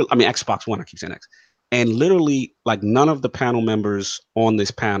literally, Xbox One, I keep saying X. And literally, like, none of the panel members on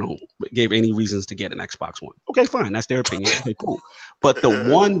this panel gave any reasons to get an Xbox One. Okay, fine. That's their opinion. Okay, cool. But the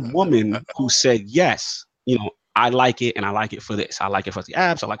one woman who said, yes, I like it, and I like it for this. I like it for the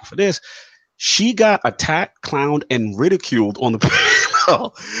apps. I like it for this. She got attacked, clowned, and ridiculed on the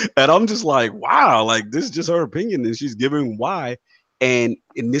panel. And I'm just like, wow, like, this is just her opinion, and she's giving why. And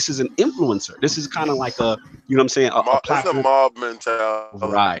this is an influencer. This is kind of like a, you know what I'm saying? It's a mob mentality.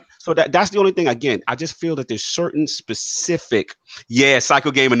 Right. So that's the only thing. Again, I just feel that there's certain specific, Psycho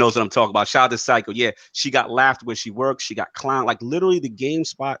Gamer knows what I'm talking about. Shout out to Psycho. Yeah, she got laughed where she works. She got clowned. Like, literally the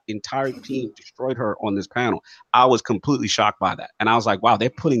GameSpot entire team destroyed her on this panel. I was completely shocked by that. And I was like, wow, they're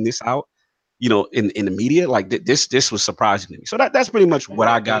putting this out, in the media. Like, this was surprising to me. So that's pretty much what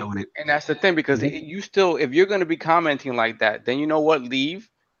I got on it. And that's the thing, because you still, if you're going to be commenting like that, then you know what, leave,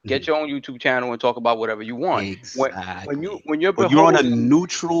 get your own YouTube channel and talk about whatever you want. Exactly. When you're on a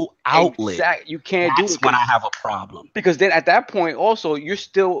neutral outlet, you can't do it. That's when I have a problem. Because then at that point, also, you're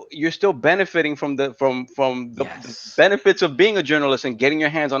still benefiting from the benefits of being a journalist and getting your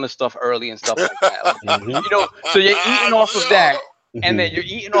hands on the stuff early and stuff like that. So you're eating off of that. And then you're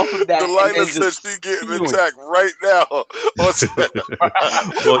eating off of that. Delilah says she's getting attacked right now.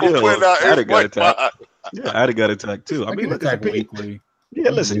 I'd got attacked too. I mean, look, weekly.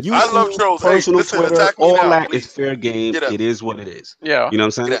 Yeah, listen, you I love trolls. Personal listen, Twitter, all now, that please. is fair game. It is what it is. Yeah. You know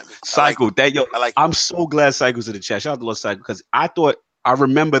what I'm saying? Psycho, I'm so glad Psycho's in the chat. Shout out to Lord Psycho, because I thought I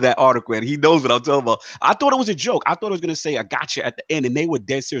remember that article, and he knows what I'm talking about. I thought it was a joke. I thought it was gonna say "I got you" at the end, and they were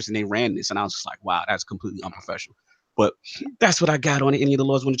dead serious, and they ran this, and I was just like, "Wow, that's completely unprofessional." But that's what I got on it. Any of the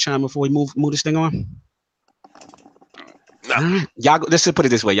lords want to chime before we move this thing on? Nah. All right. Y'all, let's just put it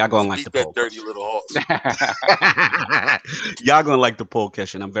this way. Y'all gonna like the poll. Dirty little horse. Y'all gonna like the poll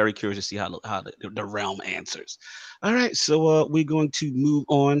question. I'm very curious to see how the realm answers. All right, so we're going to move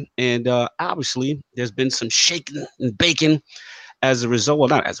on, and obviously there's been some shaking and baking as a result. Well,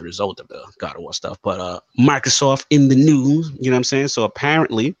 not as a result of the God of War stuff, but Microsoft in the news. You know what I'm saying? So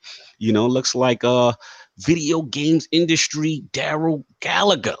apparently, looks like video games industry Daryl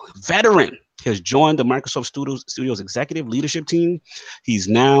Gallagher, veteran, has joined the Microsoft Studios executive leadership team. He's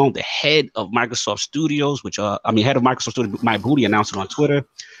now the head of Microsoft Studios, head of Microsoft Studios. Mike Booty announced it on Twitter.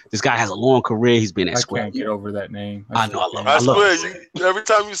 This guy has a long career. He's been at Square. I can't get over that name. I know. I swear, every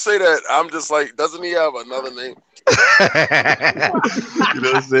time you say that, I'm just like, doesn't he have another name? You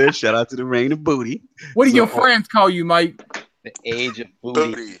know what I'm saying? Shout out to the Reign of Booty. What do your friends call you, Mike? The age of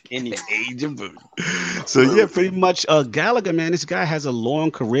booty. The age of booty. So yeah, pretty much Gallagher, man, this guy has a long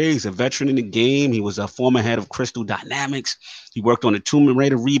career. He's a veteran in the game. He was a former head of Crystal Dynamics. He worked on the Tomb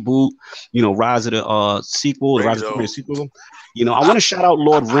Raider reboot, Rise of the sequel, the Rise of the Tomb Raider sequel. I want to shout out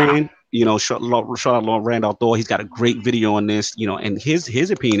Lord Rand. Shout out Lord Randolph Thor. He's got a great video on this, and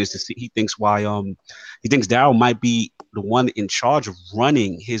his opinion is to see, he thinks Daryl might be the one in charge of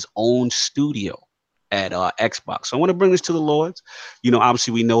running his own studio at Xbox. So I want to bring this to the Lords.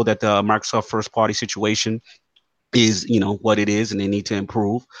 Obviously we know that the Microsoft first party situation is, what it is, and they need to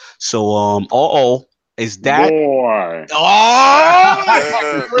improve. So, is that boy?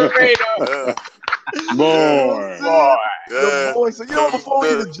 Boy. Yeah. Boy. So before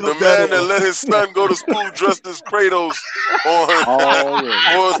we even jump the man that let his son go to school dressed as Kratos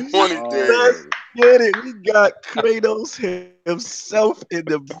on 20 days. Get it? We got Kratos himself in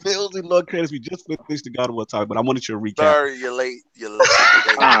the building. Lord Kratos, we just finished the God of War talk, but I wanted you to recap. Sorry, you're late. No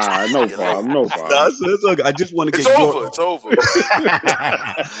problem. It's okay. I just want to get It's over.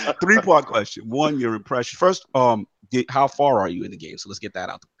 3-part question. One, your impression. First, how far are you in the game? So let's get that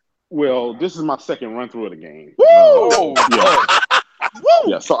out. Well, this is my second run through of the game. Woo!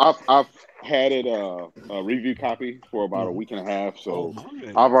 Yeah. So I've had it a review copy for about a week and a half. So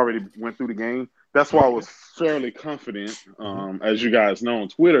I've already went through the game. That's why I was fairly confident, as you guys know on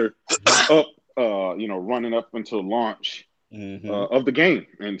Twitter, running up until launch of the game.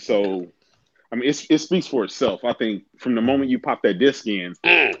 And so, I mean, it speaks for itself. I think from the moment you pop that disc in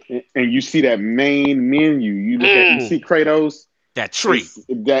and you see that main menu, you look at, you see Kratos. That tree.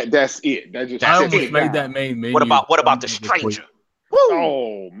 That's it. That just I almost made that main menu. What about the stranger?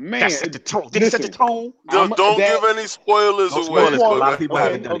 Oh man, that set the tone. Did it set the tone? Don't give any spoilers away. A lot of people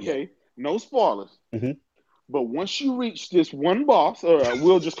haven't done it yet. Okay, no spoilers. But once you reach this one boss, or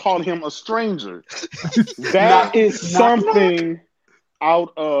we'll just call him a stranger, that is something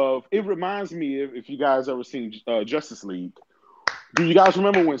out of. It reminds me if you guys ever seen Justice League. Do you guys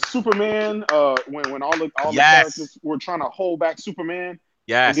remember when Superman, when all the characters were trying to hold back Superman?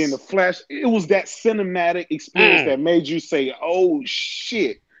 Yes. And then the Flash, it was that cinematic experience that made you say, "Oh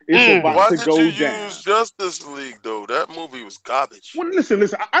shit, it's about to go down." Why did you use Justice League though? That movie was garbage. Well, listen.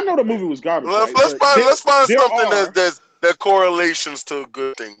 I know the movie was garbage. Let's find something that correlations to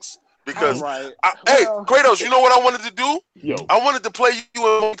good things. Because hey, Kratos, you know what I wanted to do? I wanted to play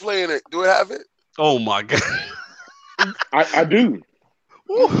you and playing it. Do I have it? Oh my god. I do.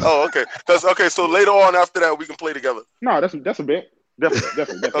 Oh, okay. So later on after that we can play together. No, that's a bet.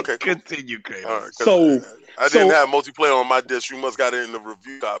 Definitely. Okay. Continue, Kratos. All right, so I didn't have multiplayer on my disc. You must got it in the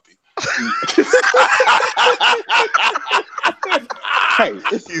review copy. Hey,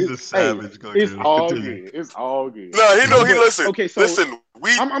 he's a savage. It's all good. It's all good. No, he listen. Okay, so listen.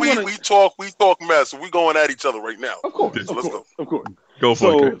 We talk mess. We going at each other right now. Of course. Let's go. Of course. Go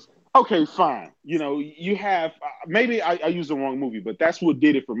for it. Okay, fine. You have maybe I used the wrong movie, but that's what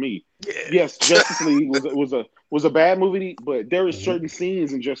did it for me. Yeah. Yes, Justice League was a bad movie, but there are certain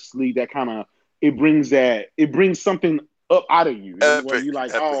scenes in Justice League that kind of it brings something up out of you. Where you're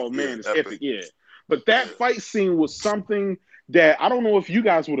like, oh man, it's epic. Yeah. But that fight scene was something that I don't know if you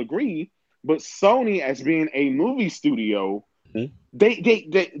guys would agree, but Sony, as being a movie studio,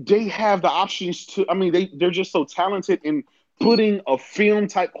 they have the options to. I mean, they're just so talented in putting a film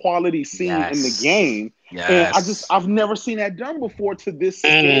type quality scene in the game. Yes. And I've never seen that done before to this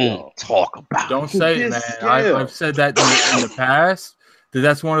scale. Talk about Don't say it, man. I've said that in the past.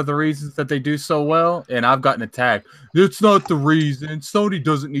 that's one of the reasons that they do so well. And I've gotten attacked. It's not the reason. Sony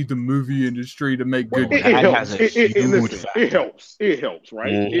doesn't need the movie industry to make good. It helps. It helps. It helps,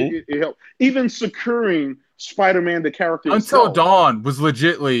 right? It helps. Even securing Spider-Man, the character Until itself. Dawn was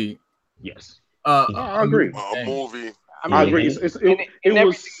legitly. Yes. I agree. A movie. I agree. In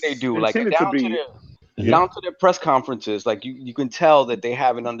everything they do, like down to their press conferences, like you can tell that they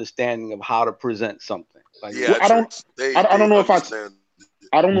have an understanding of how to present something. Like, Yeah, I don't know if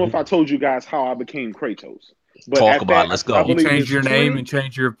I don't know if I told you guys how I became Kratos. But talk about it. Let's go. You changed your name and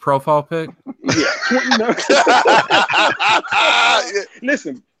changed your profile pic? Yeah.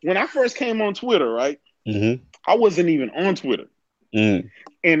 Listen, when I first came on Twitter, right? I wasn't even on Twitter. And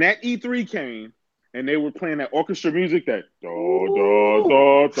that E3 came, and they were playing that orchestra music that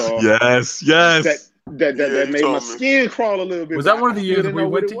Yes. That made my skin crawl a little bit. Was that one of the years that we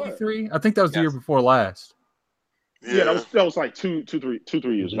went to E3? I think that was the year before last. Yeah, that was like 3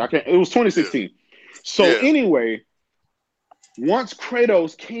 years ago. It was 2016. So anyway, once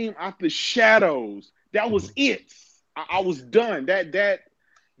Kratos came out the shadows, that was it. I was done. That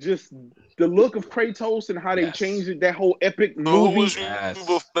just the look of Kratos and how they changed it, that whole epic movie. Who was you?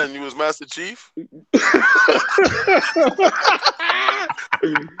 You was Master Chief?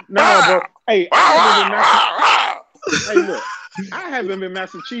 Nah, bro. Hey, look. I haven't been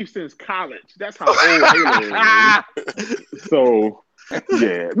Master Chief since college. That's how old Halo is. So,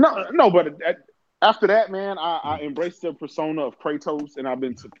 yeah. No, but after that, man, I embraced the persona of Kratos, and I've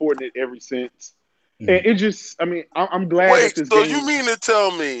been supporting it ever since. And it just, I mean, I'm glad. Wait, that this so game... you mean to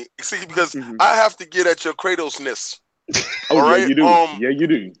tell me, see, because I have to get at your Kratos-ness. Oh, all right? Yeah, you do. Yeah, you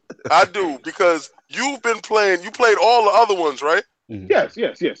do. I do, because you played all the other ones, right? Yes.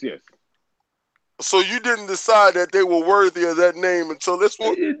 So you didn't decide that they were worthy of that name until this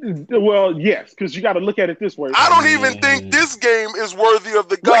one? Well, yes, because you got to look at it this way. I don't even think this game is worthy of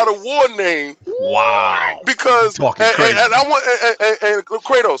the God of War name. Wow. Because and I want and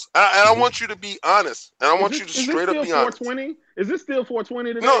Kratos, and I want you to be honest, and I want you to straight up be honest. 420? Is this still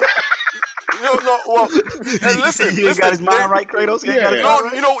 420 today? No. Well, and listen, he got his mind right, Kratos.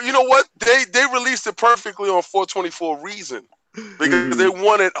 You know what? They released it perfectly on 420 for a reason. Because they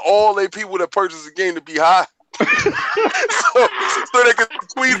wanted all the people that purchased the game to be high. so they could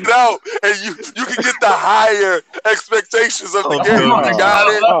squeeze it out and you can get the higher expectations of the game. You got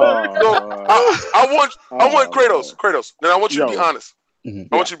it? I want Kratos. Then I want you to be honest. I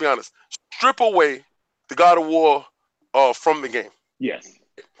want you to be honest. Strip away the God of War from the game. Yes.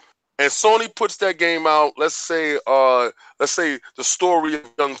 And Sony puts that game out, let's say the story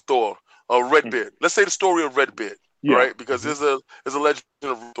of young Thor, Redbeard. Let's say the story of Redbeard. Yeah. Right, because there's a legend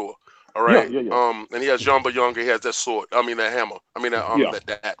of Thor. All right, and he has Jumba Younger. He has that sword. I mean that hammer. I mean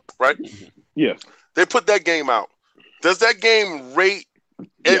that right. Yes. They put that game out. Does that game rate? And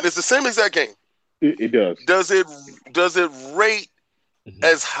it's the same exact game. It does. Does it rate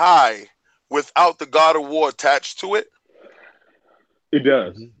as high without the God of War attached to it? It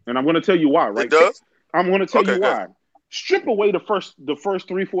does, and I'm going to tell you why. Right? It does. I'm going to tell you why. Strip away the first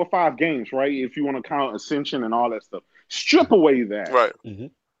 3, 4, 5 games, right? If you want to count Ascension and all that stuff, strip away that. Right.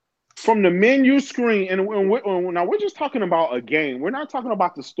 From the menu screen, and now we're just talking about a game. We're not talking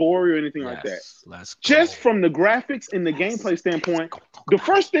about the story or anything like that. Just from the graphics and the gameplay standpoint, the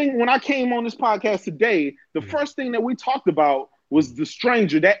first thing when I came on this podcast today, the first thing that we talked about was The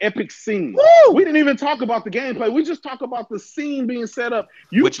Stranger, that epic scene. Woo! We didn't even talk about the gameplay. We just talked about the scene being set up.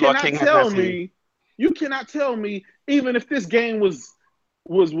 You cannot tell me, even if this game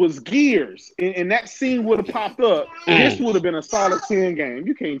was Gears and that scene would have popped up, this would have been a solid 10 game.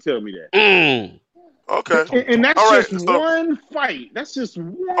 You can't tell me that. Okay. And that's just one fight. That's just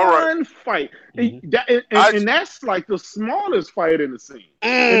one fight. And that's like the smallest fight in the scene.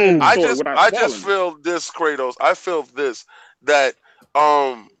 I just feel this, Kratos. I feel this, that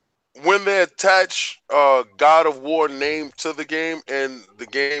when they attach God of War name to the game and the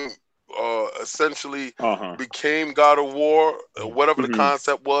game essentially became God of War, whatever the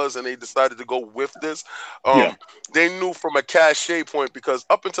concept was, and they decided to go with this. They knew from a cachet point, because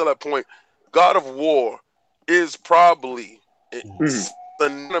up until that point, God of War is probably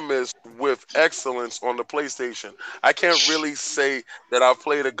synonymous with excellence on the PlayStation. I can't really say that I've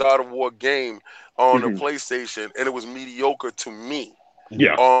played a God of War game on the PlayStation and it was mediocre to me.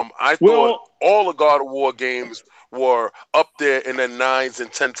 I thought all the God of War games were up there in the 9s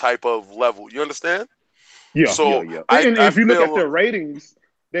and 10 type of level. You understand? So if you look at their ratings,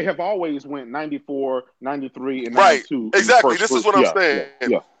 they have always went 94, 93, and 92. Right. Exactly. This is what I'm saying.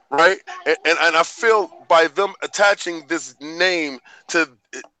 Right? And I feel by them attaching this name to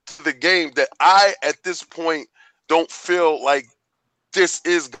the game that I, at this point, don't feel like this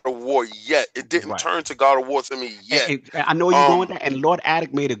is God of War yet. It didn't turn to God of War to me yet. And I know you're going there. And Lord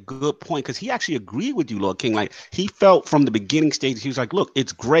Attic made a good point because he actually agreed with you, Lord King. Like he felt from the beginning stage, he was like, "Look,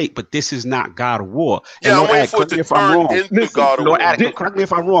 it's great, but this is not God of War." And Lord Attic, correct me if I'm wrong. Lord Attic, correct me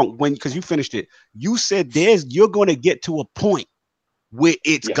if I'm wrong. Because you finished it, you said you're going to get to a point where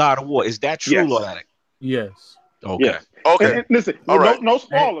it's God of War. Is that true, Lord Attic? Yes. Okay. Yes. Okay. And listen, no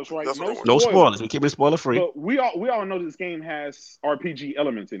spoilers, right? No spoilers. We keep it spoiler free. But we all know this game has RPG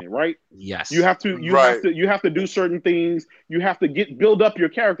elements in it, right? Yes. You have to do certain things. You have to build up your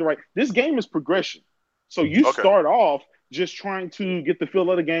character, right? This game is progression. So you start off just trying to get the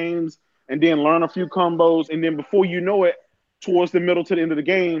feel of the games and then learn a few combos, and then before you know it, towards the middle to the end of the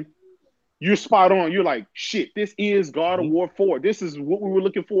game, you're spot on. You're like, shit, this is God of War 4. This is what we were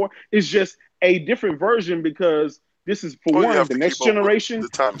looking for. It's just a different version because this is for one the next generation, new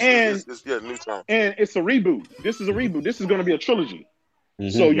time. And it's a reboot. This is a reboot. This is going to be a trilogy.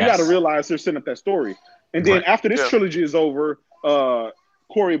 So you got to realize they're setting up that story. And then after this trilogy is over,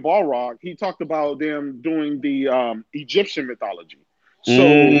 Cory Barlog, he talked about them doing the Egyptian mythology.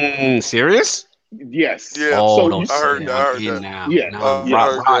 So serious? Yes. Yeah. Oh, I heard that. Now. Yeah.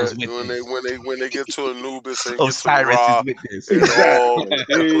 When they get to Anubis and Osiris get to is with this.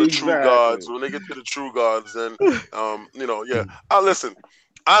 The true gods. When they get to the true gods, then listen.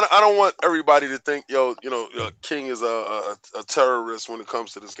 I don't want everybody to think King is a terrorist when it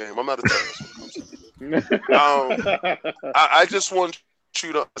comes to this game. I'm not a terrorist when it comes to this. I just want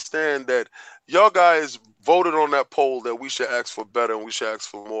you to understand that y'all guys voted on that poll that we should ask for better and we should ask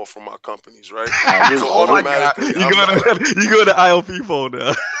for more from our companies, right? So automatically, you go to ILP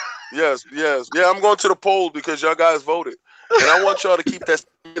folder. Yes. Yeah, I'm going to the poll because y'all guys voted. And I want y'all to keep that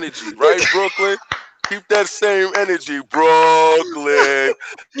same energy, right, Brooklyn? Keep that same energy, Brooklyn.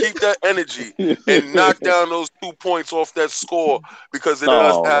 Keep that energy and knock down those 2 points off that score because it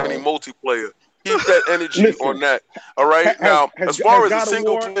doesn't have any multiplayer. Keep that energy on that. All right. As far as a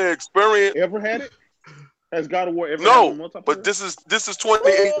single player experience, ever had it? Has God of War ever had multiplayer? But this is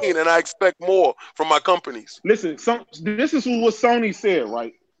 2018, and I expect more from my companies. Listen, this is what Sony said,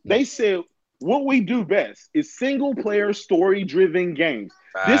 right? They said what we do best is single player story driven games.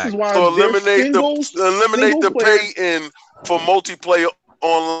 This is why eliminate the pay in for multiplayer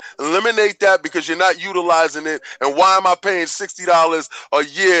online. Eliminate that because you're not utilizing it. And why am I paying $60 a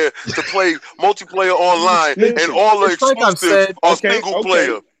year to play multiplayer online and all the exclusives are single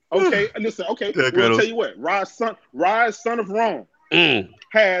player? Okay, listen. Okay, we'll tell you what. Rise, Son of Rome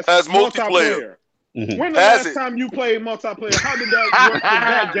has multiplayer. When the last time you played multiplayer? How did that work for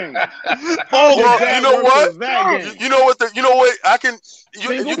that game? You know what? You know what?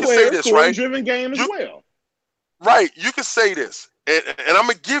 You can say this, right? Driven game as well. Right. You can say this, and I'm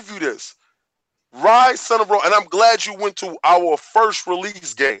gonna give you this. Rise, Son of Rome, and I'm glad you went to our first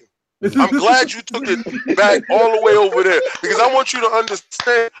release game. I'm glad you took it back all the way over there because I want you to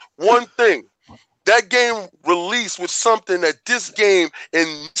understand one thing. That game released with something that this game in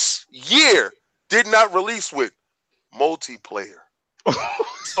this year did not release with: multiplayer.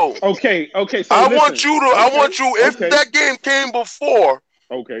 So okay. So I want you, if that game came before,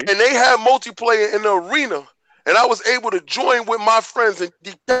 and they had multiplayer in the arena, and I was able to join with my friends and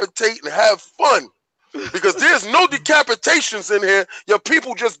decapitate and have fun. Because there's no decapitations in here. Your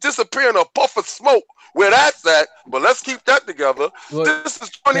people just disappear in a puff of smoke where that's at. But let's keep that together. Look, this is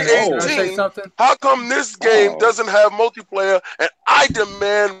 2018. How come this game doesn't have multiplayer? And I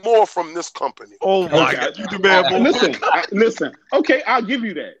demand more from this company. Oh my God, you demand more. Listen. Okay, I'll give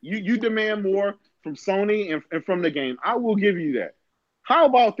you that. You demand more from Sony and from the game. I will give you that. How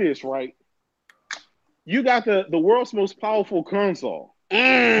about this, right? You got the world's most powerful console. You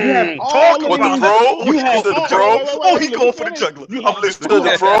have all the Pro. You have the Pro. Oh, he going for the juggler. I'm listening to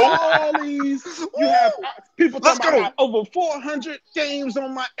the Pro. All these. You have people talking about over 400 games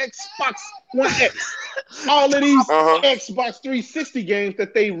on my Xbox One X. All of these Xbox 360 games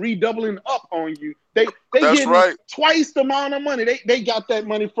that they redoubling up on you. They getting twice the amount of money. They got that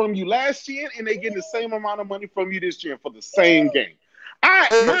money from you last year, and they getting the same amount of money from you this year for the same game.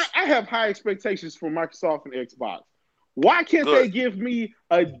 I have high expectations for Microsoft and Xbox. Why can't they give me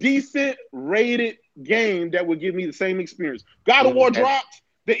a decent rated game that would give me the same experience? God of War dropped,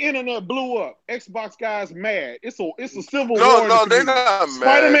 the internet blew up. Xbox guys mad. It's a civil war. No, they're not mad.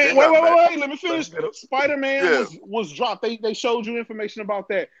 Spider-Man, wait, let me finish. Spider-Man was dropped. They showed you information about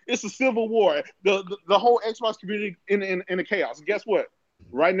that. It's a civil war. The whole Xbox community in the chaos. And guess what?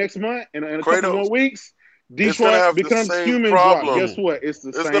 Right next month, in a couple more weeks, Detroit becomes human drop. Guess what? It's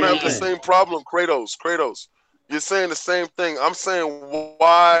gonna have the same problem. Kratos. You're saying the same thing. I'm saying,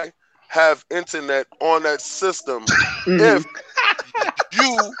 why have internet on that system if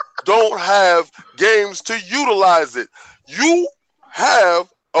you don't have games to utilize it. You have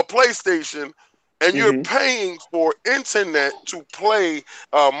a PlayStation and you're paying for internet to play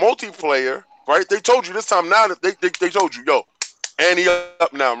multiplayer, right? They told you this time now that they told you, yo, ante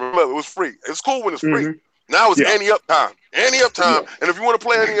up now. Remember, it was free. It's cool when it's free. Now it's ante up time. Ante up time. And if you want to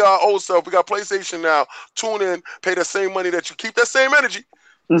play any of our old stuff, we got PlayStation now. Tune in, pay the same money that you keep that same energy.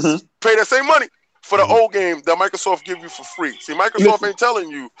 Pay that same money for the old game that Microsoft give you for free. See, Microsoft ain't telling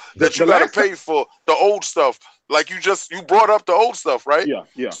you that you got to pay for the old stuff. Like you brought up the old stuff, right?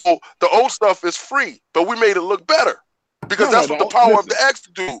 Yeah. So the old stuff is free, but we made it look better because that's what the power of the X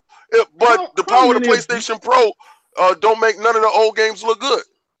do. But the power of the PlayStation Pro don't make none of the old games look good.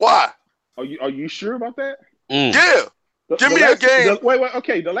 Why? Are you sure about that? Yeah. Give me a game. Wait.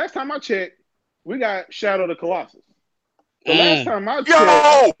 Okay. The last time I checked, we got Shadow of the Colossus. The last time I checked,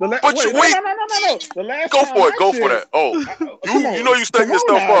 no. The last Go for that. Oh, you know you setting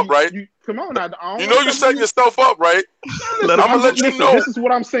yourself up, right? Come on now. You know you setting yourself up, right? I'm gonna let you know. This is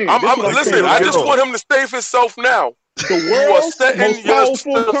what I'm saying. Listen, I just want him to save himself now. You are setting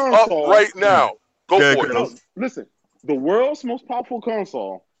yourself up right now. Go for it. Listen, the world's most powerful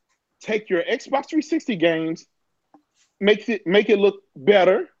console. Take your Xbox 360 games. Make it look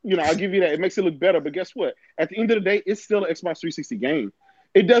better. You know, I'll give you that. It makes it look better. But guess what? At the end of the day, it's still an Xbox 360 game.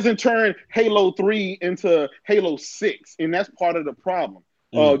 It doesn't turn Halo 3 into Halo 6, and that's part of the problem.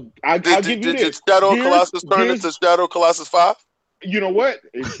 I'll give you this. Did Shadow Colossus turn into Shadow Colossus 5? You know what?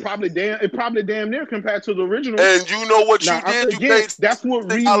 It's probably damn near compared to the original. And you know what you did? You paid that's what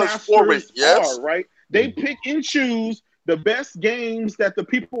remasters are, right? They pick and choose the best games that the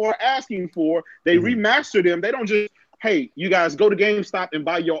people are asking for. They remaster them. They don't just, hey, you guys go to GameStop and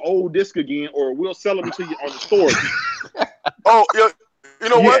buy your old disc again, or we'll sell them to you on the store. Oh, yeah. You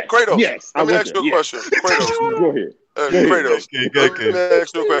know what, Kratos? Yes. Let me ask you a question. Kratos. Go ahead. Kratos. Let me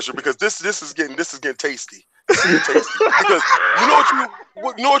ask you a question because this is getting tasty. Because you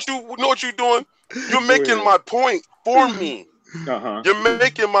know what you're doing? You're making my point for me. You're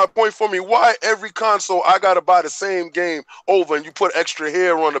making my point for me. Why every console I gotta buy the same game over and you put extra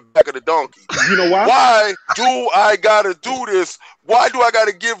hair on the back of the donkey? You know why? Why do I gotta do this? Why do I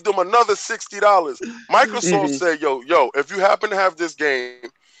gotta give them another $60? Microsoft said, yo, if you happen to have this game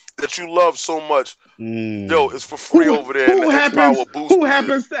that you love so much, yo, it's for free over there. Who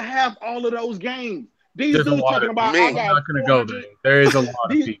happens to have all of those games? These dudes talking about I'm not gonna go there. There is a lot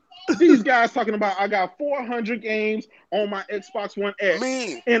of people. These guys talking about I got 400 games on my Xbox One X.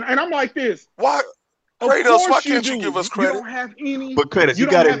 And I'm like this. Why? Kratos, why can't you give us credit? You don't have any. But Kratos, you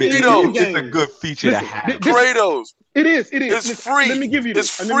gotta admit, it's a good feature to have. Kratos. It is. It's free. Let me give you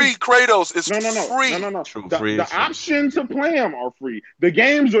this. It's free, Kratos. It's free. No. The option to play them are free. The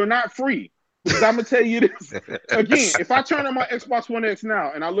games are not free. Because I'm gonna tell you this again. If I turn on my Xbox One X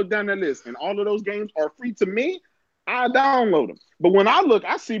now and I look down that list and all of those games are free to me, I download them. But when I look,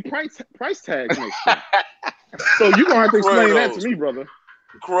 I see price tags next to them. So you're gonna have to explain that to me, brother.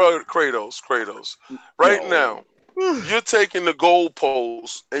 Kratos. Right now, you're taking the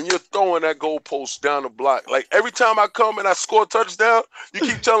goalpost and you're throwing that goalpost down the block. Like every time I come and I score a touchdown, you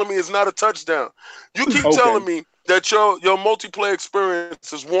keep telling me it's not a touchdown. You keep telling me that your multiplayer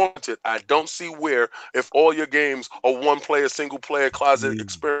experience is warranted. I don't see where if all your games are one-player, single-player closet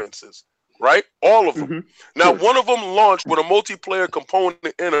experiences. Right? All of them. Now, one of them launched with a multiplayer component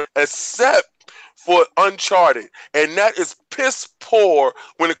in it, except for Uncharted. And that is piss poor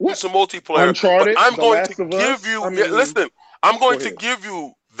when it comes to multiplayer. Uncharted, but I'm going to give you, listen, I'm going to give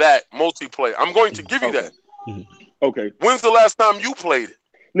you that multiplayer. I'm going to give you that. Okay. When's the last time you played it?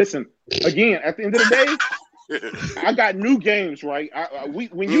 Listen, again, at the end of the day, I got new games, right?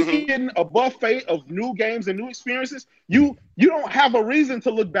 When you get a buffet of new games and new experiences, you don't have a reason to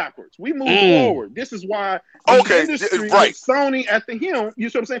look backwards. We move forward. This is why the industry with Sony at the helm. You know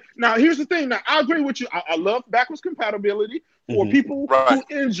what I'm saying? Now, here's the thing. Now, I agree with you. I love backwards compatibility for people who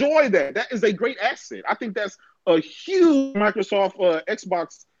enjoy that. That is a great asset. I think that's a huge Microsoft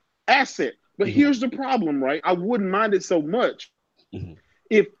Xbox asset. But here's the problem, right? I wouldn't mind it so much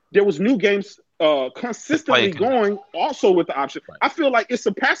if there was new games consistently going also with the option. I feel like it's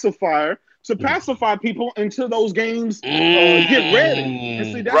a pacifier to pacify people until those games get ready. And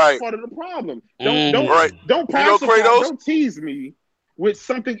see, that's part of the problem. Don't pacify, don't tease me with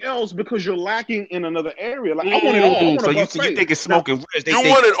something else because you're lacking in another area. Like I want it all. So you think it's smoking? You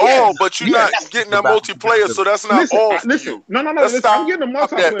want it all, but you're not getting that multiplayer, so that's not all for you. No. I'm getting the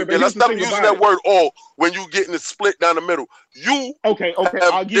multiplayer. Let's stop using that word all when you getting it split down the middle.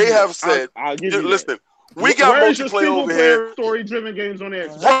 They have said, listen, we got multiplayer over here. Story-driven games on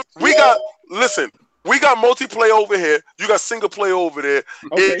Xbox. We got, listen, We got multiplayer over here. You got single player over there.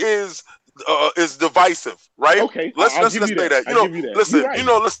 Okay. It is divisive, right? Okay. Let's say that. Listen.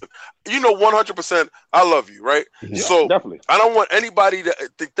 100%. I love you, right? Yeah, so definitely. I don't want anybody to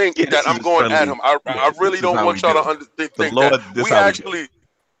think that I'm going at him. I really don't want y'all to think that.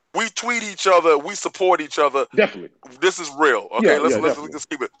 We tweet each other. We support each other. Definitely. This is real. Okay. Let's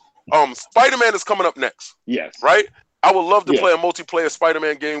keep it. Spider-Man is coming up next. Yes. Right. I would love to play a multiplayer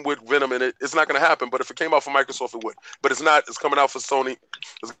Spider-Man game with Venom in it. It's not going to happen, but if it came out for Microsoft, it would. But it's not. It's coming out for Sony.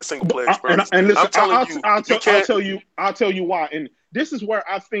 It's a single player experience. And listen, I'll tell you why. And this is where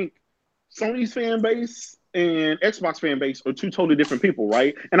I think Sony's fan base and Xbox fan base are two totally different people,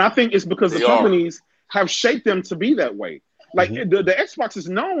 right? And I think it's because the companies have shaped them to be that way. Like the Xbox is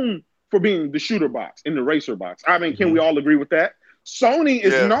known for being the shooter box and the racer box. I mean, can we all agree with that? Sony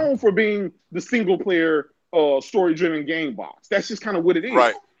is known for being the single player story-driven game box. That's just kind of what it is.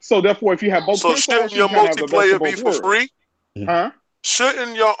 Right. So therefore, if you have both, shouldn't your multiplayer be for free? Huh?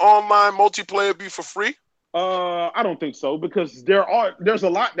 Shouldn't your online multiplayer be for free? I don't think so, because there's a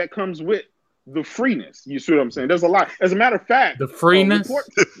lot that comes with the freeness. You see what I'm saying? There's a lot. As a matter of fact, the freeness.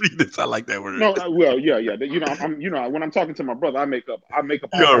 The freeness. I like that word. No, well, yeah. When I'm talking to my brother, I make up.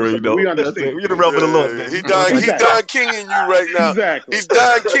 You already know. We understand. You're the realm of the Lord. Man. He done kinging you right now. Exactly. He's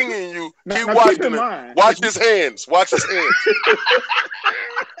done kinging you. Keep watching him. Watch his hands. Watch his hands.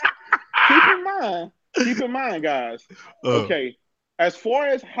 Keep in mind, guys. Okay, as far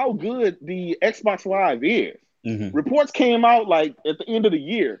as how good the Xbox Live is, reports came out like at the end of the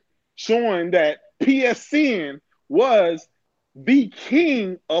year showing that PSN was the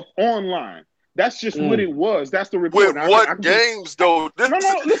king of online. That's just what it was. That's the report. With what games, though? No,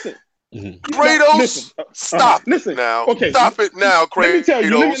 listen. Kratos, stop now. Okay. Stop it now, Kratos. Let me tell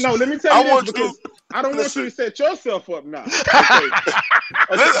you. Let me tell you because I don't want you to set yourself up now. Okay.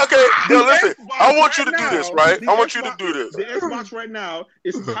 Listen. I want you to do this, right? I want you to do this. The Xbox right now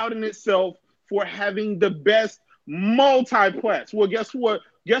is touting itself for having the best multiplex. Well, guess what?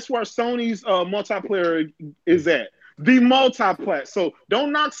 Guess where Sony's multiplayer is at? The multiplex. So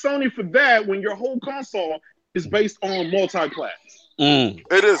don't knock Sony for that when your whole console is based on multiplex.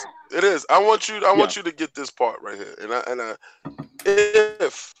 It is. I want you to get this part right here. And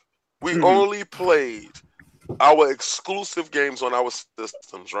if we only played our exclusive games on our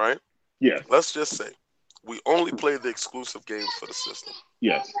systems, right? Yes. Let's just say we only played the exclusive games for the system.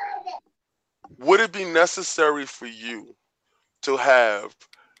 Yes. Would it be necessary for you to have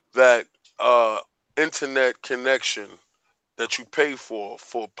that internet connection that you pay for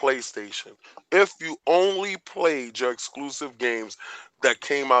PlayStation if you only played your exclusive games that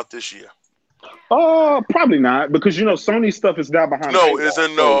came out this year? Probably not, because Sony stuff is down behind. No, it's a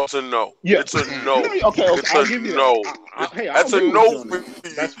no. It's a no. Yeah. It's a no. Okay, it's I'll a give you no. That's a no for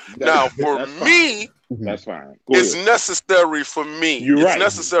you. Now, for me, that's fine. It's necessary for me. It's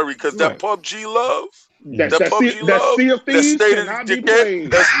necessary because that PUBG love. That Sea of Thieves cannot be played.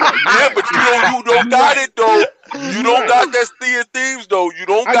 But you don't got it though. You don't got that Sea of Thieves though. You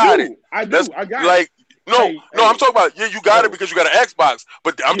don't got it. I do. I got it. No, I'm talking about you got it because you got an Xbox.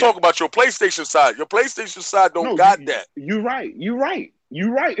 But I'm talking about your PlayStation side. Your PlayStation side don't got that. You're right.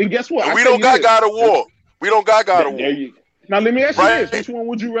 And guess what? And we don't got God of War. We don't got God of War. Now let me ask you this: which one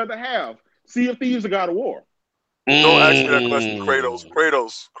would you rather have, Sea of Thieves or God of War? Don't ask me that question,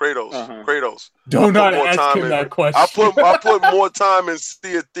 Kratos. Do not ask him that question. I put more time in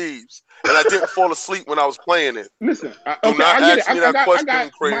Sea of Thieves, and I didn't fall asleep when I was playing it. Listen, I got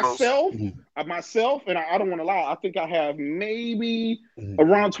myself, and I don't want to lie. I think I have maybe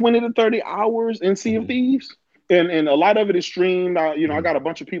around 20 to 30 hours in Sea of Thieves, and a lot of it is streamed. I got a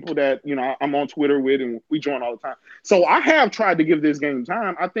bunch of people that I'm on Twitter with, and we join all the time. So I have tried to give this game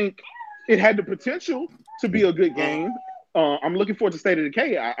time. I think it had the potential to be a good game. I'm looking forward to State of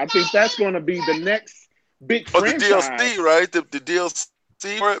Decay. I think that's going to be the next big franchise. The DLC, right? The DLC,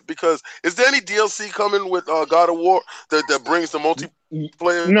 because is there any DLC coming with God of War that brings the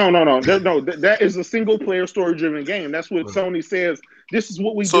multiplayer? No. That is a single player story driven game. That's what Sony says. This is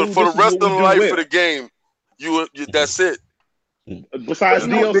what we do. So for the rest of the life of the game, you that's it. Besides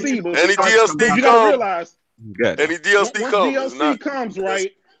DLC, any DLC you gotta realize. Any DLC comes. Once DLC comes,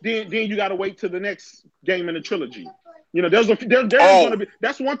 right? Then you got to wait till the next game in the trilogy. There's going to be.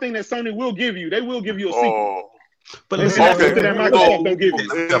 That's one thing that Sony will give you. They will give you a sequel. But Microsoft don't give you.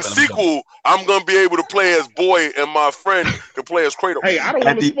 In the sequel, I'm going to be able to play as Boy, and my friend can play as Kratos. Hey, I don't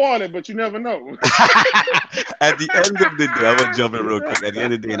want to spoil it, but you never know. At the end of the day, I'm going to jump in real quick. At the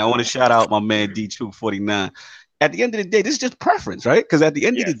end of the day, and I want to shout out my man D249. At the end of the day, this is just preference, right? Because at the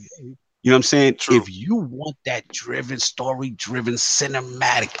end of the day, You know what I'm saying? True. If you want that driven, story-driven,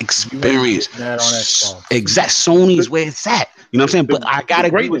 cinematic experience, that on Xbox. exact Sony's where it's at. You know what I'm saying? But I gotta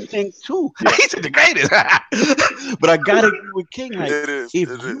agree with King too. Yeah. He's the greatest. But I gotta agree with King. Like, if you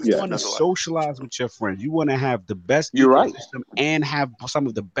want to That's a lot. socialize with your friends, you want to have the best You're right. ecosystem and have some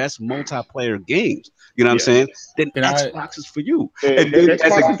of the best multiplayer games. You know what I'm saying? Then Xbox is for you. And then as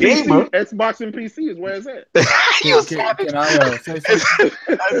a gamer, Xbox and PC is where it's at. Can I say something?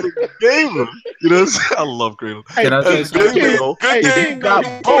 As a gamer, you know what I'm saying? I love Cradle. Can I say Good something? thing when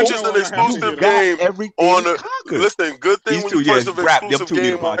you purchase an exclusive game on the listen. Good thing when you purchase an exclusive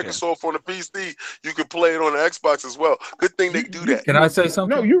game on Microsoft on the PC, you can play it on the Xbox as well. Good thing they do that. Can I say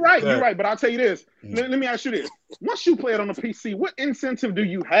something? No, you're right. You're right. But I'll tell you this. Let me ask you this. Once you play it on the PC, what incentive do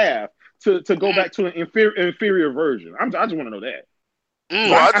you have to go back to an inferior version? I just want to know that.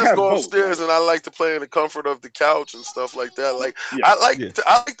 Well, I just go upstairs and I like to play in the comfort of the couch and stuff like that. Like I like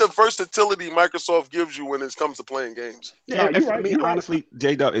the versatility Microsoft gives you when it comes to playing games. Yeah, no, for me, honestly,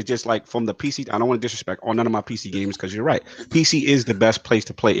 J-Dub, it's just like from the PC. I don't want to disrespect none of my PC games because you're right. PC is the best place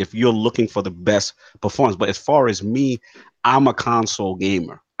to play if you're looking for the best performance. But as far as me, I'm a console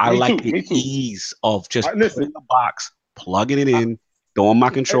gamer. I like the ease of just putting the box, plugging it in, throwing my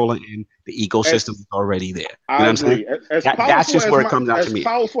controller in. The ecosystem is already there. You know what I'm saying? That's just where it comes out to me. As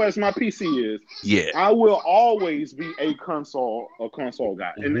powerful as my PC is, I will always be a console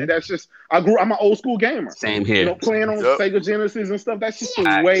guy, and that's just I'm an old school gamer. Same here. You know, playing on Sega Genesis and stuff. That's just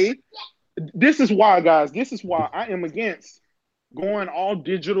the way. This is why, guys. This is why I am against going all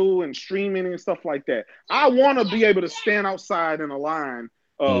digital and streaming and stuff like that. I want to be able to stand outside in a line.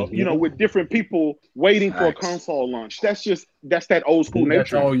 You know, with different people waiting for a console launch. That's that old school nature.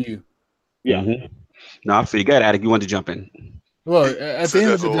 That's all you. Yeah. No, I figured. Attic, you wanted to jump in. Look, at the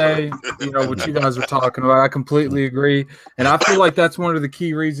end of the day, you know, what you guys are talking about, I completely agree. And I feel like that's one of the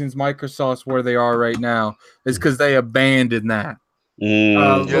key reasons Microsoft's where they are right now is because they abandoned that.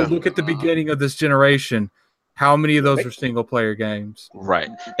 Look at the beginning of this generation. How many of those are single player games? Right.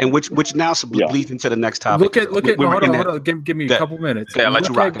 And which now leads into the next topic. Hold on. Give me a couple minutes. Yeah, let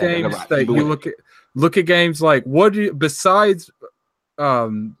you rock. Look at games like besides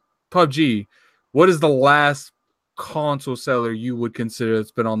PUBG, what is the last console seller you would consider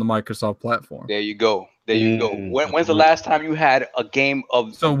that's been on the Microsoft platform? There you go. When's the last time you had a game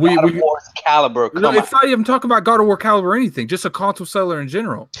of God of War's caliber? It's not even talking about God of War caliber or anything, just a console seller in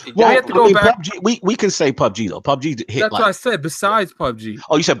general. Well, we have to go back. PUBG, we can say PUBG though. PUBG hit. That's what I said. Besides PUBG.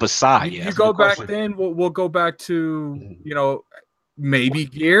 Oh, you said beside. You go back. Then we'll go back to maybe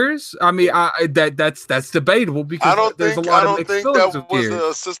Gears. I mean, that's debatable because there's a lot of mixed feelings with Gears. That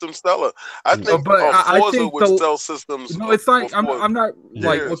was a system seller. I think Forza would sell systems. No, it's like I'm not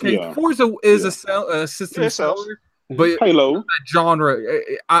like Forza is a system seller, but Halo that genre.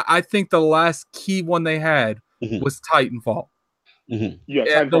 I think the last key one they had was Titanfall.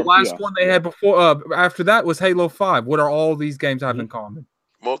 Yeah, the last one they had before after that was Halo 5. What are all these games have in common?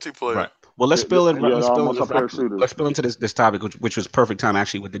 Multiplayer. Right. Well, let's spill into this topic, which was perfect time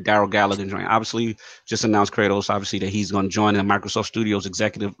actually with the Daryl Gallagher joint. Obviously, just announced Kratos. Obviously, that he's going to join the Microsoft Studios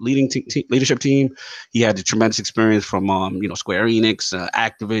executive leadership team. He had the tremendous experience from Square Enix,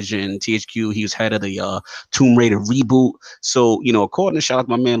 Activision, THQ. He was head of the Tomb Raider reboot. So according to shout out to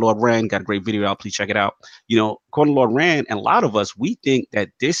my man Lord Rand, got a great video out. Please check it out. According to Lord Rand and a lot of us, we think that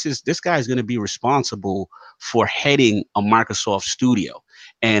this guy is going to be responsible for heading a Microsoft studio.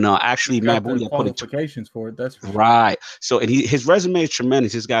 And actually, Matt Booty put qualifications for it. That's right. So, and his resume is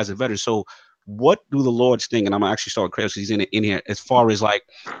tremendous. This guy's a veteran. So, what do the Lords think? And I'm gonna actually start with Chris. He's in here as far as like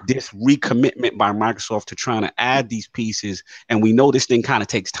this recommitment by Microsoft to trying to add these pieces. And we know this thing kind of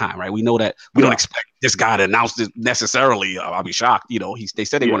takes time, right? We know that we don't expect this guy to announce this necessarily. I'll be shocked. They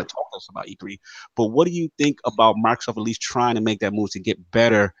said they want to talk to us about E3. But what do you think about Microsoft at least trying to make that move to get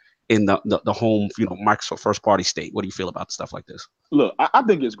better in the home, Microsoft first party state? What do you feel about stuff like this? Look, I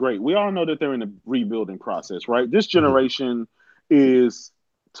think it's great. We all know that they're in a rebuilding process, right? This generation is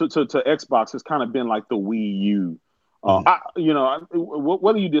to Xbox has kind of been like the Wii U.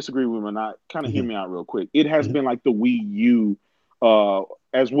 Whether you disagree with me or not, kind of hear me out real quick. It has been like the Wii U,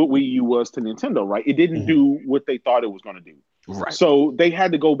 as what Wii U was to Nintendo, right? It didn't do what they thought it was going to do. Right. So they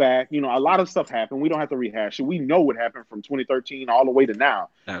had to go back. A lot of stuff happened. We don't have to rehash it. We know what happened from 2013 all the way to now.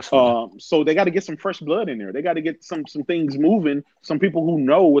 So they got to get some fresh blood in there. They got to get some things moving. Some people who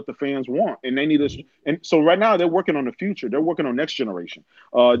know what the fans want, and they need us. And so right now they're working on the future. They're working on next generation.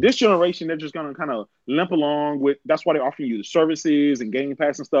 This generation, they're just going to kind of limp along with. That's why they're offering you the services and Game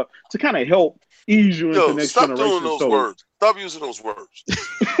Pass and stuff to kind of help ease you into the next generation. Stop doing those words. Stop using those words.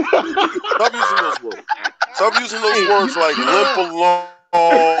 Stop using those words. Stop using those words like limp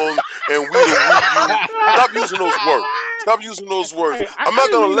along and we the Wii U. Stop using those words. Stop using those words. Hey, I'm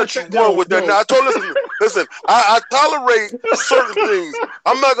not gonna let you run with that. Now I told listen. I tolerate certain things.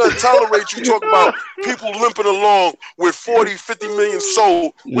 I'm not gonna tolerate you talking about people limping along with 40, 50 million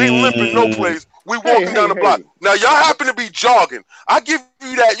sold. We ain't limping no place. We walking down the block. Now y'all happen to be jogging. I give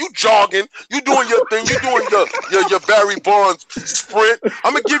you that. You jogging. You doing your thing. You doing your Barry Bonds sprint.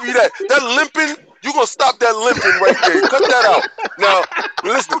 I'm gonna give you that. That limping. You gonna stop that limping right there. Cut that out. Now,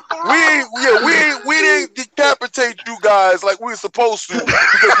 listen, we didn't decapitate you guys like we were supposed to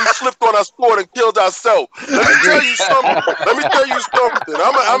because we slipped on our sword and killed ourselves. Let me tell you something.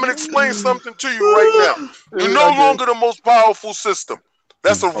 I'm gonna explain something to you right now. You're no longer the most powerful system.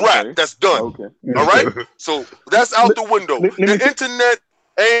 That's a wrap. That's done. Okay. All right? So that's out the window. The internet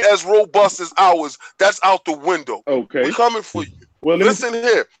ain't as robust as ours. That's out the window. Okay. We're coming for you. Well, listen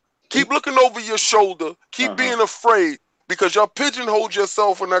here. Keep looking over your shoulder. Keep being afraid because y'all pigeonholed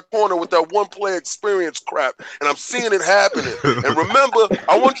yourself in that corner with that one-player experience crap, and I'm seeing it happening. And remember,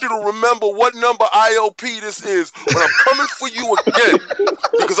 I want you to remember what number ILP this is when I'm coming for you again,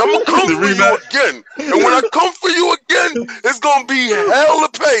 because I'm gonna come for you again. And when I come for you again, it's gonna be hell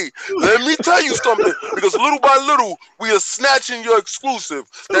to pay. Let me tell you something, because little by little, we are snatching your exclusive.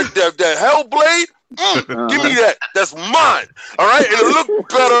 That Hellblade. Give me that. That's mine. All right? And it look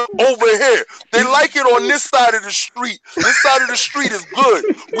better over here. They like it on this side of the street. This side of the street is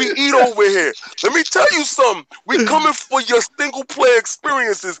good. We eat over here. Let me tell you something. We coming for your single player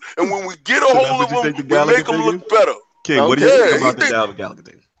experiences, and when we get a hold of them, we make them look better. King, what do you think about the Dalvin Gallagher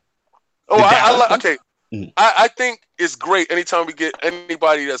thing? I think it's great anytime we get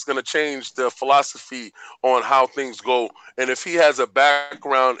anybody that's going to change the philosophy on how things go. And if he has a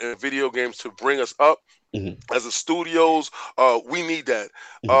background in video games to bring us up as a studios, we need that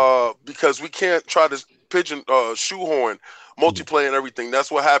because we can't try to shoehorn multiplayer and everything. That's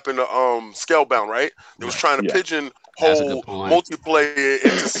what happened to Scalebound, right? They was trying to pigeonhole multiplayer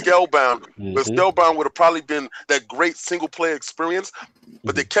into Scalebound, but Scalebound would have probably been that great single player experience,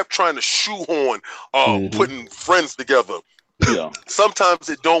 but they kept trying to shoehorn putting friends together. Yeah, sometimes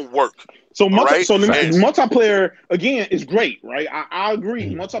it don't work. So multiplayer again is great, right? I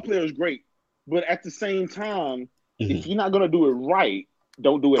agree. Multiplayer is great, but at the same time, if you're not gonna do it right,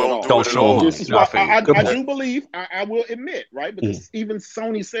 don't do it at all. Don't show them. This is why I do believe I will admit, right? Because even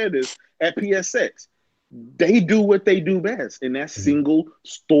Sony said this at PSX. They do what they do best, and that's single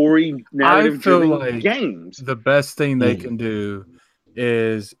story narrative-driven games. The best thing they can do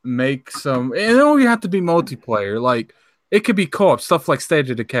is make some, and it don't even have to be multiplayer. Like it could be co-op stuff like State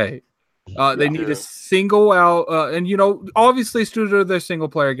of Decay. They need to single out, and obviously studio their single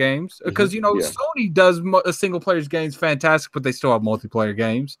player games because Sony does single player games fantastic, but they still have multiplayer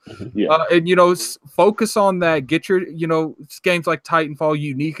games. And focus on that. Get your games like Titanfall,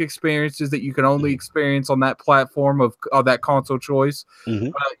 unique experiences that you can only experience on that platform of that console choice.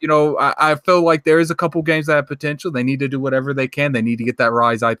 I feel like there is a couple games that have potential. They need to do whatever they can. They need to get that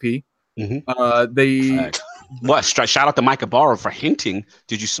Rise IP. Shout out to Mike Ibarra for hinting.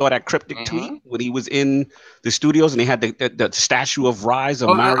 Did you saw that cryptic tweet when he was in the studios and they had the statue of Rise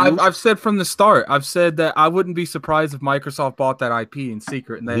of Mario? I've said from the start, I've said that I wouldn't be surprised if Microsoft bought that IP in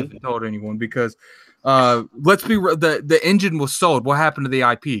secret and they haven't told anyone because let's be real, the engine was sold. What happened to the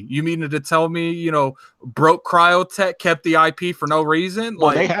IP? You mean to tell me, broke Cryotech kept the IP for no reason?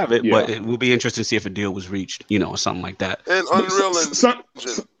 Well, they have it, but it will be interesting to see if a deal was reached, or something like that. And Unreal Engine.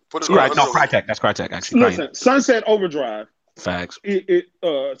 Crytek. That's Crytek, actually. Listen, Sunset Overdrive. Facts.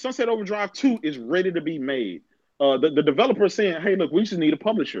 Sunset Overdrive 2 is ready to be made. The developer is saying, hey, look, we just need a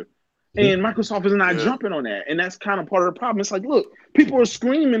publisher. And Microsoft is not jumping on that. And that's kind of part of the problem. It's like, look, people are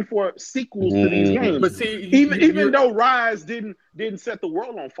screaming for sequels to these games. But see, even though Rise didn't set the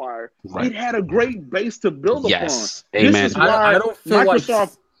world on fire, it had a great base to build upon. Amen. This is why I don't feel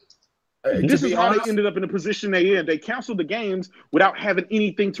Microsoft... This is how honest, they ended up in the position they in. They canceled the games without having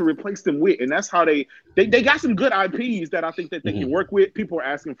anything to replace them with, and that's how they got some good IPs that I think that they can work with. People are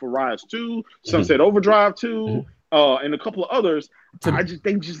asking for Rise 2, Sunset Overdrive 2, and a couple of others.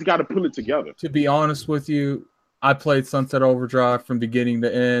 They just got to pull it together. To be honest with you, I played Sunset Overdrive from beginning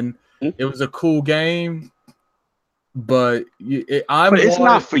to end. It was a cool game. But it's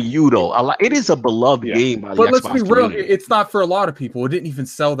not for you though. It is a beloved game by the Xbox let's be real. community. It's not for a lot of people. It didn't even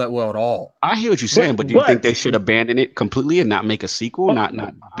sell that well at all. I hear what you're saying, but do you think they should abandon it completely and not make a sequel? Not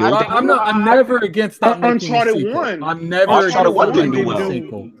build it? I'm never against not making a sequel. 1. I'm never against Uncharted 1 a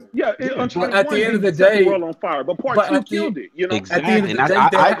sequel. Yeah, but at the end of the day, world on fire. But part 2 killed it. Exactly. At the end of the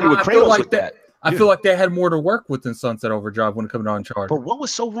day, I agree with Kratos with that. I feel like they had more to work with than Sunset Overdrive when it comes to Uncharted. But what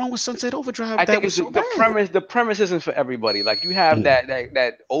was so wrong with Sunset Overdrive? I think was it's the premise. The premise isn't for everybody. Like you have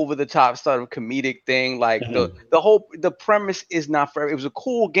that over the top sort of comedic thing. Like the premise is not for. It was a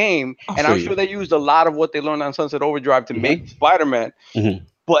cool game, and I'm sure they used a lot of what they learned on Sunset Overdrive to make Spider-Man.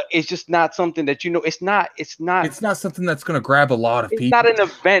 But it's just not something that It's not something that's going to grab a lot of people. It's not an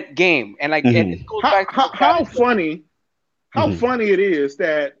event game, and like and it goes back to how funny it is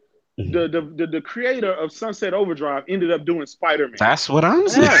that. The creator of Sunset Overdrive ended up doing Spider-Man. That's what I'm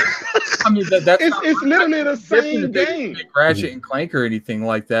saying. I mean, it's literally the same game. Ratchet and Clank or anything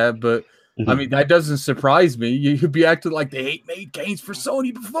like that, but I mean that doesn't surprise me. You'd be acting like they ain't made games for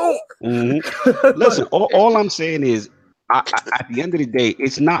Sony before. Listen, all I'm saying is, at the end of the day,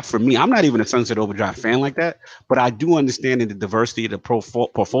 it's not for me. I'm not even a Sunset Overdrive fan like that, but I do understand the diversity of the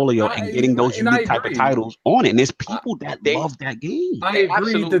portfolio and getting those unique type of titles on it. And there's people that love that game. I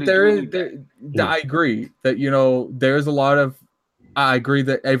agree that I agree that there's a lot of. I agree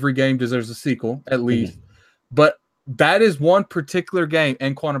that every game deserves a sequel at least, but that is one particular game,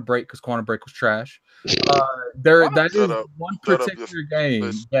 and Quantum Break, because Quantum Break was trash. That is one particular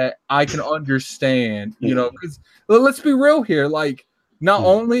game that I can understand, because let's be real here. Like, not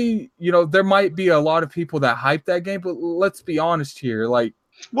only, there might be a lot of people that hype that game, but let's be honest here. Like,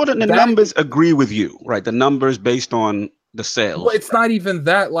 well, the numbers agree with you, right? The numbers based on the sales. Well, it's not even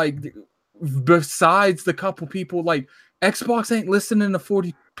that. Like, besides the couple people, like, Xbox ain't listening to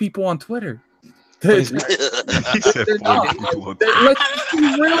 40 people on Twitter. Overdrive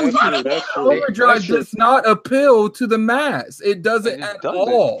does not appeal to the mass. It doesn't at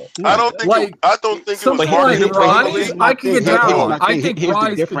all. I don't think. I don't think it was Rise. I can get down. I think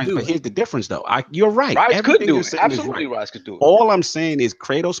Rise could do it. But here's the difference, though. You're right. Rise could do it. Absolutely, Rise could do it. All I'm saying is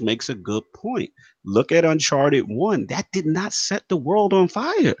Kratos makes a good point. Look at Uncharted 1. That did not set the world on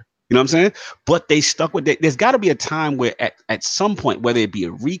fire. You know what I'm saying? But they stuck with it. There's got to be a time where at some point, whether it be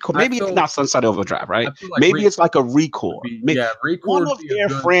a record, maybe it's not Sunset Overdrive, right? Maybe it's like a record. One of their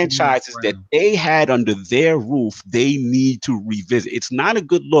franchises that they had under their roof, they need to revisit. It's not a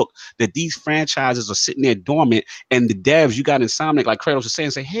good look that these franchises are sitting there dormant and the devs, you got Insomniac, like Kratos was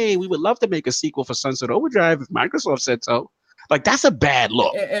saying, say, hey, we would love to make a sequel for Sunset Overdrive if Microsoft said so. Like, that's a bad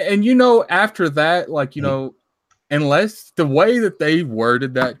look. And after that, like, unless the way that they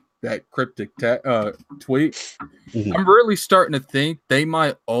worded that cryptic tweet, I'm really starting to think they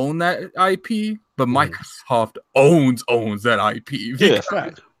might own that IP, but Microsoft owns that IP.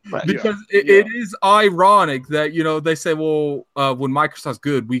 Because it is ironic that they say, well, when Microsoft's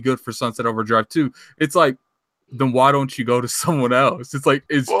good, we good for Sunset Overdrive too. It's like, then why don't you go to someone else? It's like,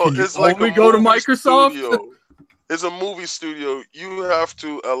 only go to Microsoft? Studio. It's a movie studio. You have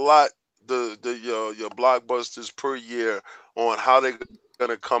to allot your blockbusters per year on how they're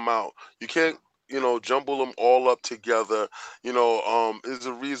gonna come out. You can't jumble them all up together. There's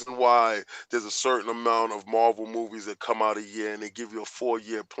a reason why there's a certain amount of Marvel movies that come out a year and they give you a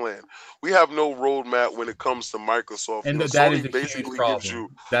 4-year plan. We have no roadmap when it comes to Microsoft. And that is a huge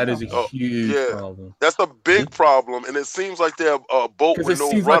problem. That is a huge problem. That's a big problem, and it seems like they're a boat with no rudder.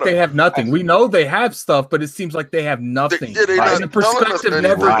 It seems like they have nothing. We know they have stuff, but it seems like they have nothing. The perspective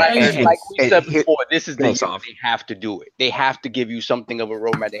never changes. Like we said before, this is the game. They have to do it. They have to give you something of a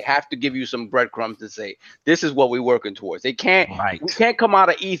roadmap. They have to give you some breadcrumbs to say this is what we're working towards. They can't. Right. We can't come out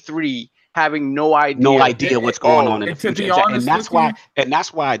of E3 having no idea what's going on in the future. And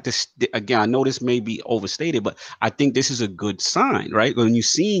that's why this, again, I know this may be overstated, but I think this is a good sign, right? When you're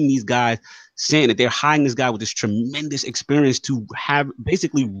seeing these guys saying that they're hiring this guy with this tremendous experience to have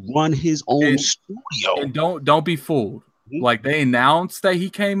basically run his own studio. And don't be fooled. Like, they announced that he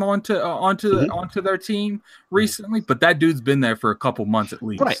came onto their team recently, but that dude's been there for a couple months at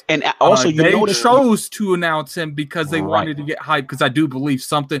least. Right, and also they chose to announce him because they wanted to get hyped. Because I do believe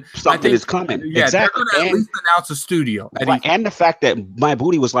something is coming. Yeah, exactly. They're going to at least announce a studio. And the fact that My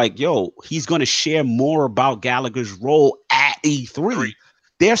Booty was like, "Yo, he's going to share more about Gallagher's role at E3."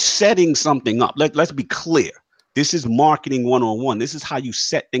 They're setting something up. Let's be clear. This is marketing 101. This is how you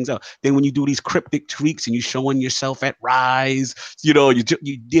set things up. Then when you do these cryptic tweaks and you're showing yourself at Rise, you're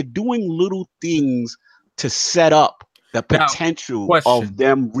doing little things to set up the potential of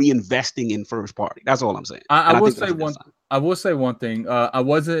them reinvesting in first party. That's all I'm saying. I will say one thing. I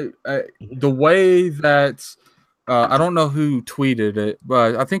wasn't the way that I don't know who tweeted it,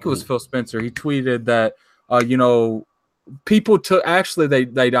 but I think it was Phil Spencer. He tweeted that people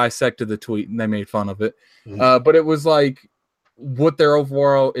they dissected the tweet and they made fun of it. But it was like what their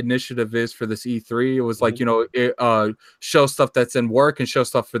overall initiative is for this E3. It was like, show stuff that's in work and show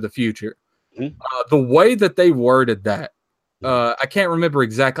stuff for the future. The way that they worded that I can't remember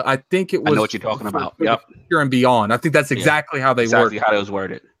exactly. I think it was. I know what you're talking about. Yep. Here and Beyond. I think that's exactly how they exactly worded. how it was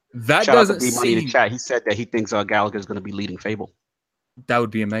worded. That Shout doesn't out to B-Money in the seem. chat. He said that he thinks Gallagher is going to be leading Fable. That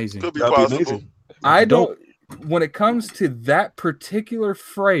would be amazing. Could be That'd be possible. amazing. I don't. When it comes to that particular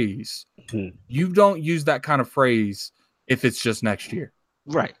phrase, you don't use that kind of phrase if it's just next year.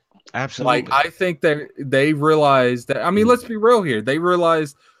 Right. Absolutely. Like I think that they realize that. I mean, let's be real here. They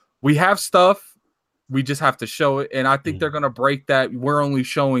realize we have stuff. We just have to show it, and I think they're going to break that. We're only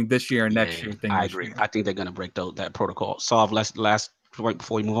showing this year and next year thing. I agree. Year. I think they're going to break that protocol. Solve last point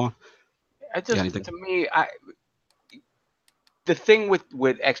before we move on. To me, the thing with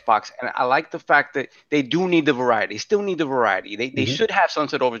Xbox, and I like the fact that they do need the variety. They still need the variety. They should have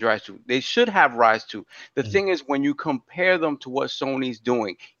Sunset Overdrive 2. They should have Rise 2. The thing is, when you compare them to what Sony's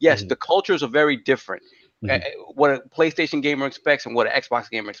doing, yes, the cultures are very different. What a PlayStation gamer expects and what an Xbox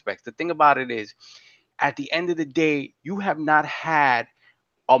gamer expects. The thing about it is, at the end of the day, you have not had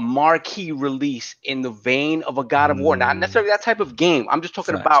a marquee release in the vein of a God of War. Not necessarily that type of game. I'm just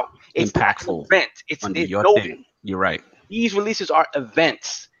talking about it's impactful event. It's your thing. You're right. These releases are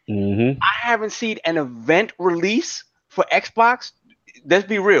events. I haven't seen an event release for Xbox. Let's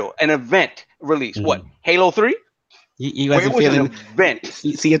be real. An event release. What? Halo 3? You wasn't feeling an event.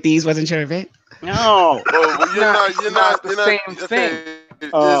 Sea of Thieves wasn't your event? No. Well, you're not the same thing.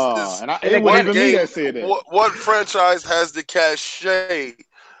 It wasn't even me that said that. What franchise has the cachet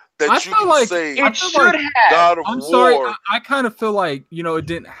that I you feel can like say it should have? God of I'm War? sorry. I kind of feel like, it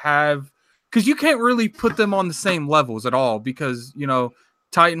didn't have, because you can't really put them on the same levels at all, because,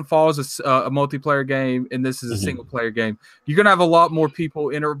 Titanfall is a multiplayer game and this is a single player game. You're going to have a lot more people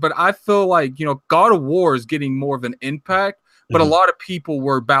in it, but I feel like, God of War is getting more of an impact, but a lot of people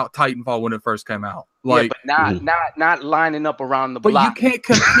were about Titanfall when it first came out. Like, but not lining up around the block. But you can't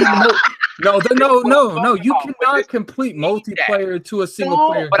complete. No. You cannot complete multiplayer to a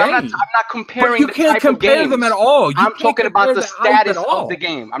single player but game. I'm not comparing. But you can't compare them at all. I'm talking about the status of the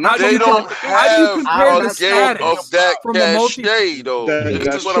game. I'm not. They don't have compare a the game of that from a cachet, though.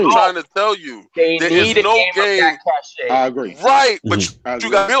 This is what I'm trying to tell you. There is no game of that cachet. I agree. Right, but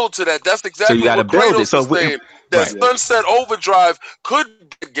you got to build to that. That's exactly you gotta what build Kratos it. So is saying. That Sunset Overdrive could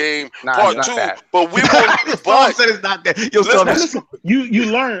be a game part 2, but we won't. But said it's not that. Listen,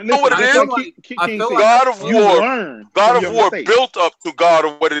 you learn. You know what it is? God of War built up to God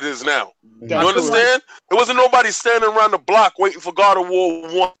of what it is now. You understand? There wasn't nobody standing around the block waiting for God of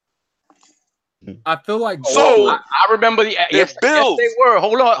War 1. I feel like I remember yes, they were.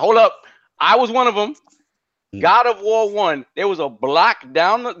 Hold up. I was one of them. God of War 1, there was a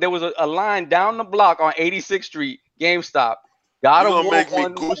line down the block on 86th Street, GameStop. God of War 1. You're gonna make me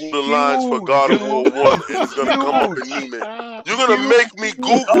Google the lines for God of War 1, and it's gonna come up anemic. You're gonna make me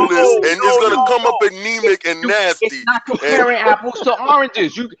Google this, and it's gonna come up anemic and nasty. It's not comparing apples to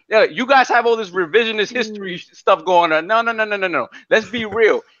oranges. You guys have all this revisionist history stuff going on. No. Let's be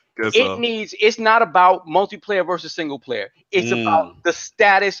real. It's not about multiplayer versus single player. It's about the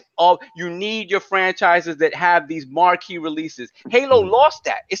status of, you need your franchises that have these marquee releases. Halo lost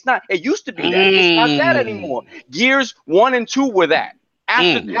that. It used to be that. It's not that anymore. Gears 1 and 2 were that.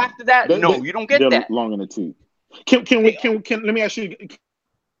 After that, you don't get that. Long in the tooth. Can let me ask you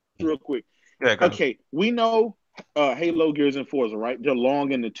real quick. Okay, we know Halo, Gears, and Forza, right? They're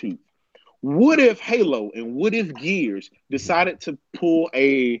long in the tooth. What if Halo and what if Gears decided to pull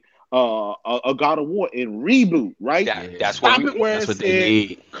a God of War and reboot, right? That's what they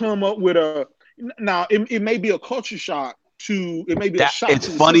need. Come up with a. Now it may be a culture shock to. It may be a shock. It's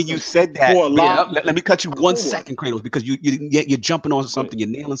funny you said that. Let me cut you 1 second, Kratos, because you're jumping on something. You're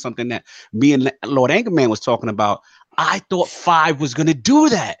nailing something that me and Lord Angerman was talking about. I thought 5 was going to do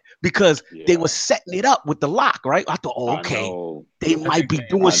that, because they were setting it up with the lock, right? I thought, they might be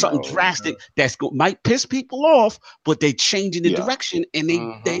doing something drastic might piss people off, but they changing the direction, and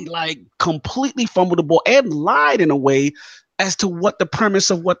they like completely fumbled the ball and lied in a way as to what the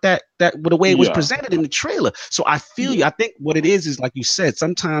premise of the way it was presented in the trailer. So I feel you. I think what it is like you said,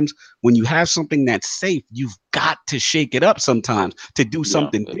 sometimes when you have something that's safe, you've got to shake it up sometimes to do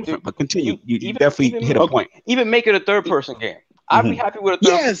something different. But continue. You definitely hit a point. Even make it a third-person game. I'd be happy with a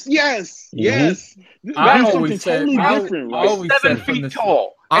third. Yes. I always said, different, right? 7 feet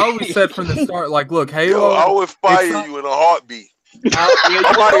tall. I always said from the start, like, look, Halo. I would fire you in a heartbeat. I'm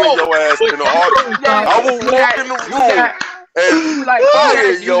firing your ass in a heartbeat. I will walk in the room and like,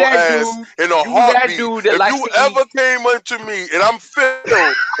 fire you your that ass dude, in a you that heartbeat. dude that If likes you to ever came unto me and I'm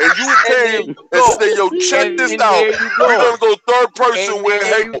Phil, and you came and say, "Yo, check this and out. there you We're go. gonna go third person And with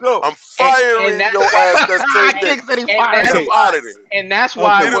there you Halo," go. I'm firing that's your why- ass that same day. And that's Get him why- out of there. And that's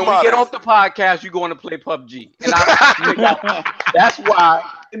why Get when him we out get of off the podcast, you're going to play PUBG. And that's why.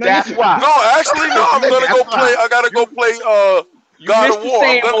 That's why. No, actually, no. I'm gonna go play. I gotta go play. You God missed of the War.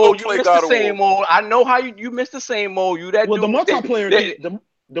 I'm same gonna go mode. You play missed God the of War. same mode. I know how you missed the same mode. You that Well, the dude. multiplayer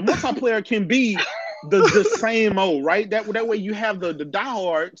the multiplayer can be the same mode, right? That way you have the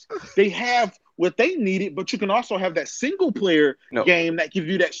diehards. They have what they needed, but you can also have that single player game that gives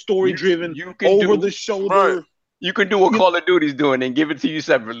you that story driven, over the shoulder. Right. You can do what Call of Duty's doing and give it to you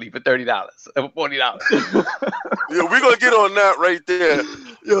separately for $30 or $40. Yeah, we're gonna get on that right there.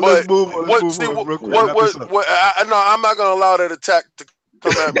 Yo, But let's move on. Let's move on real quick. Wrap this up. No, I'm not gonna allow that attack to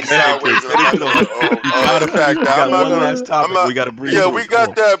come at me sideways. We got one last topic. We gotta bring. Yeah, we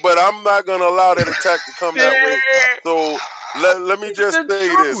got that, but I'm not gonna allow that attack to come that way. So let me just say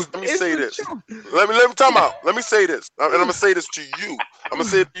this. Let me say this. Let me time out. Let me say this, and I'm gonna say this to you. I'm gonna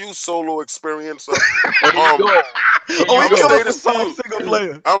say it to you, Solo Experiencer. I'm gonna say this to you. Single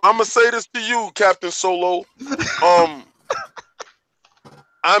player. I'm gonna say this to you, Captain Solo.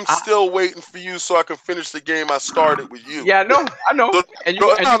 I'm still waiting for you so I can finish the game I started with you. Yeah, I know. So, and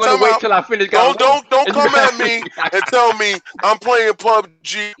you're gonna wait till I finish. Don't come at me and tell me I'm playing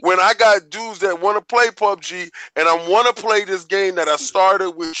PUBG when I got dudes that want to play PUBG and I want to play this game that I started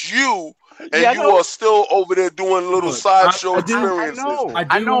with you. And you are still over there doing little sideshow experiences.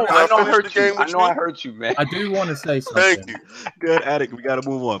 I know. I hurt you, man. I do want to say something. Thank you. Good, Attic. We got to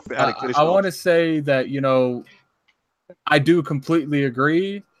move on. Attic, finish I off. want to say that, I do completely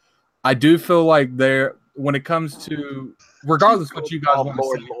agree. I do feel like when it comes to, regardless of what you guys want to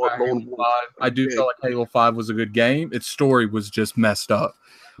say about Halo 5, I do feel like Halo 5 was a good game. Its story was just messed up.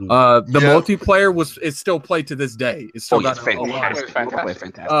 The multiplayer it's still played to this day. It's still got fantastic.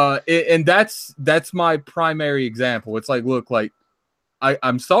 And that's my primary example. It's like, look, like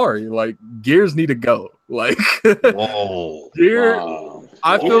I'm sorry, like Gears need to go. Like, whoa,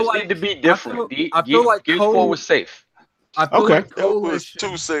 I feel like need to be different. I feel like Gears 4 was safe. I feel like Coalition, it was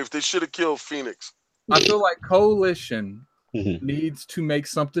too safe. They should have killed Phoenix. I feel like Coalition needs to make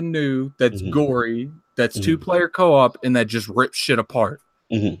something new that's gory, that's 2-player co-op, and that just rips shit apart.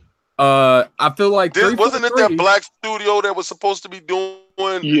 I feel like wasn't it that Black Studio that was supposed to be doing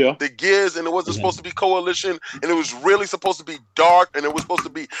the Gears, and it wasn't supposed to be Coalition, and it was really supposed to be dark, and it was supposed to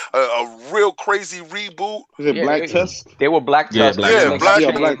be a real crazy reboot. Was it Black Tusk? They were Black Tusk.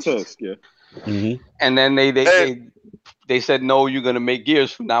 Black Tusk. Yeah. And then they said, no, you're gonna make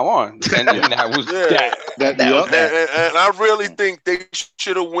Gears from now on, and that was that. And I really think they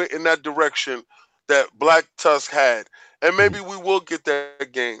should have went in that direction that Black Tusk had, and maybe we will get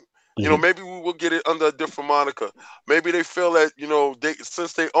that game. Maybe we will get it under a different moniker. Maybe they feel that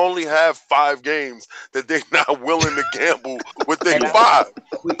since they only have 5 games, that they're not willing to gamble with their 5.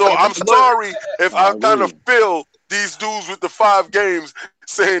 So I'm sorry if I kind of feel these dudes with the 5 games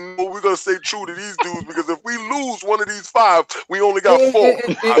saying, no, we're going to stay true to these dudes, because if we lose one of these 5, we only got 4.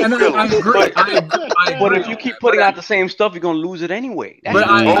 I agree. But if you keep putting out the same stuff, you're going to lose it anyway. They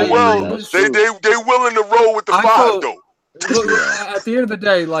willing to roll with the 5, though. Look, at the end of the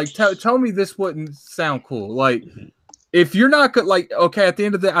day, like, tell me this wouldn't sound cool. Like, if you're not good, like, okay, at the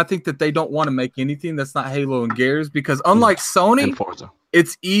end of the day, I think that they don't want to make anything that's not Halo and Gears, because unlike Sony,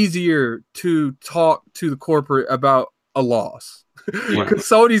 it's easier to talk to the corporate about a loss. Because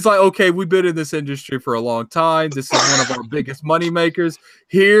Sony's like, okay, we've been in this industry for a long time. This is one of our biggest money makers.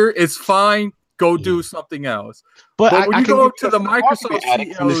 Here, it's fine. Go do something else. But when you go to the Microsoft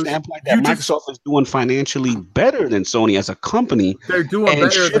CEOs, Microsoft is doing financially better than Sony as a company. They're doing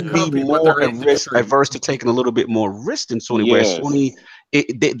better as a company, more risk averse to taking a little bit more risk than Sony. Where Sony,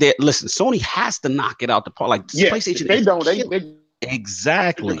 listen, Sony has to knock it out the park. Like PlayStation, they don't.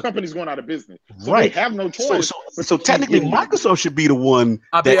 Exactly. The company's going out of business. So they have no choice. So technically, Microsoft should be the one.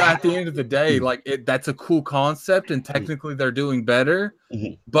 At the end of the day, like that's a cool concept, and technically they're doing better.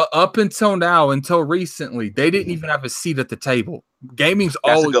 But up until now, until recently, they didn't even have a seat at the table. Gaming's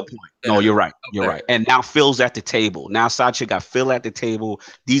always a good point. No, you're right. You're right. And now Phil's at the table. Now Satya got Phil at the table.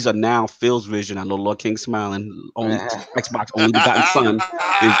 These are now Phil's vision. I know Lord King smiling. Only Xbox only begotten son is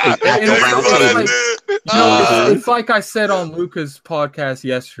at the round table. It's like I said on Luca's podcast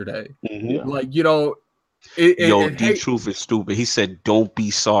yesterday. Like, Truth is stupid. He said, "Don't be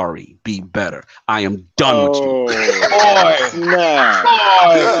sorry, be better." I am done with you.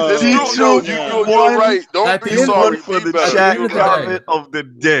 It's true. You're right. Don't be sorry. For be the better. chat comment of the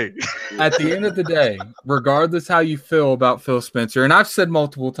day. At the end of the day, regardless how you feel about Phil Spencer, and I've said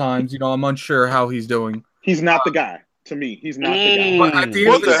multiple times, I'm unsure how he's doing. He's not the guy. To me, he's not the guy. But at the end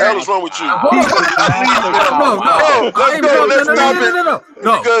What the hell is wrong with you? Let's stop it.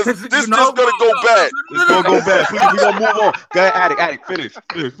 No, because this is gonna go bad. It's gonna go bad. Please, we gonna move on. Go ahead, Addict, finish.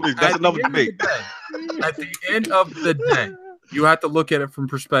 Please. That's another debate. At the end of the day, you have to look at it from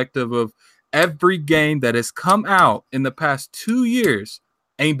perspective of every game that has come out in the past 2 years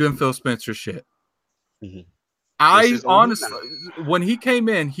ain't been Phil Spencer shit. Mm-hmm. I honestly, when he came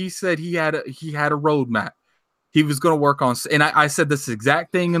in, he said he had a roadmap. He was going to work on, and I said this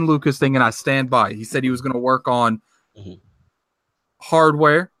exact thing in Lucas thing, and I stand by. He said he was going to work on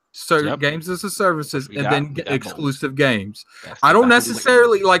hardware, games as a services, and then exclusive games. I don't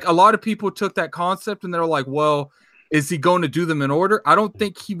necessarily like. A lot of people took that concept and they're like, "Well, is he going to do them in order?" I don't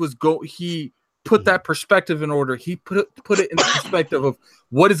think he was He put that perspective in order. He put it in the perspective of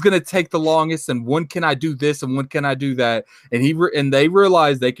what is going to take the longest, and when can I do this, and when can I do that. And they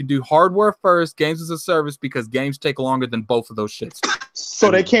realized they can do hardware first, games as a service, because games take longer than both of those shits.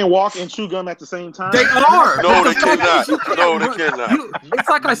 So they can't walk and chew gum at the same time? They are. No, they cannot. No, they cannot. It's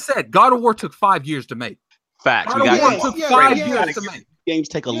like I said, God of War took 5 years to make. Facts. God of War took 5 years to make. Games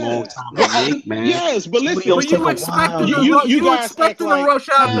take a long time to make, man. Yes, but listen, you expect to rush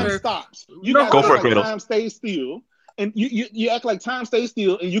out there. Stops. You guys go for it, Kratos. Time stays still, and you act like time stays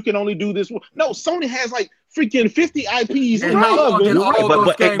still, and you can only do this. No, Sony has like freaking 50 IPs. And how long did all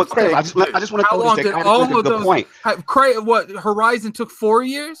those games take? I just want to throw this all of those point. What Horizon took 4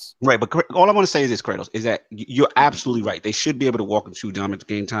 years? Right, but all I want to say is this, Kratos, is that you're absolutely right. They should be able to walk and chew gum at the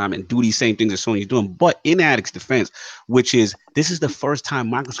game time and do these same things that Sony's doing. But in Addict's defense, which is this is the first time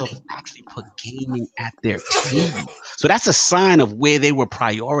Microsoft has actually put gaming at their table. So that's a sign of where they were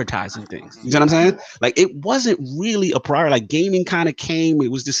prioritizing things. You know what I'm saying? Like it wasn't really a priority. Like gaming kind of came.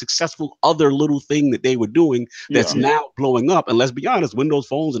 It was the successful other little thing that they were doing that's now blowing up. And let's be honest, Windows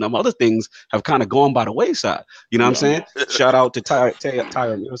phones and other things have kind of gone by the wayside. You know what I'm saying? Shout out to Tyler,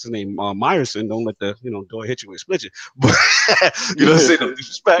 what's his name? Myerson. Don't let the door hit you with a split you. But you know what I'm saying? No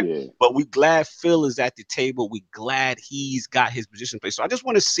disrespect. Yeah. But we glad Phil is at the table. We glad he's got his position placed. So I just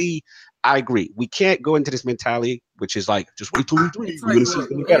want to see. I agree. We can't go into this mentality, which is like just wait till we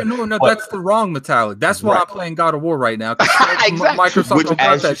No, that's the wrong mentality. That's why I'm playing God of War right now. Exactly. Microsoft don't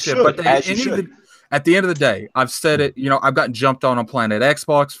got that shit. But at the end of the day, I've said it. I've gotten jumped on Planet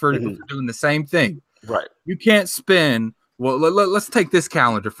Xbox for doing the same thing. Right. You can't spend. Well, let's take this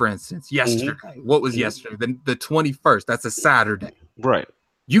calendar for instance. Yesterday, what was yesterday? The 21st. That's a Saturday. Right.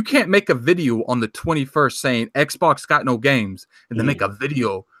 You can't make a video on the 21st saying Xbox got no games, and then make a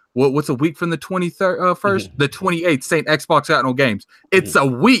video. What's a week from the 23rd? First, the 28th, saying Xbox got no games. It's a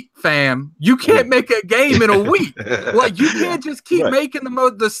week, fam. You can't make a game in a week. Like you can't just keep making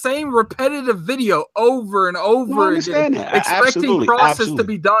the same repetitive video over and over again, expecting process to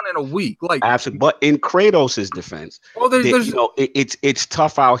be done in a week. Like absolutely. But in Kratos' defense, it's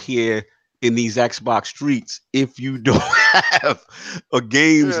tough out here in these Xbox streets if you don't have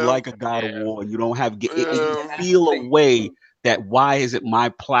games like a God of War. You don't have you feel a way. That why is it my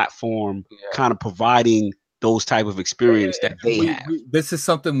platform kind of providing those type of experience that they have? This is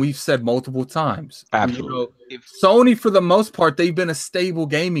something we've said multiple times. Absolutely. Sony, for the most part, they've been a stable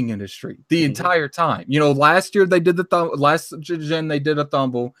gaming industry the entire time. Last year they did last gen they did a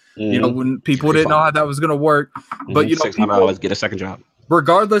Thumble. When people didn't know how that was going to work, but $600 get a second job.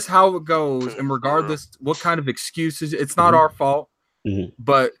 Regardless how it goes, and regardless what kind of excuses, it's not our fault.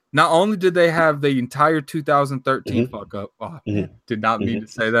 But not only did they have the entire 2013 fuck up, did not mean to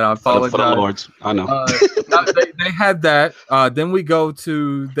say that. I apologize. For the Lords, I know. They had that. Then we go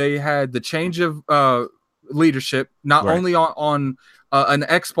to they had the change of leadership, not only on an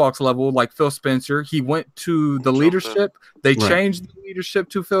Xbox level, like Phil Spencer. He went to the leadership. They changed the leadership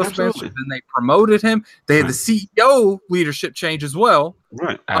to Phil Spencer. Then they promoted him. They had the CEO leadership change as well.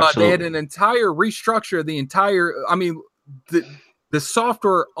 Right. They had an entire restructure of the entire. I mean, the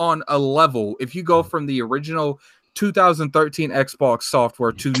software on a level, if you go from the original 2013 Xbox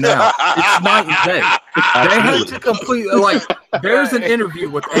software to now, it's night and day. They had to complete, there's an interview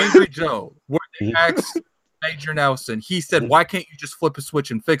with Angry Joe where they asked Major Nelson, he said, why can't you just flip a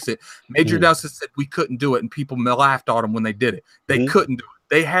switch and fix it? Major Nelson said, we couldn't do it, and people laughed at him when they did it. They couldn't do it.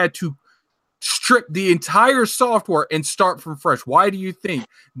 They had to strip the entire software and start from fresh? Why do you think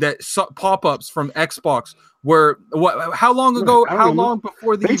that pop-ups from Xbox were how long ago? How long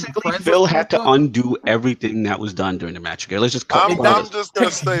before the basically Phil had to undo everything that was done during the match? Okay, let's just cut. I'm just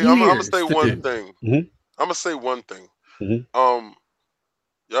gonna say. I'm gonna say one thing. I'm gonna say one thing.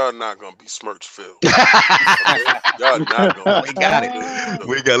 Y'all not gonna besmirch Phil. Y'all not gonna. We got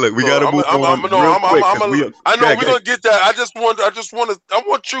it. We got to move on. I know we're gonna get that. I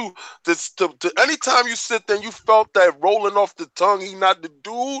want you to anytime you sit there and you felt that rolling off the tongue, he not the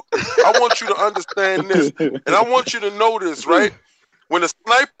dude. I want you to understand this, and I want you to know this, right? When the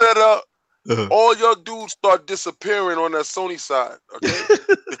snipe that up, all your dudes start disappearing on that Sony side, okay?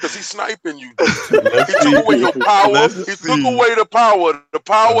 Because he's sniping you. He took away your power. He took away the power. The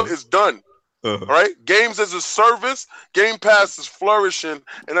power is done. All right? Games as a service. Game Pass is flourishing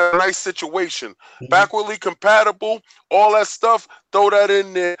in a nice situation. Backwardly compatible, all that stuff, throw that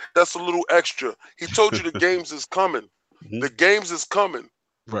in there. That's a little extra. He told you the games is coming. The games is coming.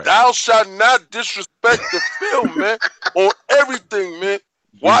 Right. Thou shalt not disrespect the film, man. On everything, man.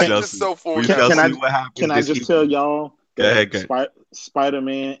 Watch yourself on that. Can I just tell y'all that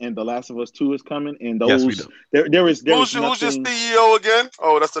Spider-Man and The Last of Us 2 is coming, and those who's your CEO again?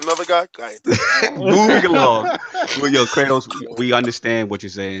 Oh, that's another guy. Moving along. Well, yo, Kratos, we understand what you're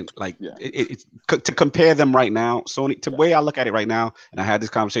saying. Like, it's to compare them right now. Sony, the way I look at it right now, and I had this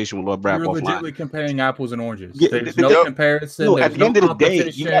conversation with Lord Brad. You're legitimately comparing apples and oranges. There's no comparison. No, at the end of the day,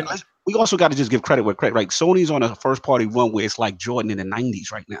 we also got to just give credit where credit. Like, Sony's on a first-party run where it's like Jordan in the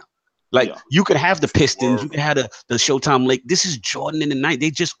 90s right now. Like, you could have the Pistons, you could have the Showtime Lake. This is Jordan in the night. They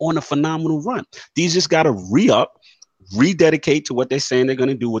just on a phenomenal run. These just got to re-up, rededicate to what they're saying they're going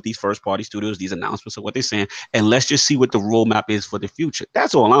to do with these first-party studios, these announcements of what they're saying, and let's just see what the roadmap is for the future.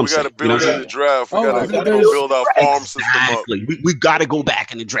 That's all I'm saying. We got to build in the draft. We got to build our farm system up. We got to go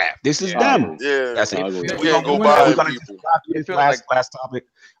back in the draft. This is them. Yeah. That's it. We can't go by people. Last topic.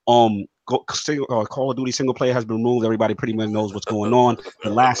 Call of Duty single player has been removed. Everybody pretty much knows what's going on. The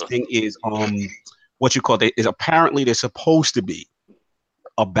last thing is what you call it is apparently there's supposed to be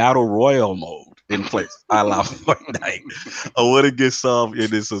a battle royale mode in place. I love Fortnite. I want to get some in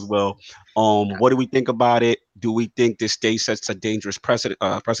this as well. What do we think about it? Do we think this stage sets a dangerous precedent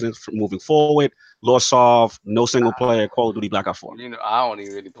for moving forward? Lawsolve, no single player, Call of Duty Black Ops 4. You know, I don't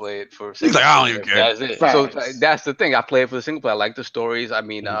even really play it for. He's like, I don't even care. That's it. So that's the thing. I play it for the single player. I like the stories. I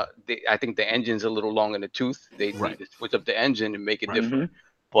mean, I think the engine's a little long in the tooth. They need to switch up the engine and make it different.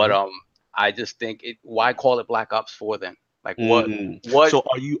 But I just think why call it Black Ops 4 then? Like what? So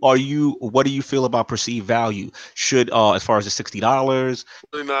what do you feel about perceived value? Should as far as the $60,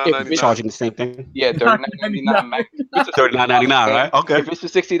 charging the same thing? Yeah, $39.99. $39.99, right? Okay. If it's a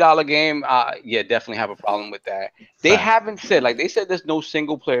 $60 game, definitely have a problem with that. They haven't said, like they said, there's no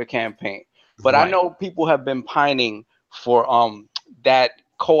single player campaign, but I know people have been pining for that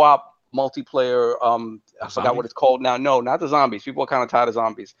co-op multiplayer. I forgot what it's called now. No, not the zombies. People are kind of tired of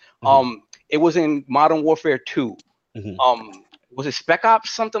zombies. It was in Modern Warfare 2. Was it Spec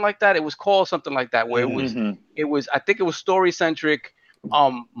Ops, something like that? It was called something like that, where it was I think it was story centric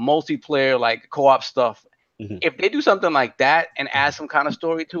multiplayer, like co-op stuff. If they do something like that and add some kind of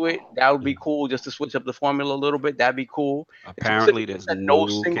story to it, that would be cool, just to switch up the formula a little bit. That'd be cool. Apparently there's no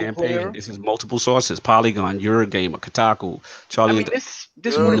campaign player. This is multiple sources: Polygon, Eurogamer, Kotaku, Charlie. I mean,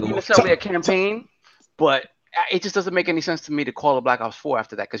 this wouldn't be necessarily a campaign, but it just doesn't make any sense to me to call it Black Ops 4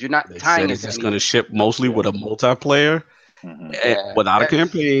 after that, because you're not tying it. It's just going to ship mostly with a multiplayer, without a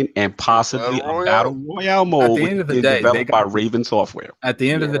campaign, and possibly a battle royale mode. At the end of the day, developed by Raven Software. At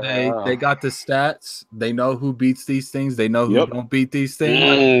the end of the day, they got the stats. They know who beats these things. They know who don't beat these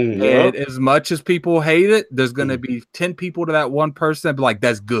things. And as much as people hate it, there's going to be 10 people to that one person that be like,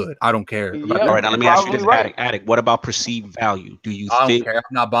 "That's good. I don't care." All right, now let me ask you this, Attic. What about perceived value? Do you think? Don't care. I'm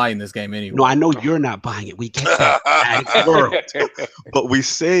not buying this game anyway. No, I know you're not buying it. We get that. World. But we're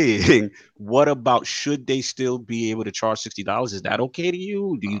saying, what about, should they still be able to charge $60? Is that okay to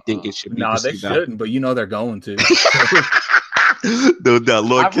you? Do you think it should be? No, they shouldn't, but they're going to. No,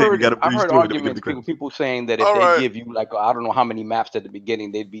 Lord King, I've heard arguments, people saying that if they give you like, I don't know how many maps at the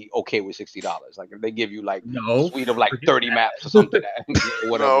beginning, they'd be okay with $60. Like if they give you like a suite of like 30 maps or something,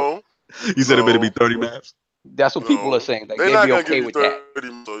 whatever. No. You said it better be 30 maps. That's what people are saying. Like they'd be okay with that.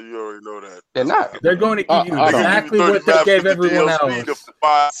 So you already know that. They're not. They're going to give you exactly what they gave everyone else. The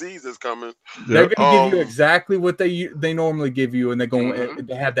 5 seasons coming. They're going to give you exactly what they normally give you, and they're going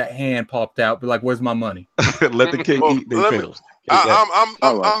to have that hand popped out, be like, "Where's my money?" Let the king eat their pills. I'm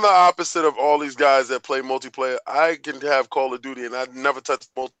the opposite of all these guys that play multiplayer. I can have Call of Duty, and I never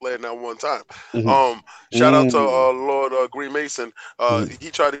touched multiplayer not one time. Shout out to Lord Green Mason. He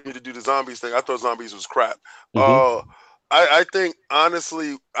tried to get me to do the zombies thing. I thought zombies was crap. I think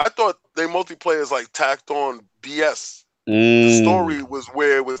honestly, I thought they multiplayer like tacked on BS. The story was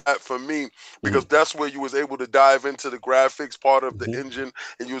where it was at for me, because that's where you was able to dive into the graphics part of the engine,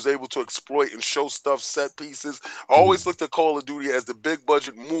 and you was able to exploit and show stuff, set pieces. I always looked at Call of Duty as the big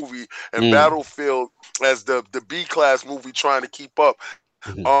budget movie and Battlefield as the B class movie trying to keep up.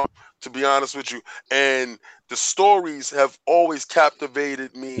 To be honest with you, and the stories have always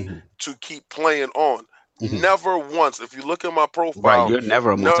captivated me to keep playing on. Never once, if you look at my profile, you're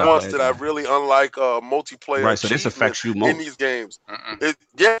never once did I really unlike multiplayer. Right, so this affects you most in these games.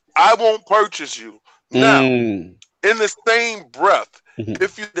 I won't purchase you now. In the same breath,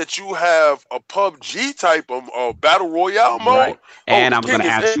 if you have a PUBG type of battle royale mode, and I'm going to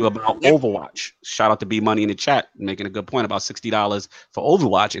ask you about Overwatch. Shout out to B Money in the chat, making a good point about $60 for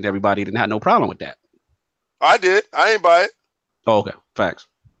Overwatch, and everybody didn't have no problem with that. I did. I ain't buy it. Oh, okay, facts.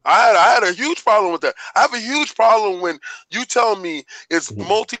 I had a huge problem with that. I have a huge problem when you tell me it's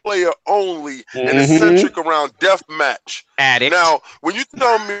multiplayer only and it's centric around deathmatch. Now, when you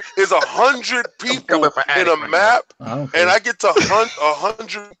tell me it's 100 people in a map, and I get to hunt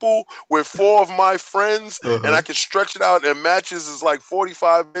 100 people with 4 of my friends, and I can stretch it out, and matches is like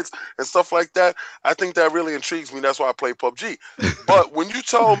 45 minutes and stuff like that, I think that really intrigues me. That's why I play PUBG. But when you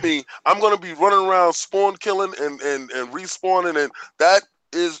tell me I'm going to be running around spawn killing and respawning, and that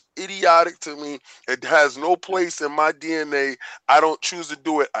is idiotic to me. It has no place in my DNA. I don't choose to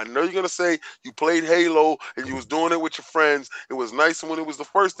do it. I know you're gonna say you played Halo and you was doing it with your friends. It was nice when it was the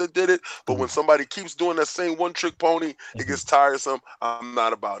first that did it, but when somebody keeps doing that same one trick pony, it gets tiresome. I'm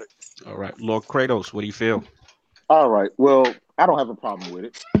not about it. All right, Lord Kratos, what do you feel? All right, well, I don't have a problem with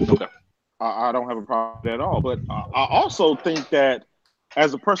it. Okay. I don't have a problem at all, but I also think that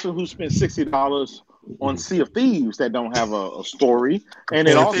as a person who spent $60 on Sea of Thieves that don't have a story, and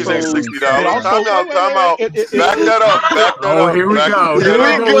it also $60. Time out. Back that up. Oh, here we go. Here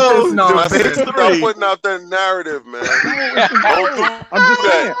we go. Stop putting out that narrative, man. I'm just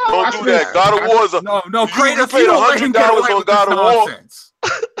saying. Don't do that. God of War is a no. You paid $100 on God of War.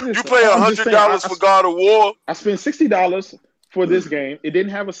 You pay $100 for God of War. I spent $60 for this game. It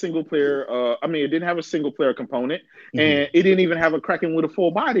didn't have a single player. It didn't have a single player component, and it didn't even have a Kraken with a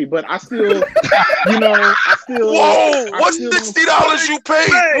full body. But I still, Whoa! What's $60 you paid?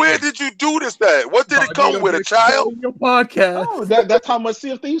 Where did you do this at? What did it come with? A child? Your podcast. Oh, that's how much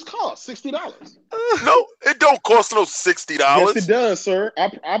Sea of Thieves cost. $60. No, it don't cost no $60. Yes, it does, sir.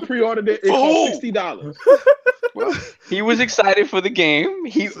 I pre-ordered it. It cost $60. Well, he was excited for the game.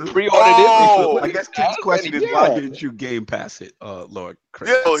 He pre-ordered it. I guess King's question is, why didn't you Game Pass it, Lord Chris?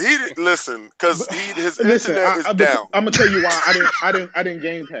 Yeah, he didn't listen because his internet is down. I'm gonna tell you why I didn't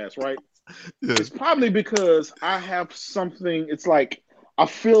Game Pass, right? Yeah. It's probably because I have something. It's like I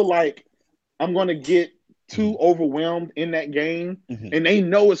feel like I'm gonna get too overwhelmed in that game, and they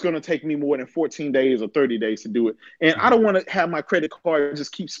know it's going to take me more than 14 days or 30 days to do it, and I don't want to have my credit card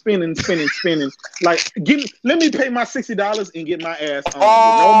just keep spinning. Like, let me pay my $60 and get my ass on.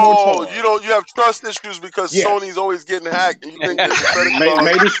 No more you have trust issues because Sony's always getting hacked, and you think that credit card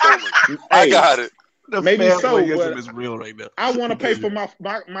maybe stolen. I got it. Maybe so, but is real right now. I want to pay for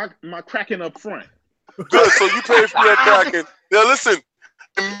my Kraken up front. Good, so you pay for your Kraken. Now listen.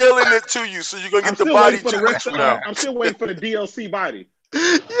 I'm mailing it to you, so you're gonna get the body 2 weeks from now. I'm still waiting for the DLC body.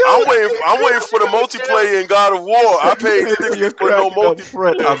 I'm waiting for the multiplayer in God of War. I paid $50 for no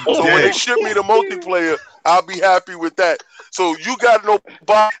multiplayer. So when they ship me the multiplayer, I'll be happy with that. So you got no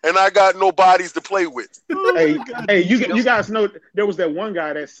body, and I got no bodies to play with. Hey, you guys know there was that one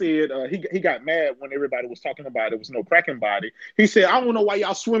guy that said he got mad when everybody was talking about it was no Kraken body. He said, "I don't know why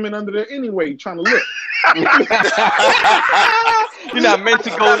y'all swimming under there anyway, trying to look." You're not meant to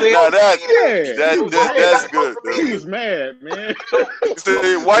go there. No, that's good. He was mad, man. He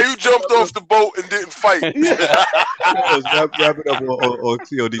said, "Why you jumped off the boat and didn't fight?" Wrap it up on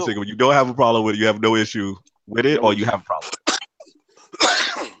COD single. When you don't have a problem with it, you have no issue with it, or you have a problem.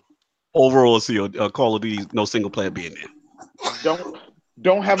 Overall, Call of Duty, no single player being there.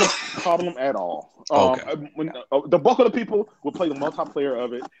 Don't have a problem at all. When the bulk of the people will play the multiplayer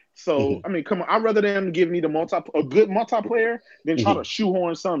of it. So I mean, come on, I'd rather them give me a good multiplayer than try to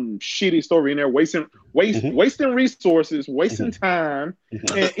shoehorn some shitty story in there, wasting resources, wasting time.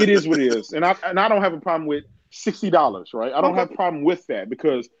 And it is what it is. And I don't have a problem with $60, right? I don't have a problem with that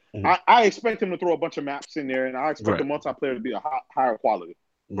because I expect them to throw a bunch of maps in there, and I expect the multiplayer to be a higher quality.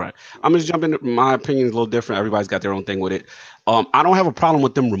 Right. I'm just jumping. My opinion is a little different. Everybody's got their own thing with it. I don't have a problem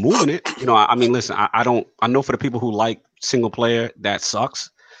with them removing it. You know, I mean, listen, I don't. I know for the people who like single player, that sucks.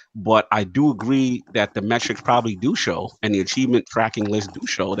 But I do agree that the metrics probably do show, and the achievement tracking list do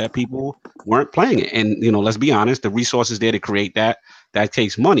show that people weren't playing it. And you know, let's be honest, the resources there to create that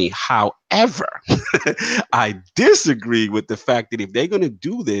takes money. However, I disagree with the fact that if they're going to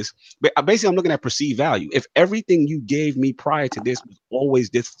do this, basically, I'm looking at perceived value. If everything you gave me prior to this was always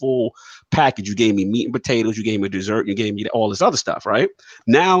this full package, you gave me meat and potatoes, you gave me dessert, you gave me all this other stuff, right?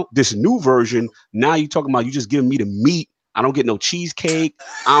 Now, this new version, now you're talking about you just giving me the meat. I don't get no cheesecake.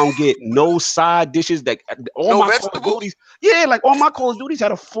 I don't get no side dishes. That all my Call of Duties, like all my Call of Duties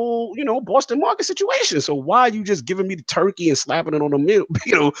had a full, Boston Market situation. So why are you just giving me the turkey and slapping it on the meal,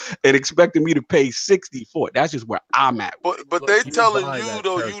 and expecting me to pay $60 for it? That's just where I'm at. But they telling you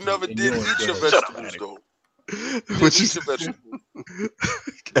though, you never did eat your vegetables though. Which is your vegetables.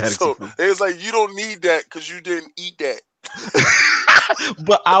 So it's like you don't need that because you didn't eat that.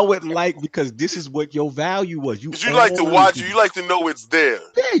 But I would like, because this is what your value was. You like to watch it. You like to know it's there.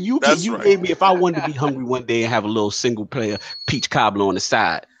 Yeah, you gave me, if I wanted to be hungry one day and have a little single player peach cobbler on the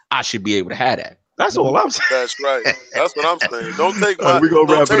side, I should be able to have that. That's all I'm saying. That's right. That's what I'm saying. Don't take my,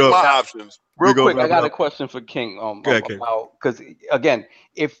 my options. Real quick, I got a question for King. Because again,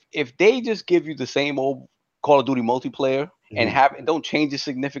 if they just give you the same old Call of Duty multiplayer and don't change it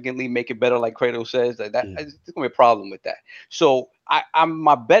significantly, make it better, like Kratos says, there's gonna be a problem with that. So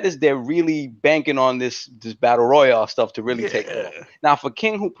my bet is they're really banking on this battle royale stuff to really take off. Now, for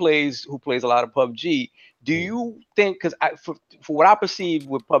King, who plays a lot of PUBG, do you think? Because for what I perceive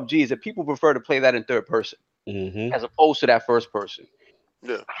with PUBG is that people prefer to play that in third person as opposed to that first person.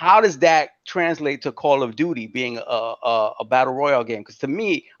 Yeah. How does that translate to Call of Duty being a battle royale game? Because to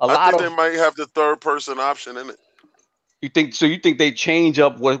me, I think they might have the third person option in it. You think they change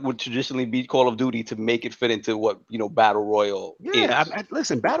up what would traditionally be Call of Duty to make it fit into what battle royale is?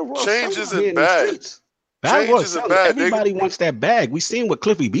 Listen, battle royale change isn't bad. Battle royale, everybody wants that bag. We seen what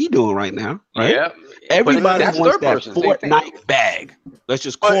Cliffy B doing right now, right? Yeah. Everybody wants that Fortnite bag. Let's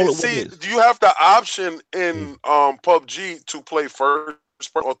just call it what it is. Do you have the option in PUBG to play first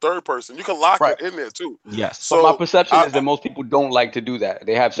or third person? You can lock it in there too. Yes. So my perception is that most people don't like to do that.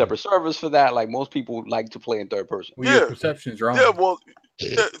 They have separate servers for that. Like most people like to play in third person. Well, your perception's wrong. Yeah, well,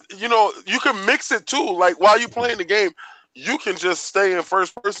 you can mix it too. Like while you're playing the game, you can just stay in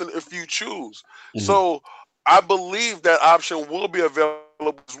first person if you choose. So I believe that option will be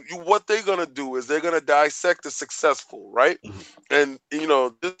available. What they're gonna do is they're gonna dissect the successful, right? And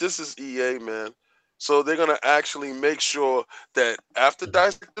this is EA, man. So they're gonna actually make sure that after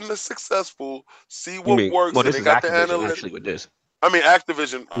dissecting the successful, see what works. Well, this they is got Activision the analytics. actually with this. I mean,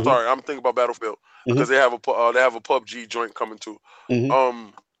 Activision. I'm sorry, I'm thinking about Battlefield because they have a PUBG joint coming too.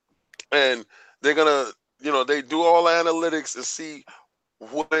 And they're gonna, they do all the analytics and see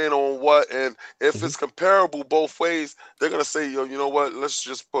what in on what, and if it's comparable both ways, they're gonna say, you know what? Let's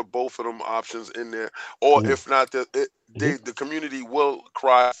just put both of them options in there. Or if not, the community will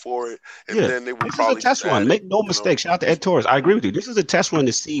cry for it, and then they will probably. This is a test run. Make no mistake. Shout out to Ed Torres. I agree with you. This is a test run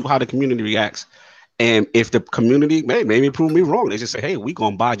to see how the community reacts. And if the community maybe prove me wrong, they just say, "Hey, we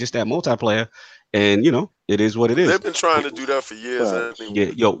gonna buy just that multiplayer," and it is what it is. They've been trying to do that for years.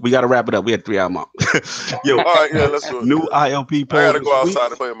 Yo, we gotta wrap it up. We had 3 hour mark. Yo, all right, let's do it. New ILP poll. I gotta go outside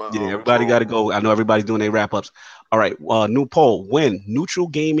and play my. Everybody gotta go. I know everybody's doing their wrap ups. All right, new poll: when neutral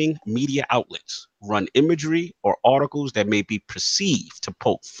gaming media outlets run imagery or articles that may be perceived to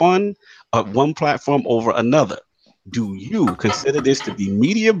poke fun of one platform over another, do you consider this to be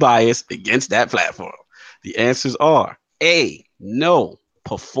media bias against that platform? The answers are A, no.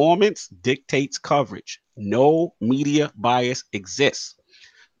 Performance dictates coverage. No media bias exists.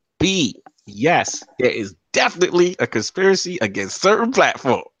 B, yes, there is definitely a conspiracy against certain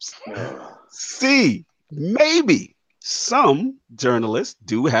platforms. C, maybe some journalists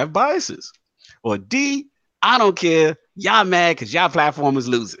do have biases. Or D, I don't care. Y'all mad because y'all platform is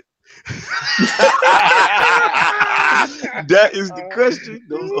losing. That is the question.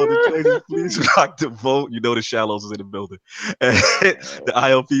 Those are the choices. Please rock the vote. The Shallows is in the building. The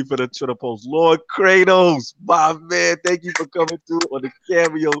ILP for the Twitter post. Lord Kratos, my man, thank you for coming through on the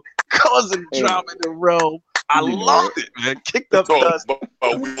cameo, causing drama in the realm. I loved it, man. Kicked up dust. We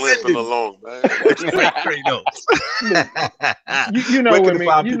limping along, man. You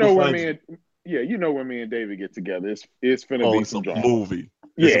know when me and David get together, it's finna be some drama. Movie.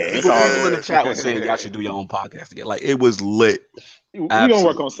 Yeah, people in the chat was saying y'all should do your own podcast together. Like it was lit. We're gonna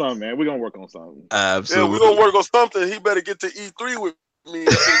work on something, man. We're gonna work on something. Absolutely. Yeah, we're gonna work on something. He better get to E3 with me.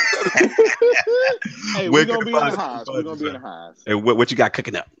 Hey, we're gonna be in the highs. We're gonna be in the highs. And what you got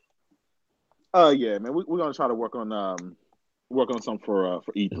cooking up? Yeah, man. We're gonna try to work on something for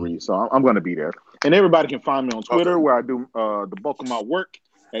E3. So I'm gonna be there. And everybody can find me on Twitter where I do the bulk of my work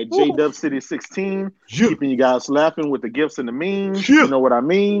at JDubCity16. Keeping you guys laughing with the gifts and the memes. You know what I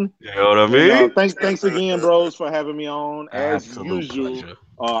mean? You know what I mean? And, thanks again, bros, for having me on. As Absolute usual, pleasure.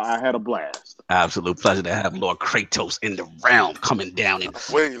 I had a blast. Absolute pleasure to have Lord Kratos in the realm coming down in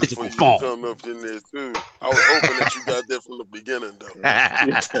waiting for physical you to form. come up in there too. I was hoping that you got that from the beginning,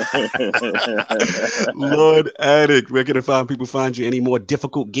 though. Lord Addict, where can people find you? Any more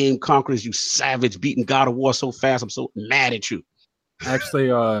difficult game conquerors? You savage, beating God of War so fast. I'm so mad at you. Actually,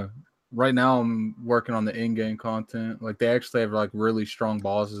 right now I'm working on the in-game content. Like they actually have like really strong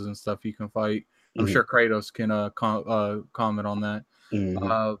bosses and stuff you can fight. I'm sure Kratos can comment on that.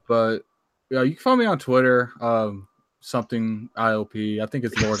 But yeah, you can find me on Twitter. Something IOP. I think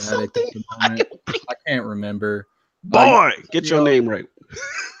it's Lord Addict at the moment. I can't remember. Boy, get your name right.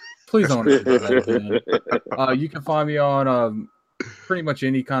 Please don't. You can find me on pretty much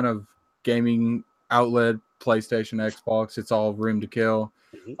any kind of gaming outlet, PlayStation, Xbox. It's all Room to Kill.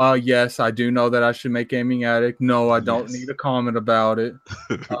 Yes, I do know that I should make Gaming Addict. No, I don't need a comment about it.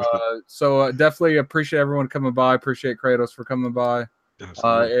 So definitely appreciate everyone coming by. Appreciate Kratos for coming by.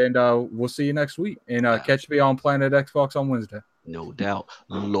 And we'll see you next week. And catch me on Planet Xbox on Wednesday. No doubt.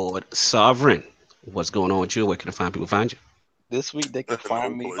 Lord Sovereign, what's going on with you? Where can people find you? This week they can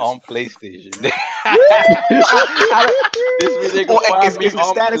find me on PlayStation. This week they can find me is the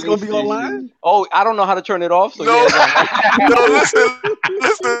on status PlayStation. Gonna be online? Oh, I don't know how to turn it off. So No,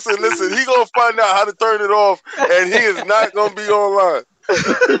 listen. He gonna find out how to turn it off, and he is not gonna be online.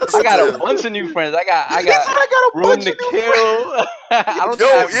 I got a bunch of new friends. I got Room to Kill.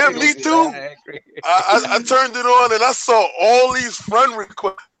 Me too. I turned it on and I saw all these friend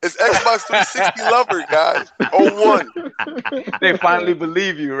requests. It's Xbox 360 lover, guys. 01. They finally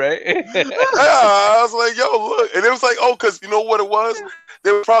believe you, right? Yeah, I was like, yo, look. And it was like, because you know what it was?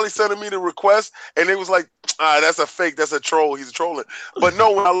 They were probably sending me the request, and it was like, that's a fake, that's a troll, he's trolling. But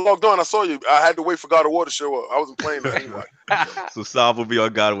no, when I logged on, I saw you. I had to wait for God of War to show up. I wasn't playing that anyway. So Sav will be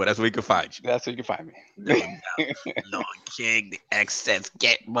on God of War. That's where you can find you. That's where you can find me. Lord King, the Access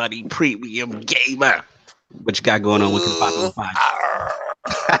Get Money Premium Gamer. What you got going on with the popular find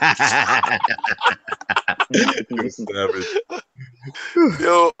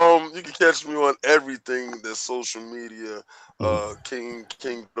Yo, you can catch me on everything that's social media. King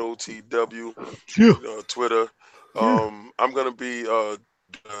OTW, Twitter. I'm gonna be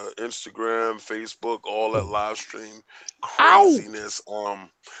Instagram, Facebook, all that live stream craziness. I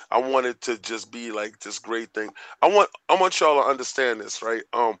want it to just be like this great thing. I want y'all to understand this, right?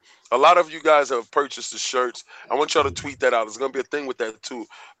 A lot of you guys have purchased the shirts. I want y'all to tweet that out. There's gonna be a thing with that too,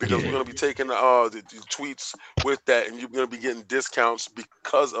 because we're gonna be taking the tweets with that, and you're gonna be getting discounts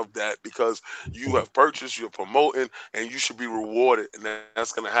because of that, because you have purchased, you're promoting, and you should be rewarded, and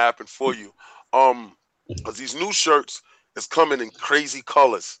that's gonna happen for you. Because these new shirts is coming in crazy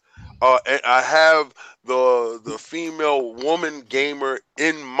colors. And I have the female woman gamer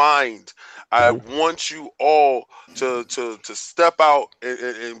in mind. I want you all to step out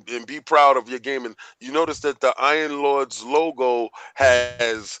and be proud of your game. And you notice that the Iron Lords logo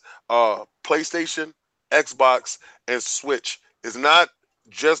has PlayStation, Xbox, and Switch. It's not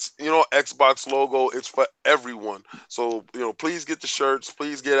just Xbox logo. It's for everyone. So please get the shirts,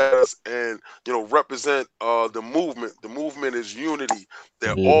 please get at us, and represent the movement. The movement is unity.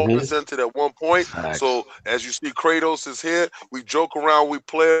 They're all presented at one point. Facts. So as you see, Kratos is here. We joke around, we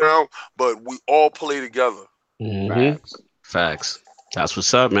play around, but we all play together. Facts. That's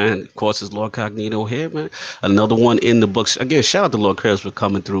what's up, man. Of course, it's Lord Cognito here, man. Another one in the books. Again, shout out to Lord Kratos for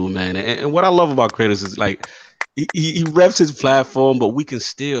coming through, man. And what I love about Kratos is like, he reps his platform, but we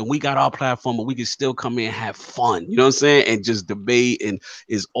got our platform, but we can still come in and have fun. You know what I'm saying? And just debate, and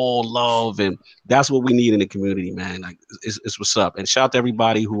is all love. And that's what we need in the community, man. Like, it's what's up. And shout out to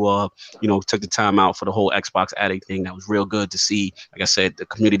everybody who, took the time out for the whole Xbox Addict thing. That was real good to see. Like I said, the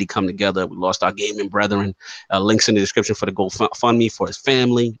community come together. We lost our gaming brethren. Links in the description for the GoFundMe for his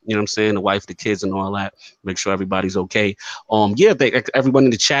family. You know what I'm saying? The wife, the kids, and all that. Make sure everybody's okay. Everyone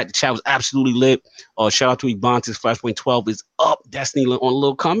in the chat. The chat was absolutely lit. Shout out to Iban announces Flashpoint 12 is up. Destiny on a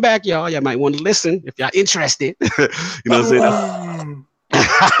little comeback, y'all. Y'all might want to listen if y'all interested. You know what I'm saying?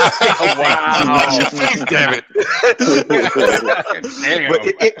 Wow. Damn it.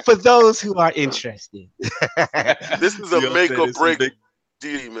 But for those who are interested, this is a make or break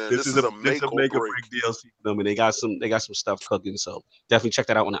deal, man. This is a make or break DLC for them, and they got some stuff cooking. So definitely check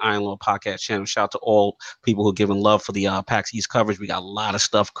that out on the Iron Lord podcast channel. Shout out to all people who are giving love for the PAX East coverage. We got a lot of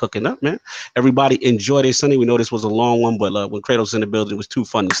stuff cooking up, man. Everybody enjoy their Sunday. We know this was a long one, but when Kratos in the building, it was too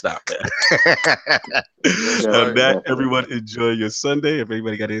fun to stop. That everyone enjoy your Sunday. If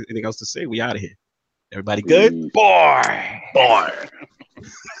anybody got anything else to say, we out of here. Everybody good? Boy.